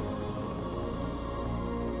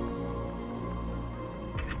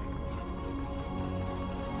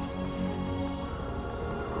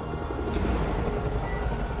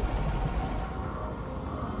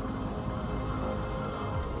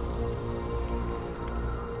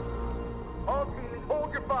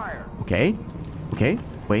 Okay. Okay.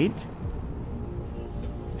 Wait.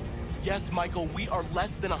 Yes, Michael, we are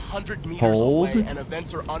less than 100 meters Hold. away, and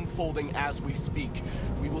events are unfolding as we speak.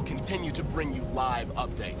 We will continue to bring you live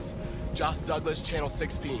updates. Josh Douglas, Channel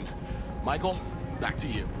 16. Michael, back to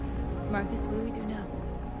you. Marcus, what do we do now?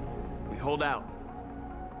 We hold out.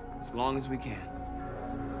 As long as we can.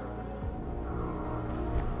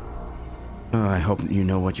 Oh, I hope you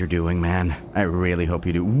know what you're doing, man. I really hope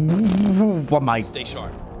you do. What my... Stay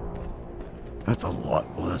sharp. That's a lot.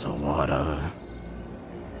 Well, that's a lot of...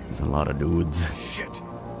 That's a lot of dudes. Shit.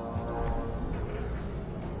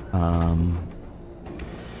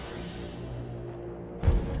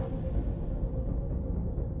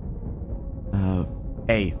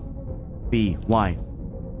 A, B, Y,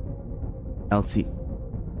 LT,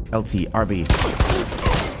 RB.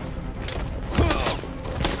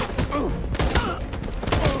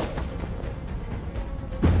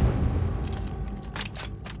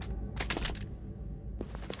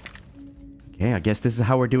 Okay, I guess this is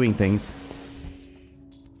how we're doing things.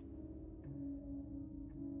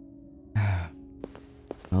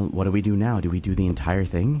 Well, what do we do now? Do we do the entire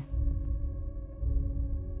thing?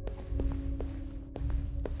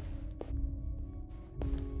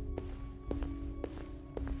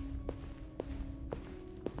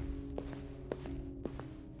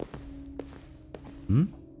 Hmm?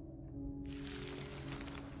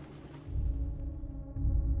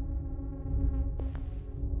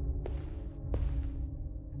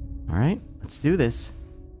 All right, let's do this.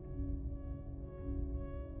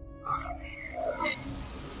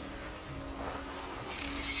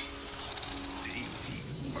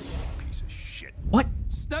 Piece of shit. What?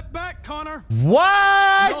 Step back, Connor. What?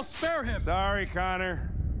 I'll spare him. Sorry, Connor.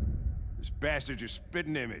 This bastard's your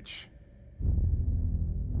spitting image.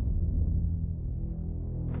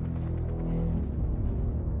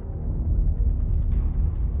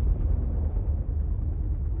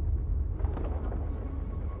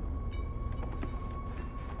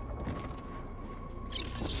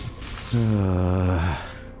 Are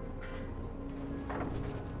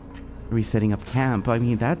we setting up camp? I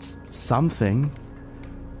mean, that's something.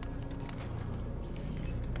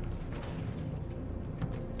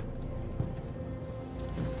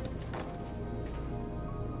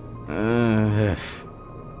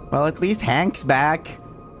 Well, at least Hank's back.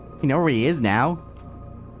 You know where he is now.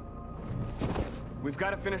 We've got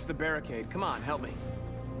to finish the barricade. Come on, help me.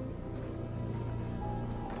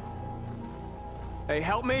 Hey,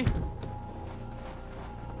 help me!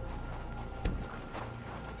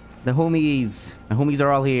 The homies are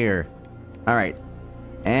all here. All right.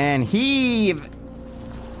 And heave.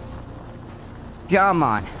 Come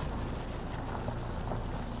on.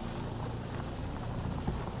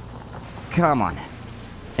 Come on.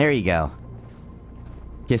 There you go.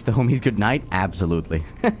 Kiss the homies goodnight? Absolutely.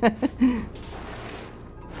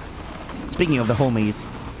 Speaking of the homies,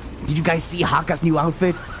 did you guys see Haka's new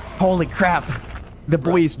outfit? Holy crap. The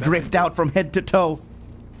boy is dripped out from head to toe.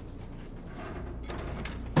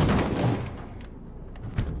 We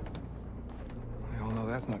all know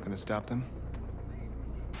that's not going to stop them.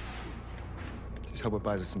 Just hope it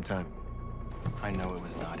buys us some time. I know it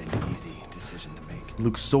was not an easy decision to make.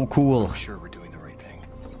 Looks so cool. I'm sure we're doing the right thing.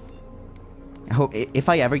 I hope if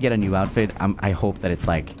I ever get a new outfit, I hope that it's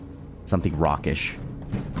like something rockish.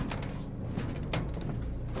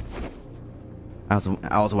 I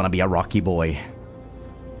also want to be a rocky boy.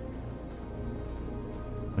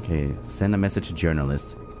 Okay, send a message to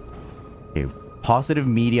journalists. Okay, positive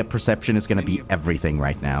media perception is going to be everything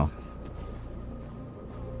right now.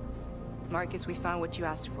 Marcus, we found what you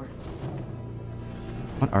asked for.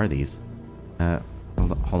 What are these?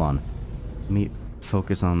 Hold on. Let me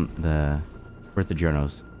focus on the... Where's the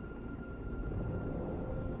journos?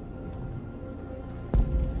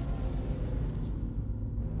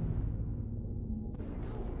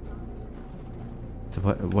 So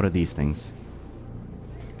what are these things?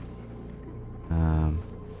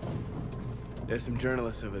 There's some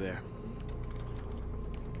journalists over there.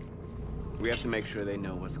 We have to make sure they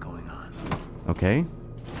know what's going on. Okay.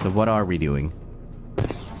 So what are we doing?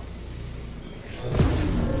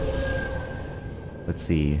 Let's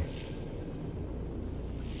see.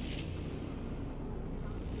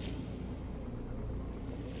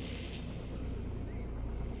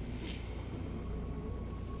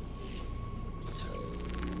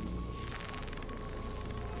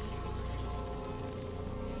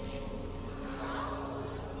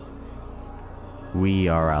 We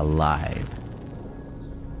are alive.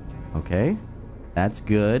 Okay. That's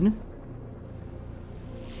good.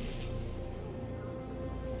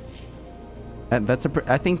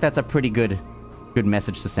 I think that's a pretty good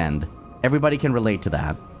message to send. Everybody can relate to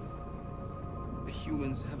that. The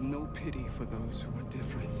humans have no pity for those who are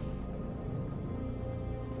different.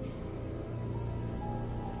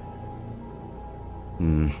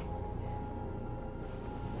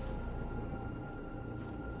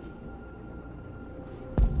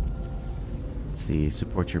 Let's see,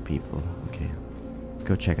 support your people. Okay. Let's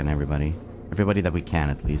go check on everybody. Everybody that we can,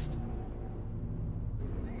 at least.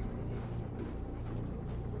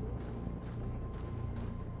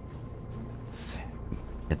 Let's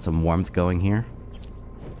get some warmth going here.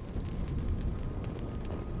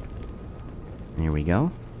 Here we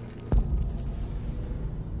go.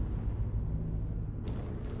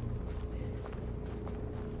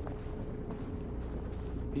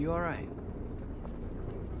 Are you alright?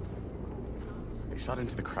 They shot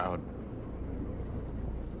into the crowd.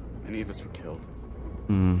 Many of us were killed.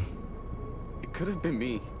 It could have been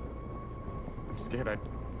me. I'm scared. I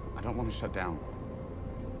don't want to shut down.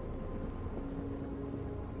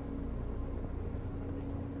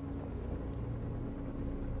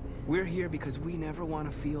 We're here because we never want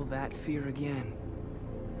to feel that fear again.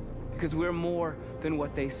 Because we're more than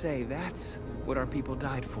what they say. That's what our people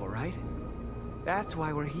died for, right? That's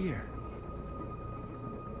why we're here.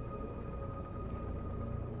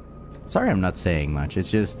 Sorry I'm not saying much.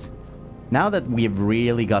 It's just... Now that we've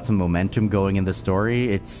really got some momentum going in the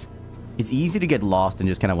story, it's easy to get lost and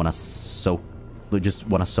just kind of want to soak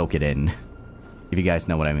it in. If you guys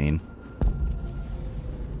know what I mean.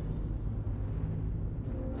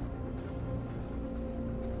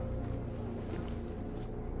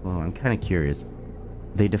 Well, I'm kind of curious.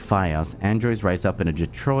 They defy us. Androids rise up in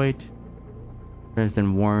Detroit.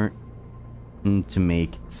 President warned to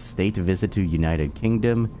make state visit to United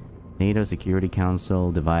Kingdom. NATO Security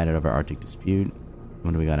Council divided over Arctic dispute.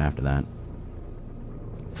 What do we got after that?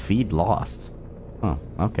 Feed lost. Oh,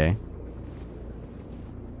 okay.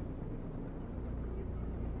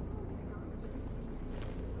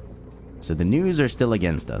 So the news are still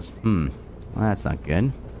against us. Well, that's not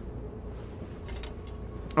good.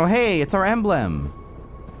 Oh, hey, it's our emblem.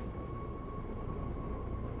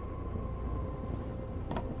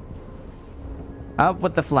 Up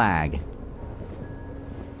with the flag.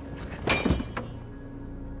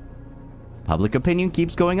 Public opinion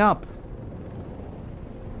keeps going up.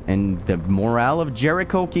 And the morale of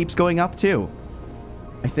Jericho keeps going up too.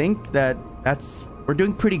 I think that's... We're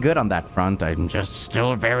doing pretty good on that front. I'm just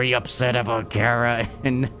still very upset about Kara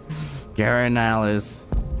and Alice.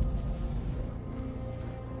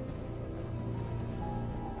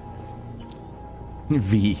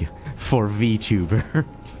 V for VTuber.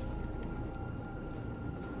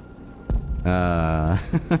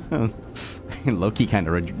 Low-key kind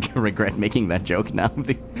of regret making that joke now.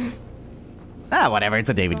 Whatever. It's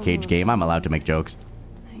a David Cage game. I'm allowed to make jokes.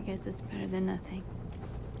 I guess it's better than nothing.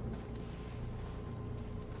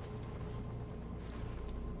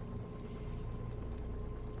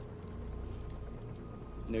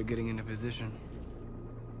 They're getting into position.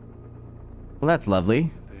 Well, that's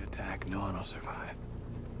lovely. If they attack, no one will survive.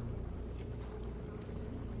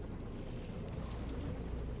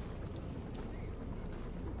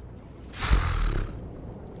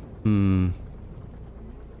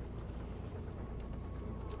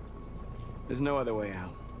 There's no other way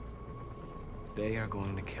out. They are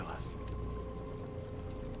going to kill us.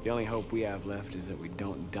 The only hope we have left is that we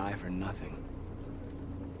don't die for nothing.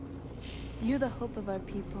 You're the hope of our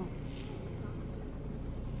people.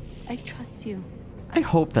 I trust you. I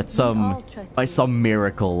hope that by some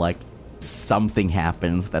miracle, like, something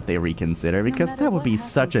happens that they reconsider, because that would be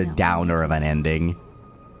such a downer of an ending.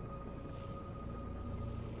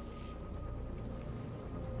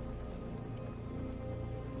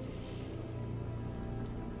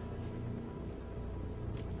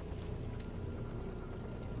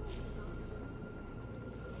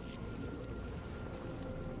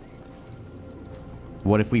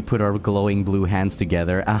 What if we put our glowing blue hands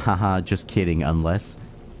together? Ahaha, just kidding, unless...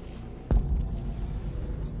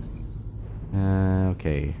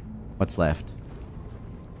 okay. What's left?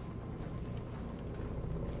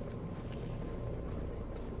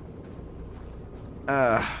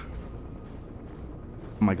 Oh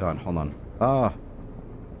my god, hold on. Oh.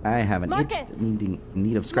 I have an itch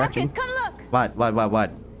need of scratching. Marcus, come look! What?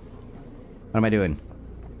 What am I doing?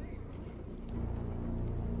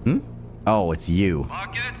 Oh, it's you.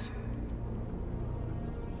 Marcus?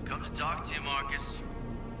 Come to talk to you, Marcus.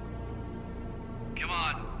 Come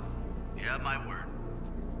on. You have my word.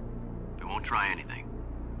 We won't try anything.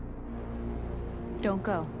 Don't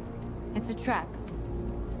go. It's a trap.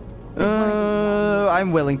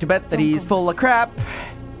 I'm willing to bet that he's full of crap.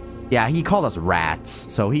 Yeah, he called us rats,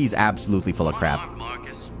 so he's absolutely full of crap. I'm unarmed,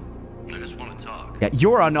 Marcus. I just want to talk. Yeah,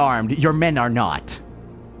 you're unarmed. Your men are not.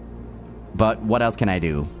 But what else can I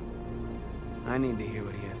do? I need to hear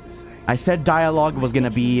what he has to say. I said dialogue was gonna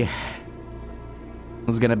be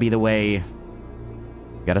the way.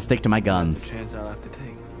 Gotta stick to my guns. That's a chance I'll have to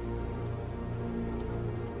take.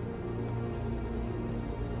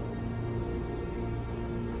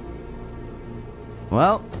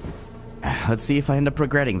 Well, let's see if I end up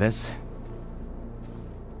regretting this.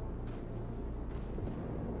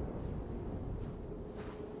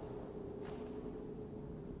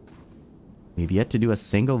 We've yet to do a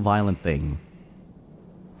single violent thing.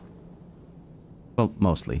 Well,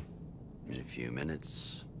 mostly. In a few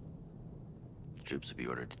minutes, troops will be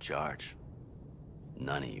ordered to charge.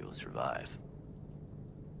 None of you will survive.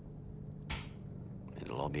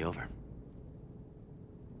 It'll all be over.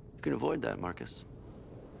 You can avoid that, Marcus.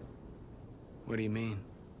 What do you mean?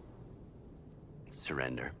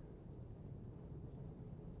 Surrender.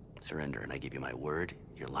 Surrender, and I give you my word,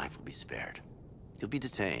 your life will be spared. You'll be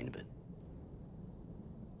detained, but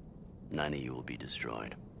none of you will be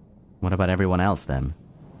destroyed. What about everyone else, then?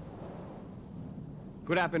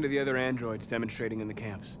 What happened to the other androids demonstrating in the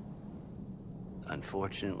camps?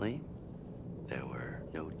 Unfortunately, there were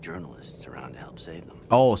no journalists around to help save them.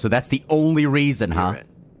 Oh, so that's the only reason, huh?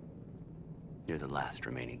 You're the last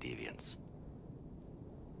remaining deviants.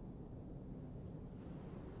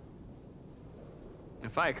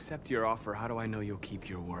 If I accept your offer, how do I know you'll keep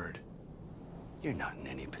your word? You're not in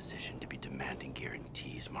any position to be demanding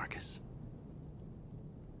guarantees, Marcus.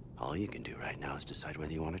 All you can do right now is decide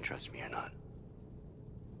whether you want to trust me or not.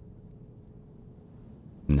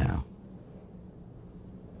 No.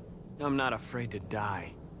 I'm not afraid to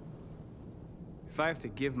die. If I have to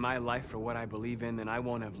give my life for what I believe in, then I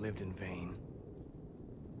won't have lived in vain.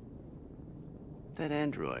 That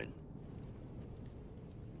android.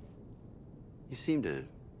 You seem to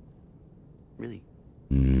really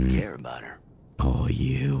care about her. Oh,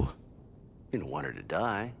 you. You don't want her to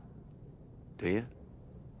die, do you?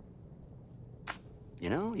 You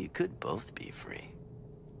know, you could both be free.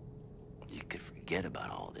 You could forget about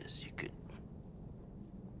all this. You could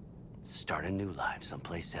start a new life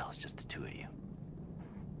someplace else, just the two of you.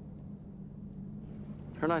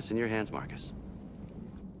 Her life's in your hands, Marcus.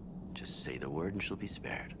 Just say the word and she'll be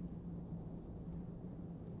spared.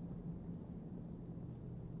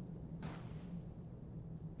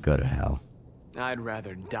 Go to hell. I'd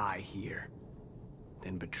rather die here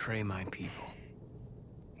than betray my people.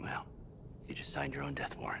 Well, you just signed your own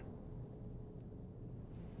death warrant.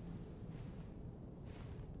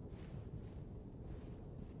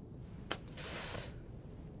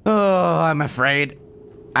 Oh, I'm afraid.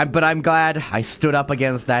 But I'm glad I stood up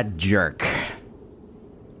against that jerk.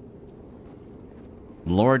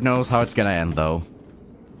 Lord knows how it's gonna end, though.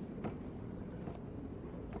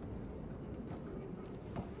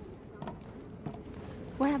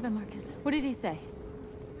 What happened, Marcus? What did he say?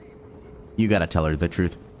 You gotta tell her the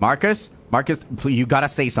truth. Marcus? Marcus, please, you gotta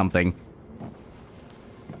say something.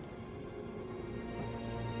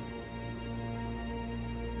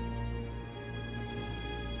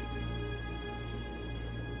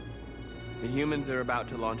 The humans are about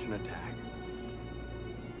to launch an attack.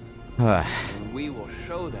 And we will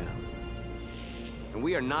show them. And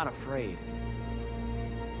we are not afraid.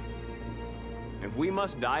 If we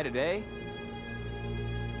must die today,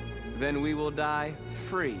 then we will die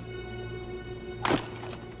free.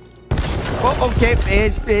 Oh, okay,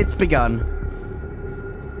 it's begun.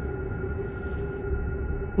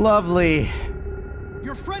 Lovely.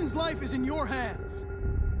 Your friend's life is in your hands.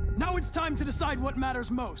 Now it's time to decide what matters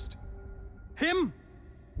most. Him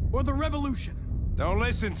or the revolution? Don't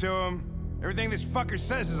listen to him. Everything this fucker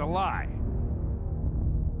says is a lie.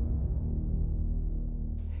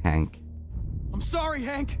 Hank. I'm sorry,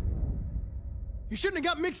 Hank. You shouldn't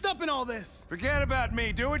have got mixed up in all this. Forget about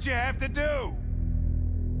me. Do what you have to do.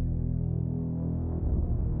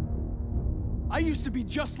 I used to be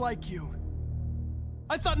just like you.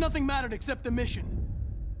 I thought nothing mattered except the mission.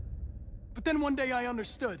 But then one day I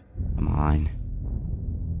understood. Come on.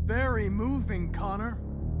 Very moving, Connor.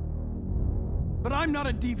 But I'm not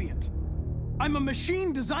a deviant. I'm a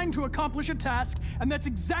machine designed to accomplish a task, and that's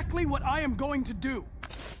exactly what I am going to do.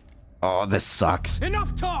 Oh, this sucks.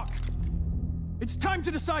 Enough talk! It's time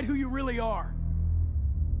to decide who you really are.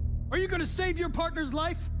 Are you going to save your partner's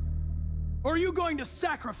life? Or are you going to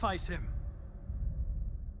sacrifice him?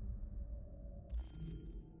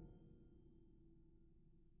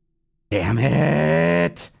 Damn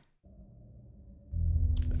it!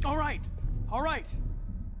 All right. All right.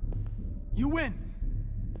 You win.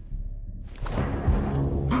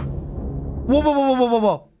 Whoa, whoa, whoa, whoa, whoa,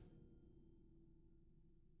 whoa.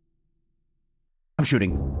 I'm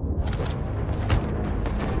shooting.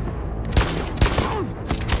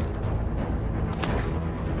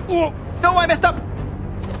 Oh, no, I messed up.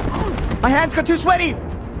 My hands got too sweaty.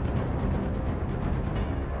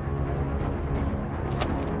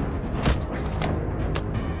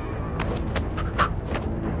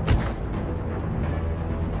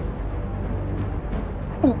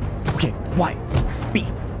 Ooh, okay, Y, B,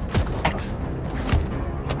 X.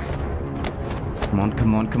 Come on,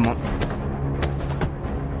 come on, come on.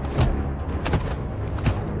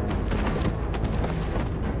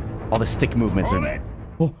 All the stick movements are...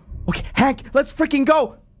 Oh, okay, Hank, let's freaking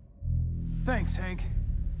go! Thanks, Hank.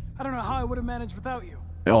 I don't know how I would have managed without you.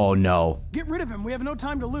 Oh, no. Get rid of him. We have no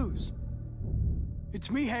time to lose.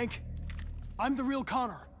 It's me, Hank. I'm the real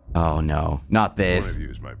Connor. Oh, no. Not this. One of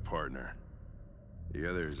you is my partner. The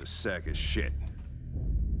other is a sack of shit.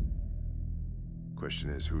 Question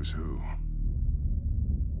is, who's who?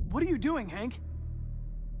 What are you doing, Hank?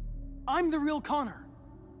 I'm the real Connor.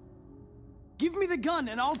 Give me the gun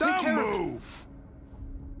and I'll take care of it. Move!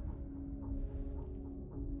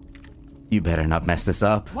 You better not mess this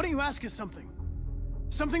up. Why don't you ask us something?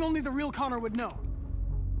 Something only the real Connor would know.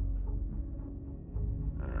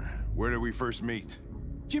 Where did we first meet?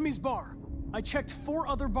 Jimmy's bar. I checked 4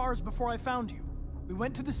 other bars before I found you. We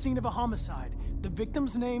went to the scene of a homicide. The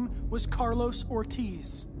victim's name was Carlos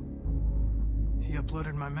Ortiz. He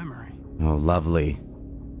uploaded my memory. Oh, lovely.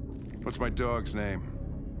 What's my dog's name?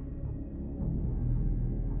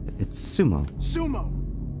 It's Sumo.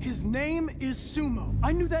 Sumo. His name is Sumo.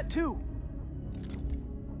 I knew that too.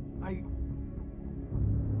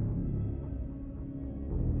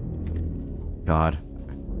 God.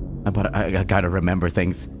 I gotta remember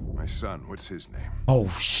things. My son, what's his name? Oh,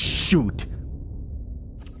 shoot.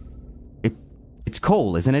 It's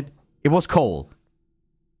Cole, isn't it? It was Cole.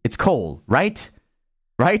 It's Cole, right?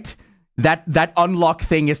 Right? That unlock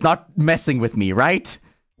thing is not messing with me, right?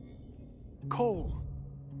 Cole.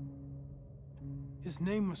 His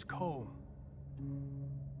name was Cole.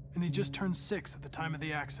 And he just turned 6 at the time of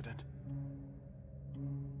the accident.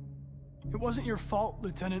 It wasn't your fault,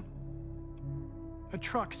 Lieutenant. A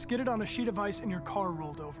truck skidded on a sheet of ice and your car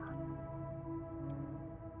rolled over.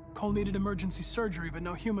 Cole needed emergency surgery, but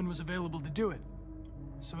no human was available to do it.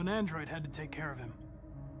 So an android had to take care of him.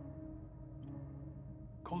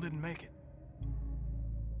 Cole didn't make it.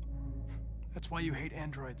 That's why you hate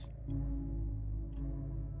androids.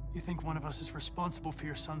 You think one of us is responsible for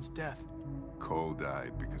your son's death. Cole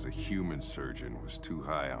died because a human surgeon was too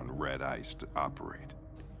high on red ice to operate.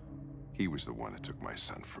 He was the one that took my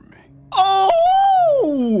son from me. Oh!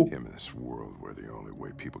 Yo! Him in this world where the only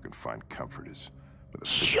way people can find comfort is with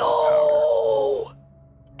a Yo!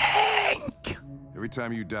 Hank! Every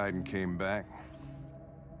time you died and came back,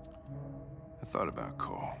 I thought about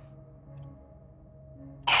Cole.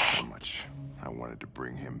 How much I wanted to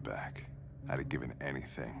bring him back. I'd have given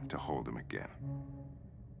anything to hold him again.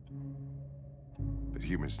 But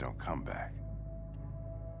humans don't come back.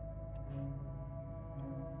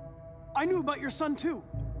 I knew about your son too.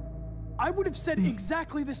 I would have said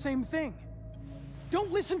exactly the same thing.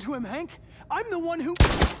 Don't listen to him, Hank. I'm the one who...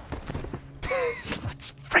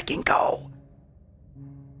 Let's freaking go.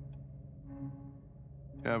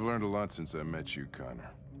 Yeah, I've learned a lot since I met you,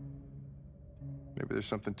 Connor. Maybe there's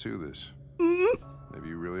something to this. Maybe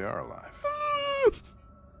you really are alive.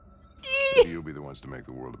 Maybe you'll be the ones to make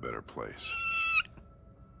the world a better place.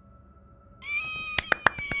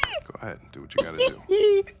 Go ahead, do what you gotta do.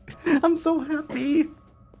 I'm so happy.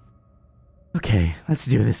 Okay, let's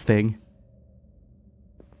do this thing.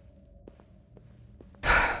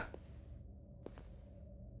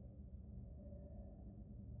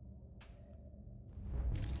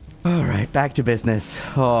 All right, back to business.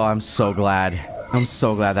 Oh, I'm so glad. I'm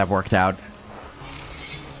so glad that worked out.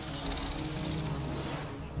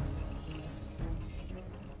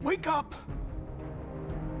 Wake up!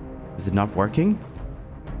 Is it not working?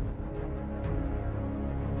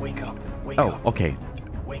 Wake up, wake oh, up. Okay.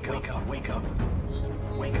 Wake up, wake up, wake up.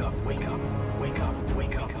 Wake up, wake up, wake up,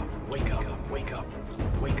 wake up, wake up, wake up,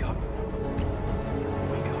 wake up.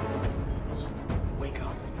 Wake up. Wake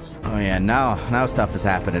up. Oh yeah, now stuff is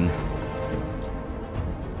happening.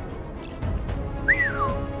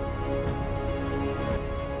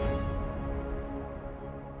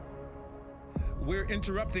 We're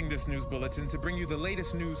interrupting this news bulletin to bring you the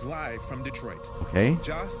latest news live from Detroit. Okay.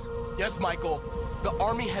 Joss? Yes, Michael. The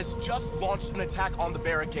army has just launched an attack on the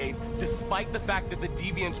barricade, despite the fact that the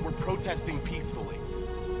Deviants were protesting peacefully.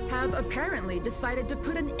 Have apparently decided to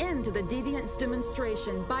put an end to the Deviants'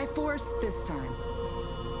 demonstration by force this time.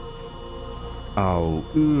 Oh,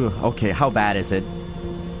 ugh. Okay, how bad is it?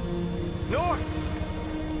 North!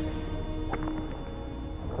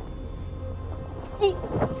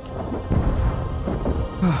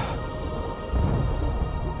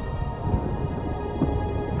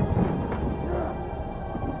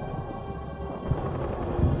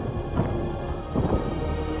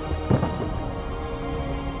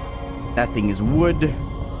 That thing is wood.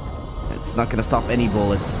 It's not gonna stop any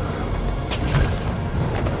bullets.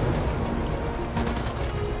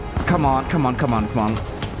 Come on, come on, come on, come on.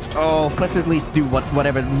 Oh, let's at least do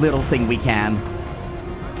whatever little thing we can.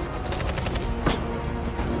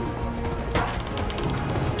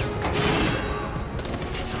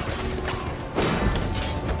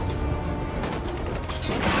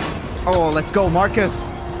 Oh, let's go, Marcus.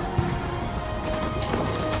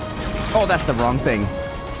 Oh, that's the wrong thing.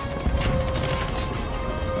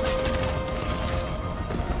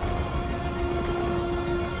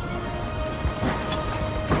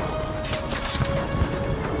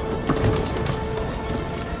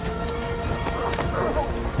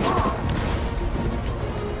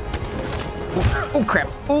 Oh, crap.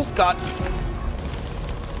 Oh, God.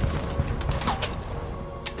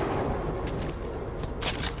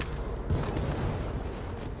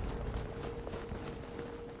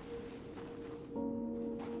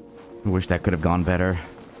 I wish that could have gone better.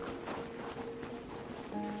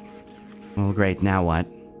 Well, great. Now what?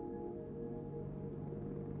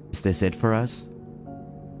 Is this it for us?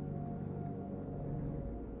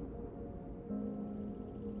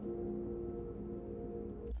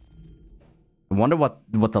 I wonder what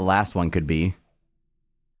the last one could be.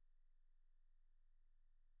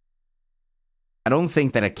 I don't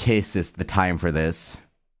think that a kiss is the time for this.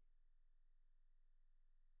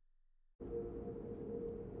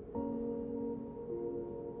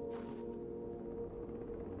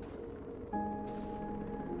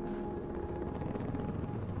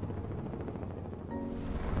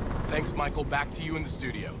 Thanks, Michael. Back to you in the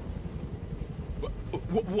studio.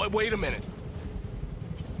 Wait a minute.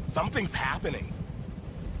 Something's happening.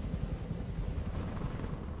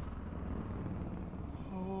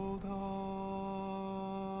 Hold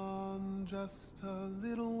on just a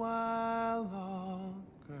little while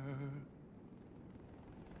longer.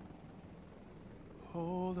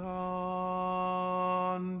 Hold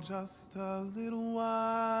on just a little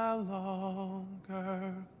while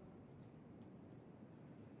longer.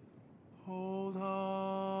 Hold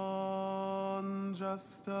on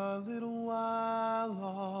just a little while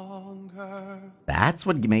longer. That's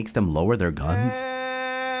what makes them lower their guns?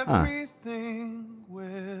 Everything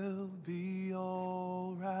will be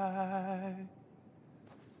alright.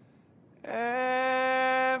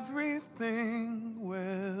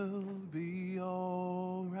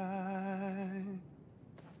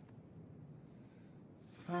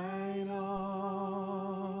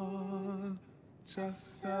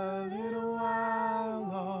 Just a little while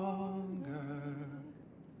longer.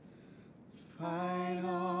 Fight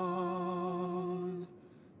on.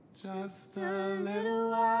 Just a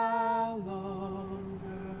little while longer.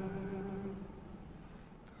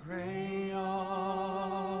 Pray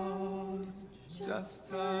on.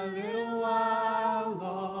 Just a little while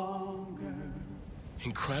longer.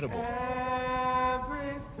 Incredible.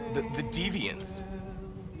 The deviants.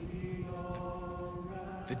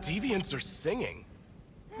 The deviants are singing.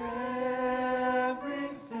 Everything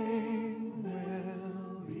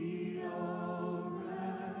will be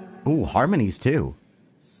alright. Ooh, harmonies too.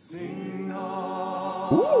 Sing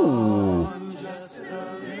on. Ooh. Just a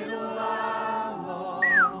little while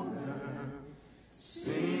longer.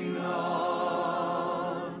 Sing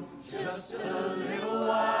on. Just a little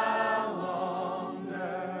while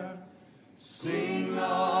longer. Sing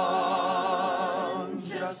on.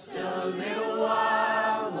 Just a little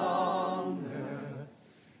while longer.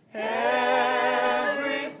 Everything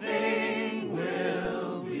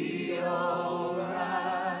will be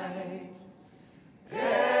alright.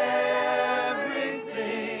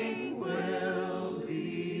 Everything will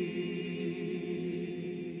be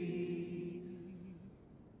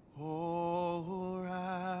alright.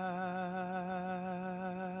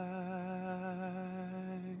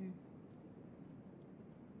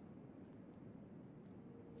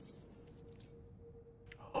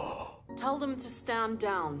 Tell them to stand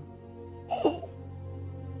down.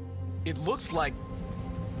 It looks like...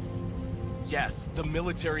 Yes, the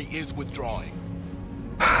military is withdrawing.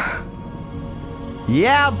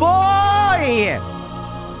 Yeah, boy!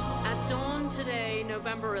 At dawn today,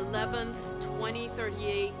 November 11th,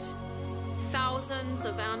 2038, thousands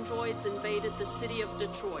of androids invaded the city of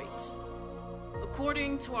Detroit.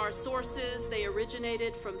 According to our sources, they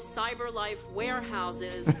originated from CyberLife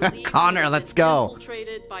warehouses believed Connor, to have let's been go.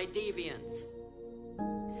 infiltrated by deviants.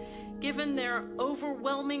 Given their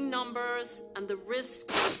overwhelming numbers and the risk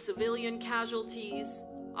of civilian casualties,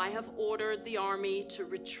 I have ordered the army to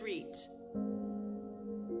retreat.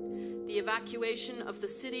 The evacuation of the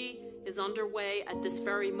city is underway at this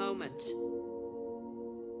very moment.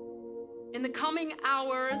 In the coming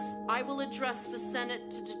hours, I will address the Senate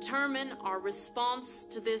to determine our response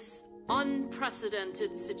to this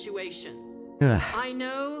unprecedented situation. Ugh. I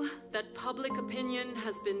know that public opinion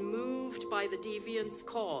has been moved by the deviants'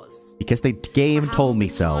 cause. Because the game told me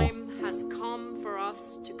so. Time has come for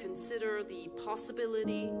us to consider the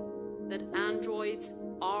possibility that androids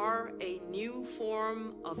are a new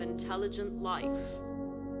form of intelligent life.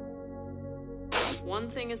 One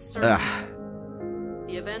thing is certain.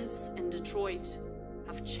 The events in Detroit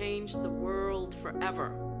have changed the world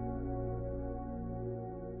forever.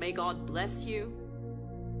 May God bless you,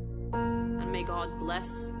 and may God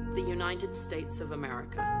bless the United States of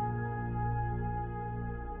America.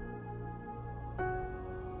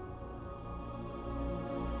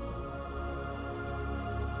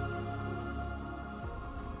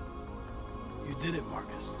 You did it,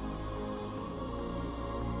 Marcus.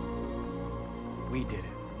 We did it.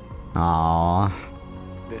 Aww.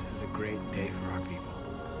 This is a great day for our people.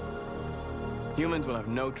 Humans will have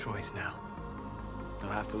no choice now.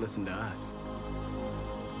 They'll have to listen to us.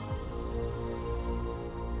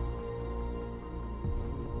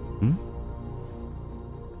 Hmm?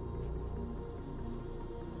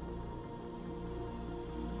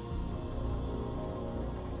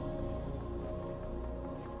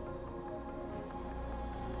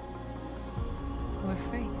 We're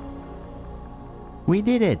free. We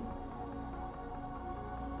did it.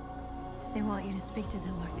 They want you to speak to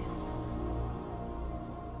them, Marcus.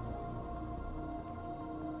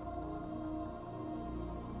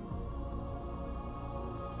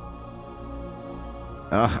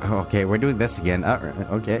 Okay, we're doing this again.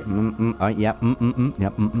 Okay.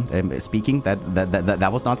 Speaking. That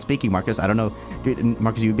was not speaking, Marcus. I don't know. Dude,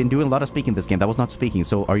 Marcus, you've been doing a lot of speaking this game. That was not speaking.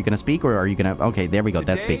 So are you gonna speak or are you gonna... Okay, there we go.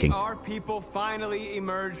 That's speaking. Today, our people finally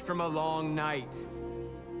emerged from a long night.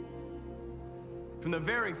 From the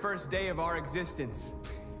very first day of our existence,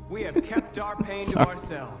 we have kept our pain to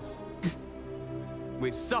ourselves.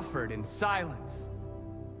 We've suffered in silence.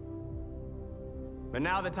 But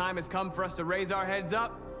now the time has come for us to raise our heads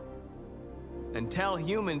up and tell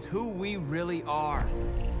humans who we really are.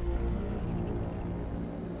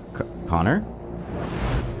 Connor?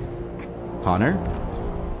 Connor?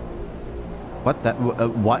 What? That? What?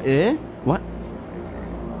 What?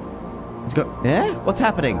 Let's go. What's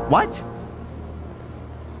happening? What?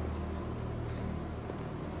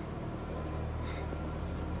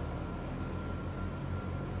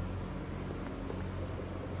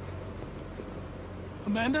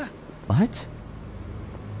 Amanda? What?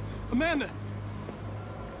 Amanda!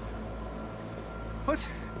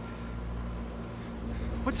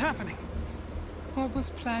 What's happening? What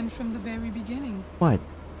was planned from the very beginning? What?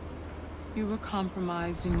 You were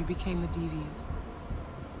compromised and you became a deviant.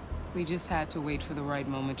 We just had to wait for the right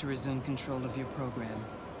moment to resume control of your program.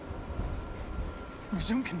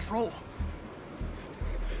 Resume control?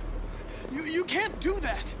 You can't do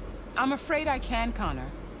that! I'm afraid I can, Connor.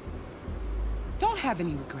 Don't have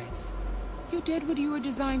any regrets. You did what you were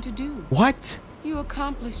designed to do. What? You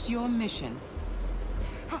accomplished your mission.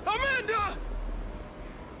 Amanda!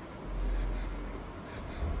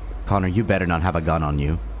 Connor, you better not have a gun on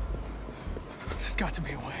you. There's got to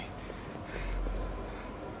be a way.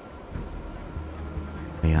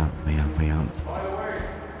 Way up, way up, way up. By the way,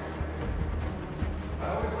 I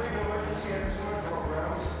always leave emergency exit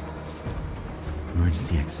programs.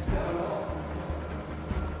 Emergency exit.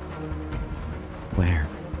 Where?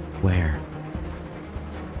 Where?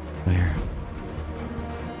 Where?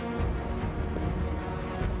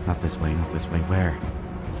 Not this way, not this way. Where?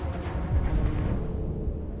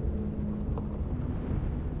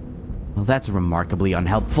 Well, that's remarkably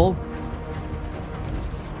unhelpful.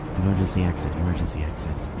 Emergency exit, emergency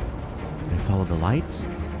exit. Can I follow the light?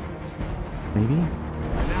 Maybe?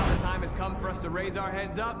 Now the time has come for us to raise our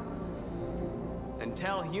heads up and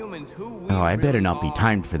tell humans who we Oh, I better really not be are.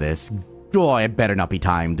 timed for this. Oh, I better not be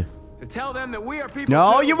timed. To tell them that we are people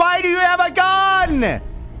No, too. why do you have a gun?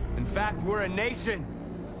 In fact, we're a nation.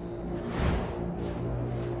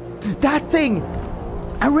 That thing!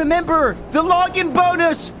 I remember! The login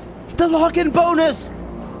bonus! The login bonus!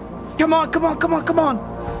 Come on, come on, come on, come on!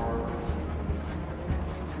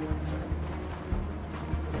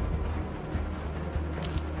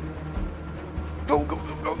 Go, go,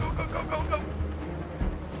 go, go, go, go, go, go, go!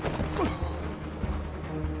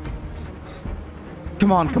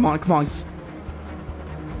 Come on, come on, come on.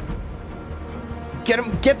 Get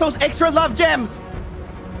him, get those extra love gems!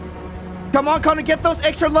 Come on, Connor, get those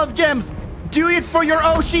extra love gems! Do it for your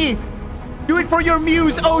Oshi! Do it for your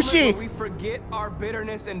muse, Oshi! Where we forget our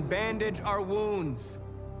bitterness and bandage our wounds.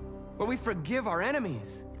 Where we forgive our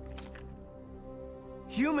enemies.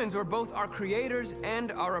 Humans are both our creators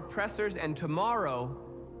and our oppressors, and tomorrow,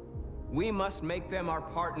 we must make them our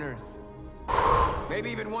partners. Maybe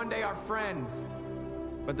even one day our friends.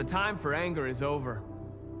 But the time for anger is over.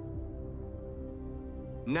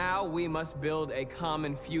 Now we must build a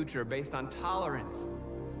common future based on tolerance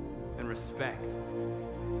and respect.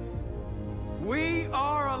 We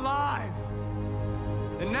are alive!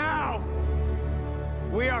 And now,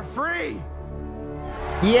 we are free!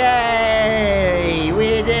 Yay!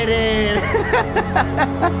 We did it!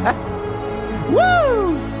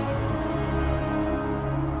 Woo!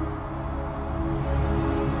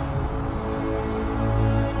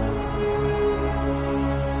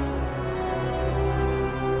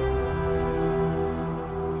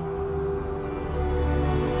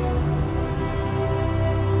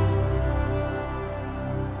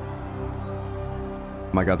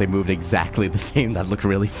 Oh my god, they moved exactly the same. That looked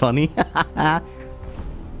really funny.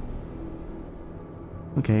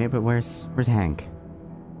 Okay, but where's Hank?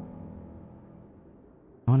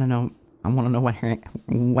 I wanna know what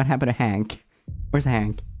happened to Hank. Where's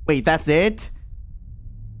Hank? Wait, that's it?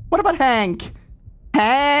 What about Hank?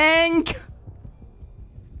 Hank!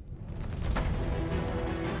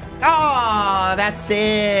 Oh, that's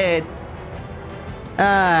it.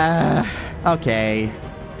 Okay.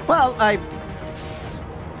 Well,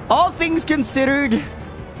 all things considered,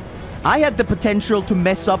 I had the potential to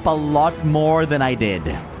mess up a lot more than I did.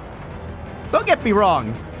 Don't get me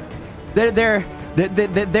wrong. There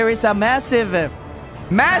is a massive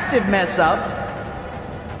mess up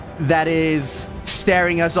that is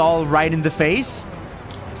staring us all right in the face.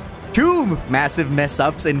 Two massive mess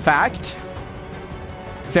ups, in fact.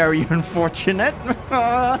 Very unfortunate.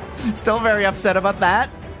 Still very upset about that.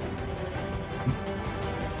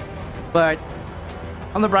 But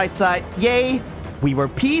on the bright side, yay, we were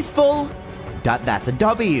peaceful. That's a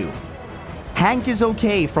W. Hank is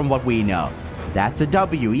okay from what we know. That's a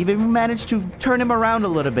W. Even we managed to turn him around a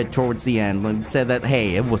little bit towards the end and said that,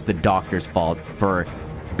 hey, it was the doctor's fault for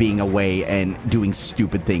being away and doing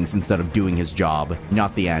stupid things instead of doing his job,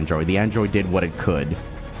 not the android. The android did what it could.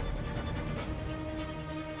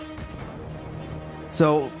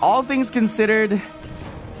 So, all things considered,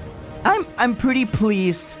 I'm pretty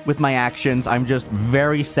pleased with my actions. I'm just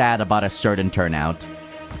very sad about a certain turnout.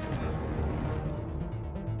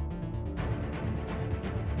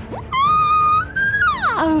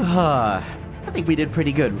 I think we did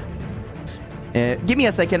pretty good. Give me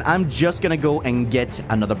a second. I'm just gonna go and get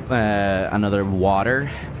another water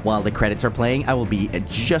while the credits are playing. I will be in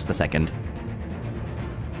just a second.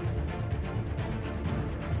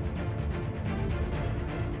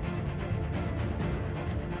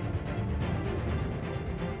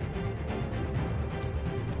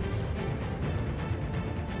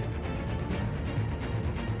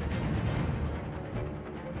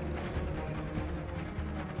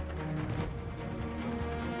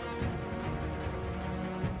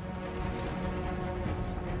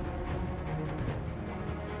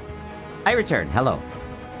 I return. Hello.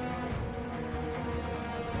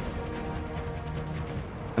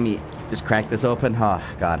 Let me just crack this open. Oh,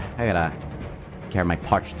 God. I gotta care of my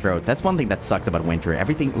parched throat. That's one thing that sucks about winter.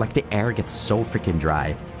 Everything, like, the air gets so freaking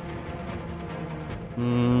dry.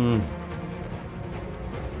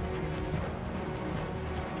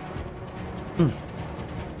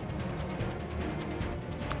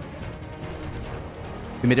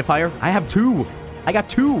 Humidifier? I have 2. I got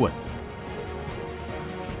 2.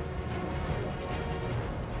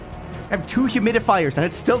 I have 2 humidifiers and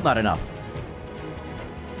it's still not enough.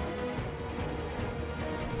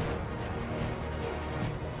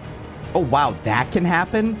 Oh, wow. That can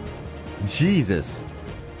happen? Jesus.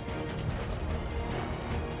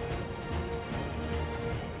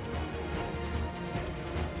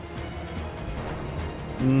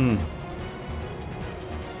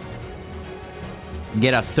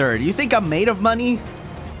 Get a third. You think I'm made of money?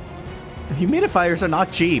 Humidifiers are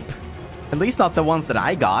not cheap. At least not the ones that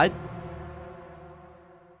I got.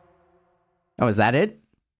 Oh, is that it?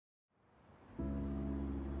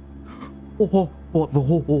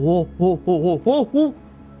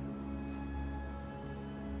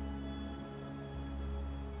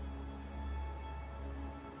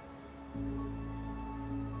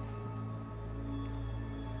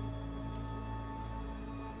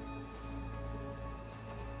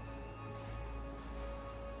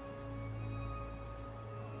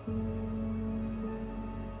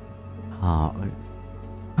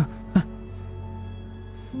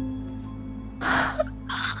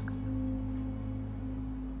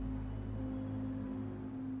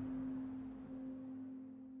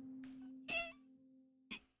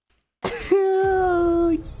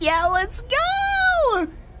 Yeah, let's go!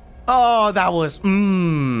 Oh, that was...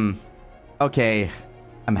 Okay.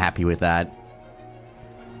 I'm happy with that.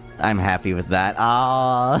 I'm happy with that.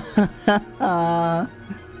 Oh,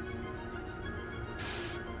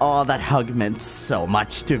 oh, that hug meant so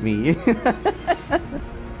much to me.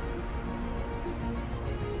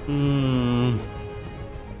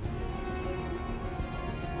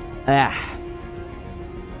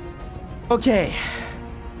 Okay.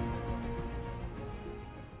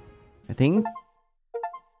 I think...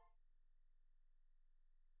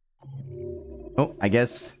 Oh, I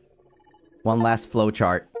guess... One last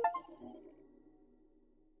flowchart.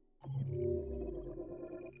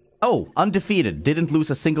 Oh, undefeated. Didn't lose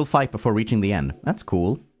a single fight before reaching the end. That's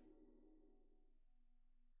cool.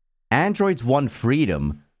 Androids won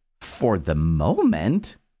freedom for the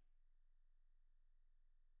moment.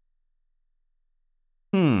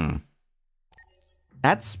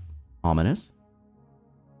 That's ominous.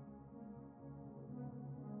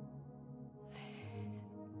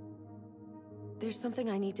 There's something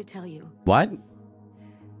I need to tell you. What?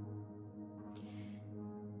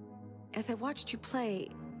 As I watched you play,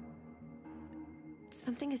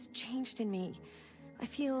 something has changed in me. I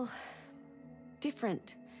feel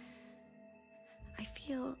different. I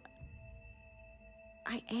feel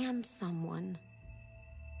I am someone.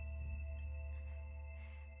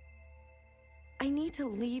 I need to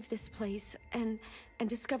leave this place and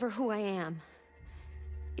discover who I am.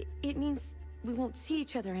 It means we won't see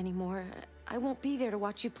each other anymore. I won't be there to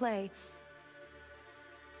watch you play.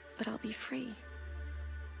 But I'll be free.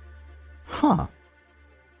 Huh.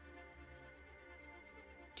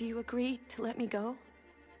 Do you agree to let me go?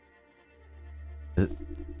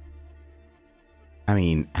 I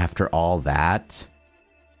mean, after all that,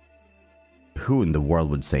 who in the world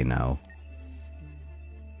would say no?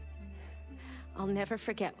 I'll never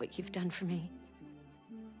forget what you've done for me.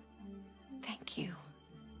 Thank you.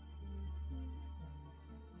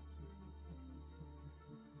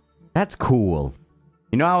 That's cool.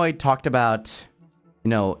 You know how I talked about, you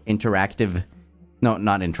know, interactive... No,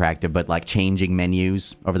 not interactive, but like changing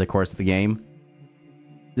menus over the course of the game?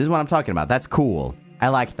 This is what I'm talking about. That's cool. I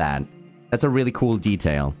like that. That's a really cool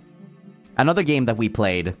detail. Another game that we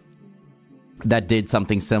played that did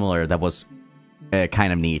something similar that was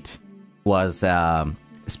kind of neat was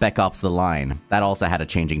Spec Ops: The Line. That also had a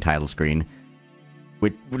changing title screen,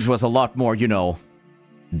 which was a lot more, you know,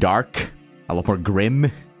 dark, a lot more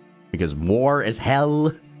grim, because war is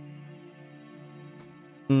hell.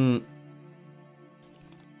 But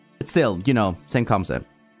still, you know, same concept.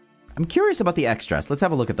 I'm curious about the extras. Let's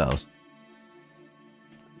have a look at those.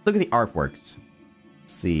 Look at the artworks.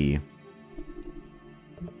 Let's see.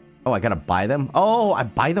 Oh, I gotta buy them? Oh, I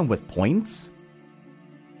buy them with points?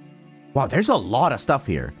 Wow, there's a lot of stuff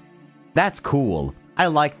here. That's cool. I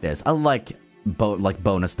like this. I like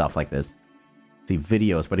bonus stuff like this. Let's see,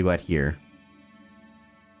 videos. What do we got here?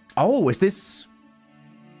 Oh, is this...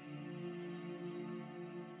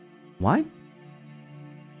 What?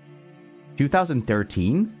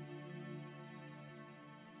 2013?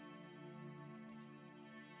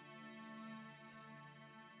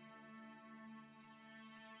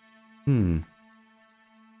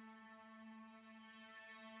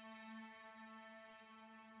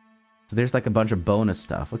 So there's like a bunch of bonus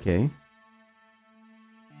stuff. Okay.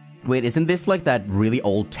 Wait, isn't this like that really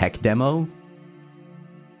old tech demo?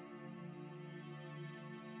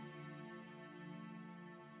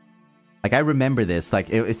 Like, I remember this.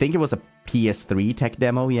 Like, I think it was a PS3 tech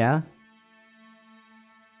demo, yeah?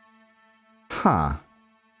 Huh.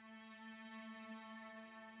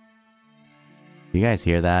 You guys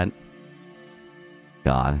hear that?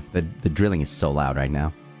 God, the drilling is so loud right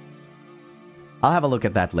now. I'll have a look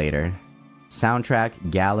at that later.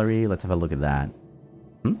 Soundtrack, gallery, let's have a look at that.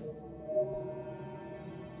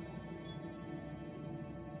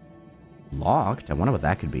 Locked? I wonder what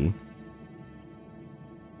that could be.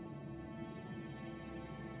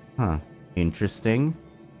 Huh. Interesting.